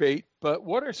preferred bait, but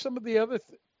what are some of the other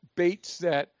baits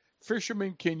that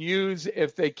fishermen can use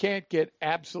if they can't get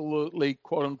absolutely,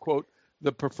 quote unquote,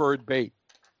 the preferred bait?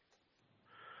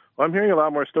 Well, I'm hearing a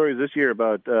lot more stories this year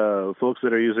about folks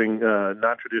that are using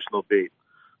non-traditional bait.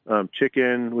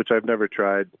 Chicken, which I've never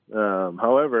tried.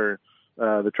 However,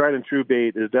 the tried and true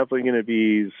bait is definitely going to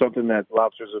be something that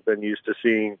lobsters have been used to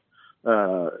seeing,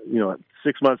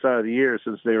 6 months out of the year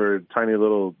since they were tiny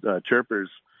little chirpers.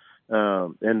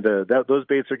 Those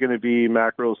baits are going to be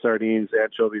mackerel, sardines,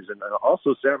 anchovies, and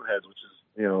also salmon heads, which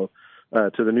is,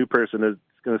 to the new person, it's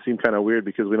going to seem kind of weird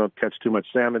because we don't catch too much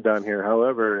salmon down here.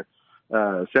 However,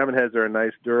 salmon heads are a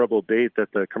nice, durable bait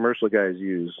that the commercial guys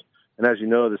use. And as you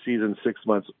know, the season's 6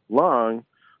 months long.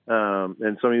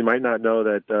 And some of you might not know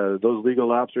that those legal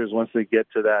lobsters, once they get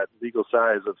to that legal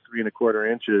size of 3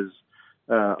 1/4 inches,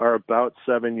 are about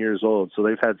 7 years old. So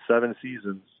they've had 7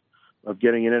 seasons of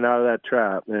getting in and out of that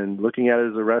trap and looking at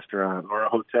it as a restaurant or a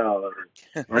hotel or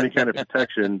any kind of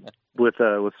protection with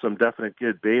some definite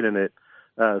good bait in it.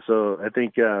 So I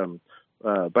think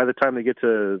by the time they get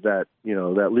to that,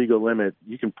 that legal limit,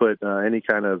 you can put any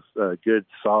kind of good,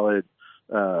 solid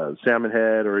salmon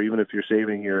head, or even if you're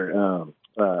saving your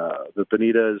the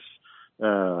bonitas,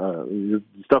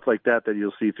 stuff like that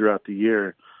you'll see throughout the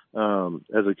year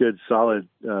as a good, solid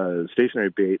stationary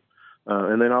bait.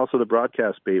 And then also the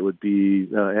broadcast bait would be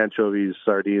anchovies,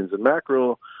 sardines, and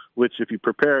mackerel, which if you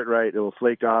prepare it right, it will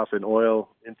flake off and oil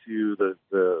into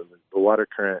the water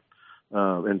current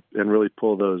and really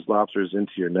pull those lobsters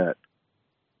into your net.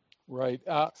 Right.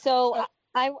 So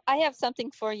I have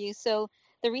something for you. So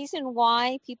the reason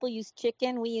why people use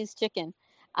chicken, we use chicken,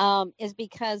 is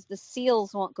because the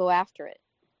seals won't go after it.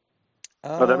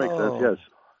 Oh, that makes sense, yes.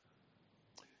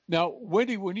 Now,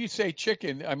 Wendy, when you say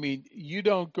chicken, I mean, you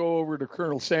don't go over to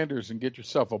Colonel Sanders and get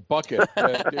yourself a bucket,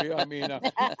 do you? I mean,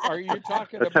 are you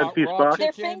talking about raw chicken?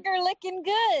 They're finger licking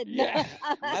good. Yeah.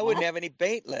 I wouldn't have any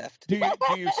bait left. Do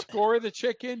you score the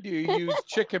chicken? Do you use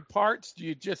chicken parts? Do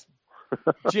you just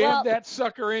jam that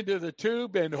sucker into the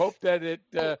tube and hope that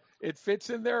it fits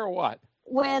in there, or what?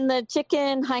 When the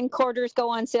chicken hindquarters go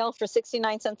on sale for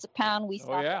 69 cents a pound, we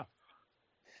sell yeah. it.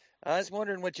 I was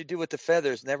wondering what you do with the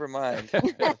feathers. Never mind.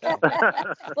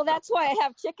 Well, that's why I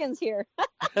have chickens here.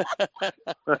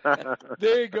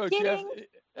 There you go, Kidding.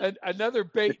 Jeff. Another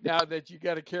bait now that you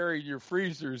got to carry in your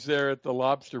freezers there at the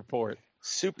Lobster Port.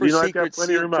 Super I've got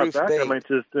plenty of room out back. I might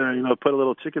just put a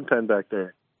little chicken pen back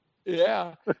there.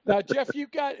 Yeah. Now, Jeff,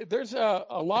 there's a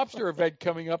lobster event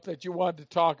coming up that you wanted to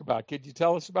talk about. Could you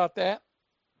tell us about that?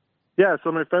 Yeah,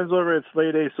 so my friends over at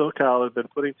Slay Day SoCal have been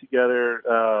putting together,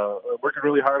 working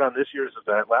really hard on this year's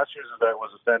event. Last year's event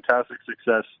was a fantastic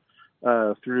success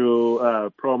through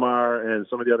Promar and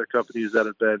some of the other companies that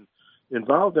have been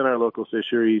involved in our local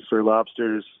fisheries for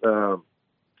lobsters.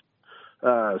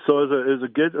 So it was a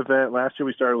good event. Last year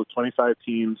we started with 25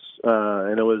 teams,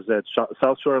 and it was at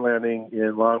South Shore Landing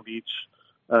in Long Beach,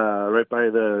 right by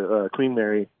the Queen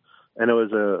Mary, and it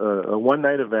was a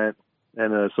one-night event.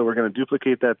 And so we're going to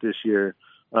duplicate that this year,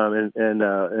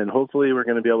 and hopefully we're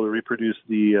going to be able to reproduce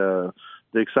the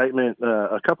excitement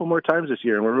a couple more times this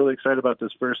year. And we're really excited about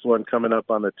this first one coming up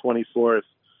on the 24th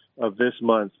of this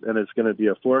month, and it's going to be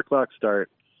a 4:00 start.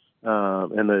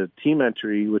 And the team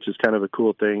entry, which is kind of a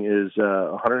cool thing, is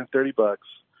 $130,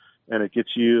 and it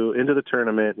gets you into the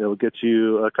tournament. It'll get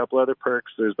you a couple other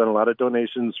perks. There's been a lot of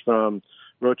donations from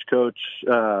Roach Coach.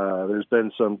 There's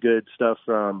been some good stuff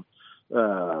from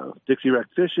Dixie Wreck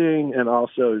Fishing, and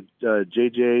also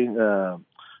JJ,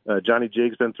 Johnny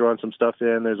Jig's been throwing some stuff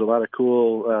in. There's a lot of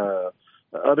cool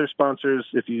other sponsors.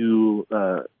 If you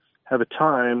have a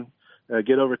time,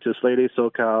 get over to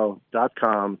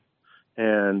SlayDaySoCal.com,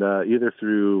 and either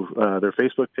through their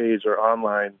Facebook page or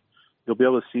online, you'll be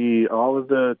able to see all of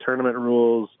the tournament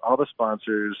rules, all the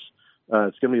sponsors.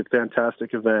 It's going to be a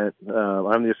fantastic event.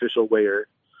 I'm the official weigher.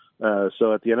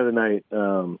 So at the end of the night,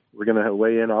 we're going to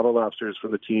weigh in all the lobsters for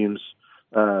the teams,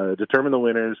 determine the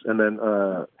winners, and then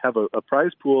have a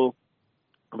prize pool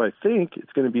of, I think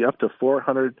it's going to be up to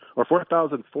 $400 or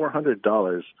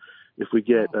 $4,400 if we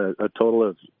get a total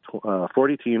of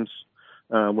 40 teams.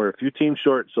 We're a few teams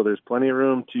short, so there's plenty of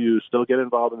room to still get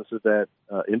involved in this event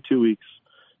in 2 weeks.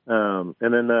 And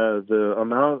then the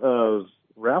amount of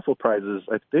raffle prizes,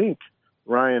 I think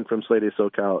Ryan from Slay Day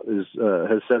SoCal has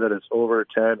said that it's over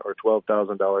 $10,000 or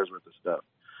 $12,000 worth of stuff.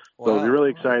 Wow. So it'll be really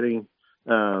exciting.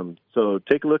 So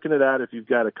take a look into that if you've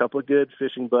got a couple of good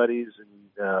fishing buddies and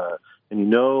you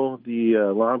know the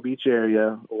Long Beach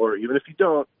area, or even if you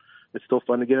don't, it's still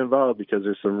fun to get involved because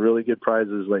there's some really good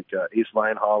prizes like ace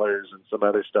line haulers and some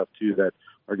other stuff too that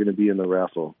are going to be in the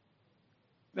raffle.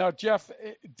 Now, Jeff,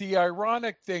 the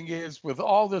ironic thing is with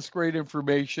all this great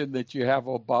information that you have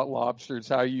about lobsters,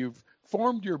 how you've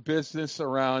formed your business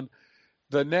around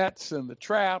the nets and the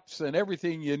traps and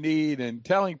everything you need and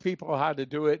telling people how to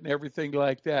do it and everything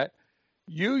like that.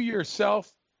 You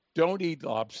yourself don't eat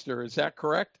lobster. Is that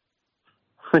correct?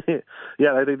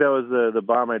 Yeah, I think that was the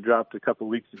bomb I dropped a couple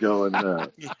of weeks ago. And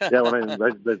when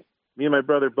me and my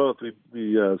brother both, we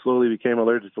slowly became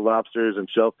allergic to lobsters and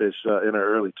shellfish in our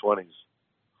early 20s.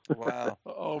 Wow.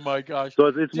 Oh, my gosh. So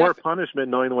it's more punishment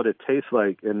knowing what it tastes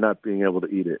like and not being able to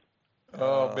eat it.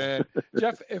 Oh, man.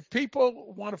 Jeff, if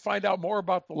people want to find out more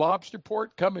about the Lobster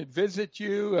Port, come and visit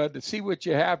you to see what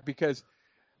you have, because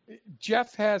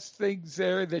Jeff has things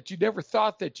there that you never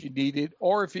thought that you needed,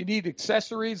 or if you need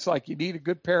accessories, like you need a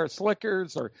good pair of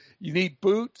slickers, or you need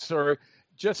boots, or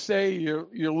just say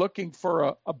you're looking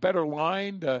for a better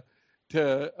line to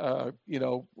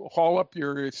haul up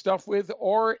your stuff with,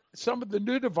 or some of the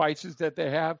new devices that they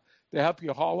have to help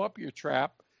you haul up your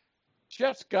trap.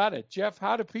 Jeff's got it. Jeff,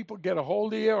 how do people get a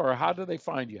hold of you, or how do they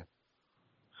find you?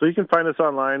 So you can find us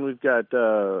online. We've got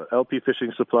LP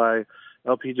Fishing Supply.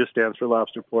 LP just stands for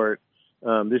Lobster Port.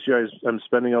 This year I'm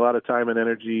spending a lot of time and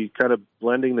energy kind of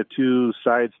blending the two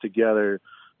sides together.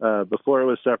 Before it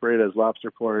was separated as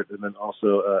Lobster Port and then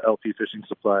also LP Fishing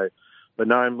Supply. But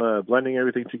now I'm blending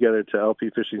everything together to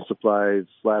LP Fishing Supply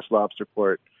 / Lobster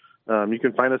Port. You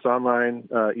can find us online,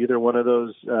 either one of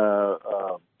those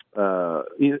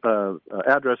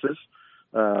addresses,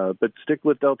 but stick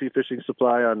with LP Fishing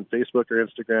Supply on Facebook or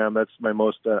Instagram. That's my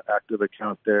most active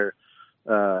account there.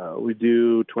 We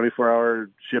do 24-hour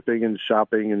shipping and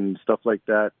shopping and stuff like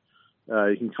that.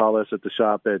 You can call us at the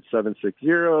shop at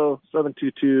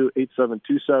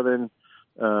 760-722-8727.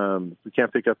 If we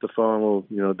can't pick up the phone, we'll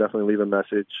definitely leave a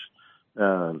message.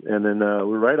 And then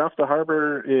we're right off the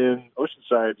harbor in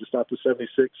Oceanside, just off the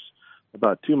 76,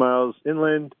 about 2 miles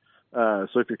inland. So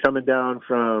if you're coming down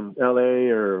from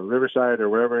LA or Riverside or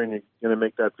wherever and you're going to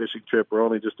make that fishing trip, we're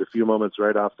only just a few moments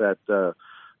right off that the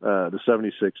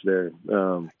 76 there.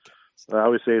 I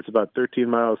always say it's about 13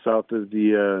 miles south of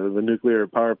the nuclear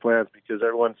power plants because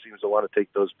everyone seems to want to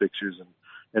take those pictures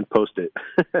and post it.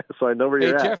 So I know where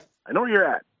you're at. Jeff, I know where you're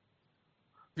at.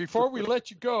 Before we let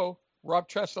you go, Rob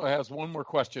Tressler has one more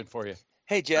question for you.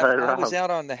 Hey, Jeff, I was out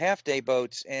on the half-day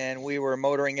boats, and we were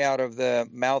motoring out of the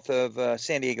mouth of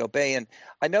San Diego Bay, and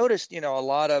I noticed, a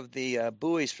lot of the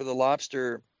buoys for the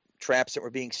lobster traps that were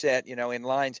being set, in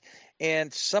lines,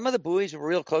 and some of the buoys were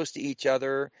real close to each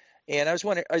other, and I was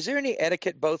wondering, is there any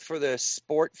etiquette both for the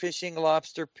sport fishing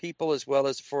lobster people as well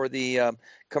as for the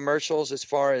commercials as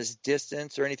far as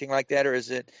distance or anything like that, or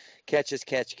is it catch as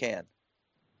catch can?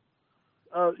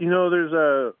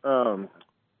 There's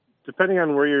depending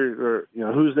on where you're,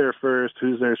 who's there first,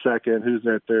 who's there second, who's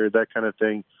there third, that kind of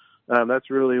thing.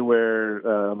 That's really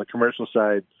where on the commercial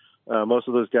side, most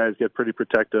of those guys get pretty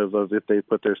protective of if they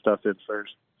put their stuff in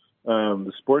first.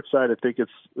 The sports side, I think it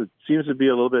seems to be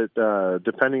a little bit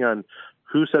depending on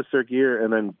who sets their gear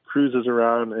and then cruises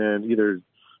around and either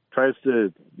tries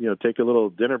to take a little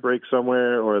dinner break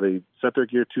somewhere, or they set their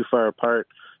gear too far apart.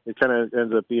 It kind of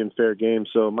ends up being fair game.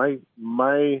 So my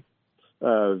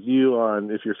view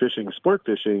on if you're fishing sport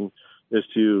fishing is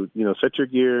to set your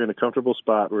gear in a comfortable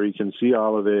spot where you can see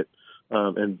all of it,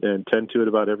 and tend to it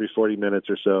about every 40 minutes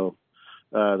or so.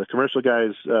 The commercial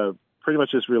guys pretty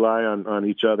much just rely on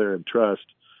each other and trust.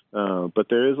 But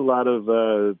there is a lot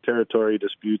of territory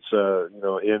disputes,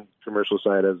 in commercial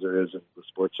side as there is in the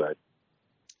sports side.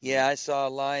 Yeah, I saw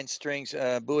line strings,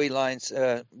 buoy lines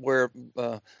where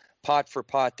pot for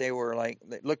pot, they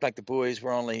looked like the buoys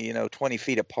were only 20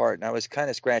 feet apart, and I was kind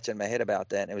of scratching my head about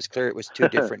that. And it was clear it was two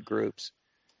different groups.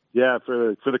 Yeah,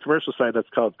 for the commercial side, that's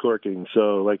called corking.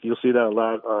 So you'll see that a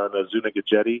lot on Zuniga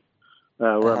Jetty.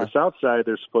 Where on the south side,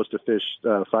 they're supposed to fish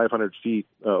 500 feet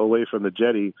away from the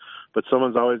jetty, but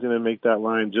someone's always going to make that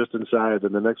line just inside,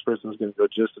 and the next person's going to go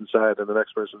just inside, and the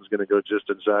next person's going to go just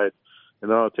inside.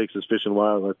 And all it takes is Fish and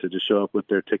Wildlife to just show up with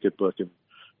their ticket book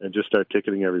and just start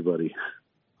ticketing everybody.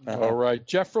 All right.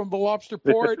 Jeff from the Lobster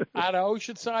Port out of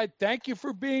Oceanside, thank you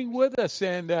for being with us.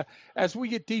 And as we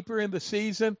get deeper in the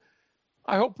season,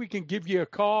 I hope we can give you a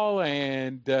call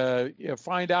and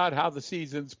find out how the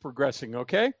season's progressing,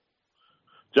 okay?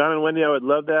 John and Wendy, I would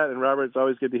love that. And Robert, it's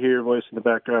always good to hear your voice in the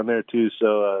background there, too.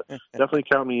 So definitely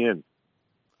count me in.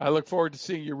 I look forward to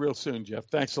seeing you real soon, Jeff.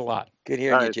 Thanks a lot. Good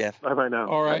hearing you, Jeff. Bye-bye now.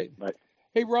 All right. Bye.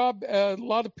 Hey, Rob, a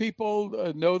lot of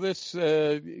people know this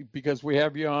because we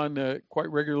have you on quite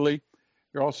regularly.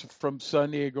 You're also from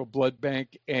San Diego Blood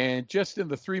Bank. And just in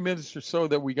the 3 minutes or so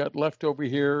that we got left over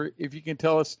here, if you can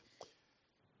tell us,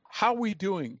 how are we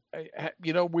doing?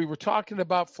 We were talking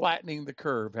about flattening the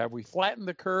curve. Have we flattened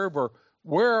the curve, or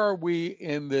where are we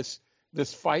in this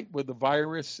fight with the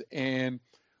virus? And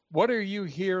what are you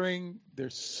hearing?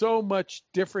 There's so much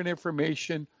different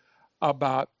information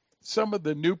about some of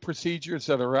the new procedures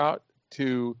that are out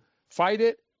to fight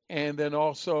it, and then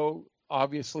also,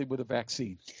 obviously, with a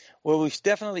vaccine. Well, we've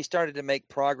definitely started to make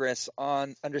progress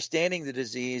on understanding the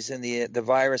disease and the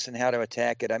virus and how to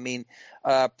attack it. I mean,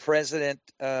 our president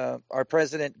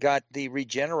got the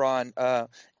Regeneron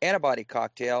antibody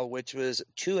cocktail, which was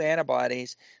 2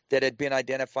 antibodies that had been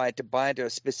identified to bind to a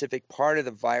specific part of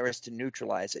the virus to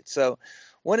neutralize it. So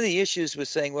one of the issues was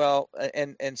saying, well,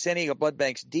 and San Diego Blood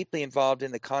Bank's deeply involved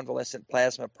in the convalescent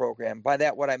plasma program. By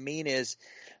that, what I mean is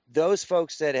those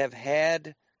folks that have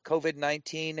had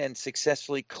COVID-19 and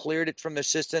successfully cleared it from their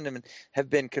system and have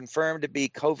been confirmed to be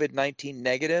COVID-19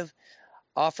 negative,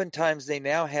 oftentimes they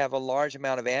now have a large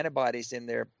amount of antibodies in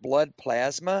their blood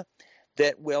plasma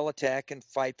that will attack and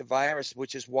fight the virus,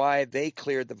 which is why they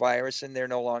cleared the virus and they're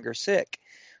no longer sick.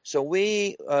 So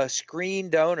we screen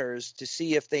donors to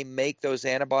see if they make those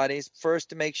antibodies, first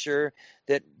to make sure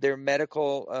that their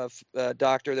medical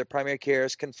doctor, their primary care,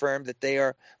 has confirmed that they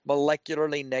are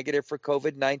molecularly negative for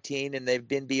COVID-19 and they've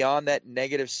been beyond that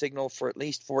negative signal for at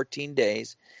least 14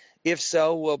 days. If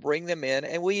so, we'll bring them in,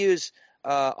 and we use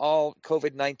all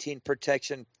COVID-19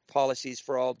 protection policies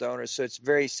for all donors, so it's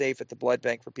very safe at the blood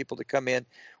bank for people to come in.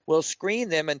 We'll screen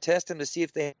them and test them to see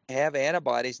if they have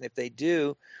antibodies, and if they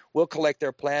do, we'll collect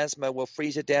their plasma, we'll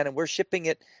freeze it down, and we're shipping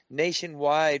it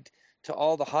nationwide to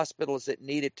all the hospitals that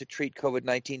need it to treat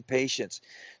COVID-19 patients.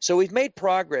 So we've made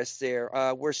progress there.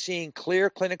 We're seeing clear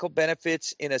clinical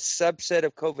benefits in a subset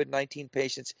of COVID-19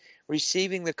 patients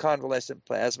receiving the convalescent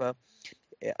plasma.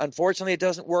 Unfortunately, it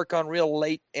doesn't work on real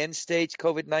late end-stage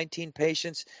COVID-19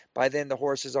 patients. By then, the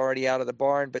horse is already out of the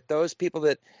barn. But those people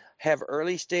that have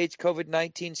early-stage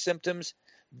COVID-19 symptoms,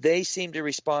 they seem to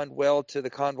respond well to the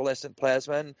convalescent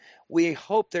plasma. And we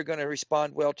hope they're going to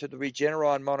respond well to the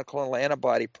Regeneron monoclonal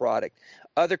antibody product.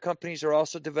 Other companies are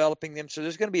also developing them. So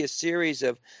there's going to be a series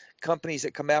of companies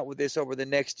that come out with this over the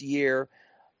next year.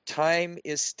 Time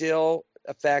is still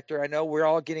a factor. I know we're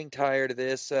all getting tired of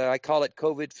this. I call it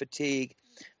COVID fatigue.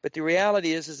 But the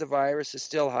reality is the virus is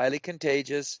still highly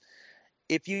contagious.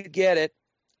 If you get it,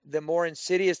 the more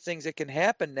insidious things that can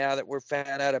happen now that we're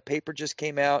found out, a paper just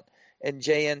came out and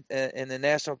the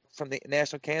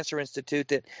National Cancer Institute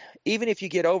that even if you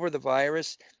get over the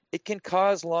virus, it can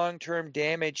cause long-term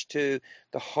damage to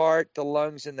the heart, the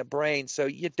lungs, and the brain. So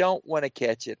you don't want to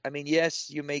catch it. I mean, yes,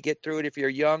 you may get through it if you're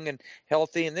young and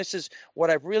healthy. And this is what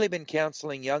I've really been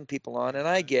counseling young people on. And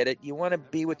I get it. You want to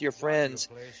be with your friends,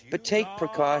 but take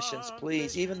precautions,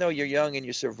 please. Even though you're young and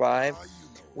you survive,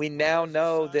 we now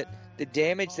know that the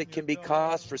damage that can be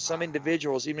caused for some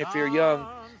individuals, even if you're young,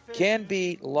 can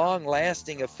be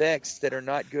long-lasting effects that are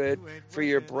not good for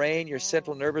your brain, your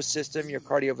central nervous system, your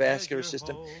cardiovascular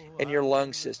system, and your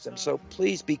lung system. So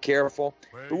please be careful.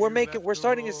 But we're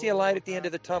starting to see a light at the end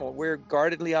of the tunnel. We're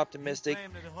guardedly optimistic,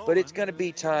 but it's going to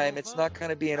be time. It's not going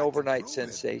to be an overnight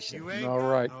sensation. All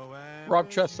right. Rob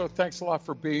Chesto, thanks a lot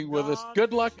for being with us.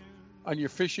 Good luck on your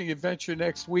fishing adventure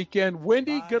next weekend.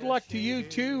 Wendy, good luck to you,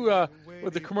 too,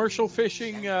 with the commercial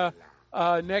fishing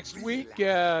next week.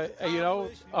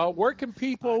 Where can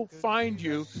people find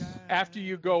you after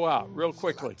you go out, real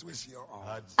quickly?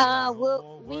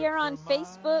 We are on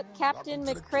Facebook, Captain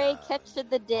McCrae Catch of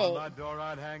the Day.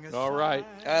 All right.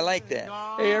 I like that.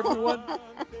 Hey, everyone,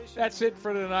 that's it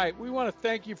for tonight. We want to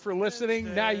thank you for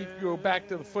listening. Now you can go back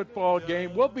to the football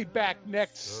game. We'll be back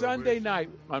next Sunday night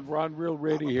on Ron Real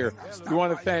Radio here. We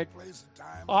want to thank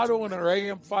Otto in our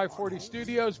AM 540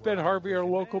 studios, Ben Harvey, our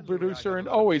local producer, and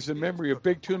always in memory of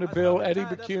Big Tuna Bill, Eddie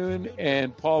McCune,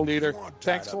 and Paul Leader.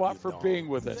 Thanks a lot for being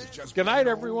with us. Good night,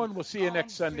 everyone. We'll see you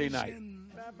next Sunday night.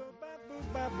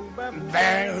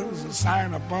 There's a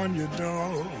sign up on your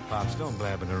door. Pops, don't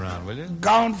blab it around, will you?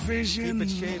 Gone fishing. Keep it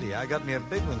shady. I got me a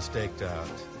big one staked out.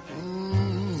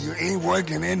 You ain't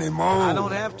working anymore. I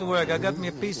don't have to work. I got me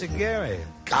a piece of Gary.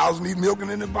 Cows need milking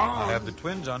in the barn. I have the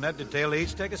twins on that detail. They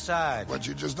each take a side. But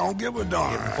you just don't give a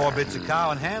darn. Give them 4 bits of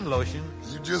cow and hand lotion.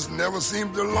 You just never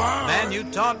seem to learn. Man, you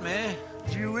taught me.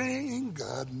 You ain't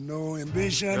got no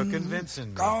ambition. You're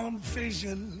convincing. Gone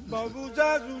fishing. Got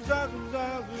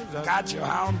your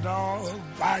hound dog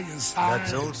by your side.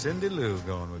 That's old Cindy Lou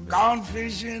going with me. Gone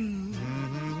fishing.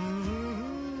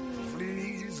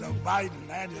 Fleas are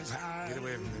biting at his hide. Get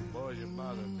away from me, boys. You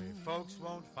bother me. Folks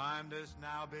won't find us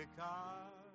now because...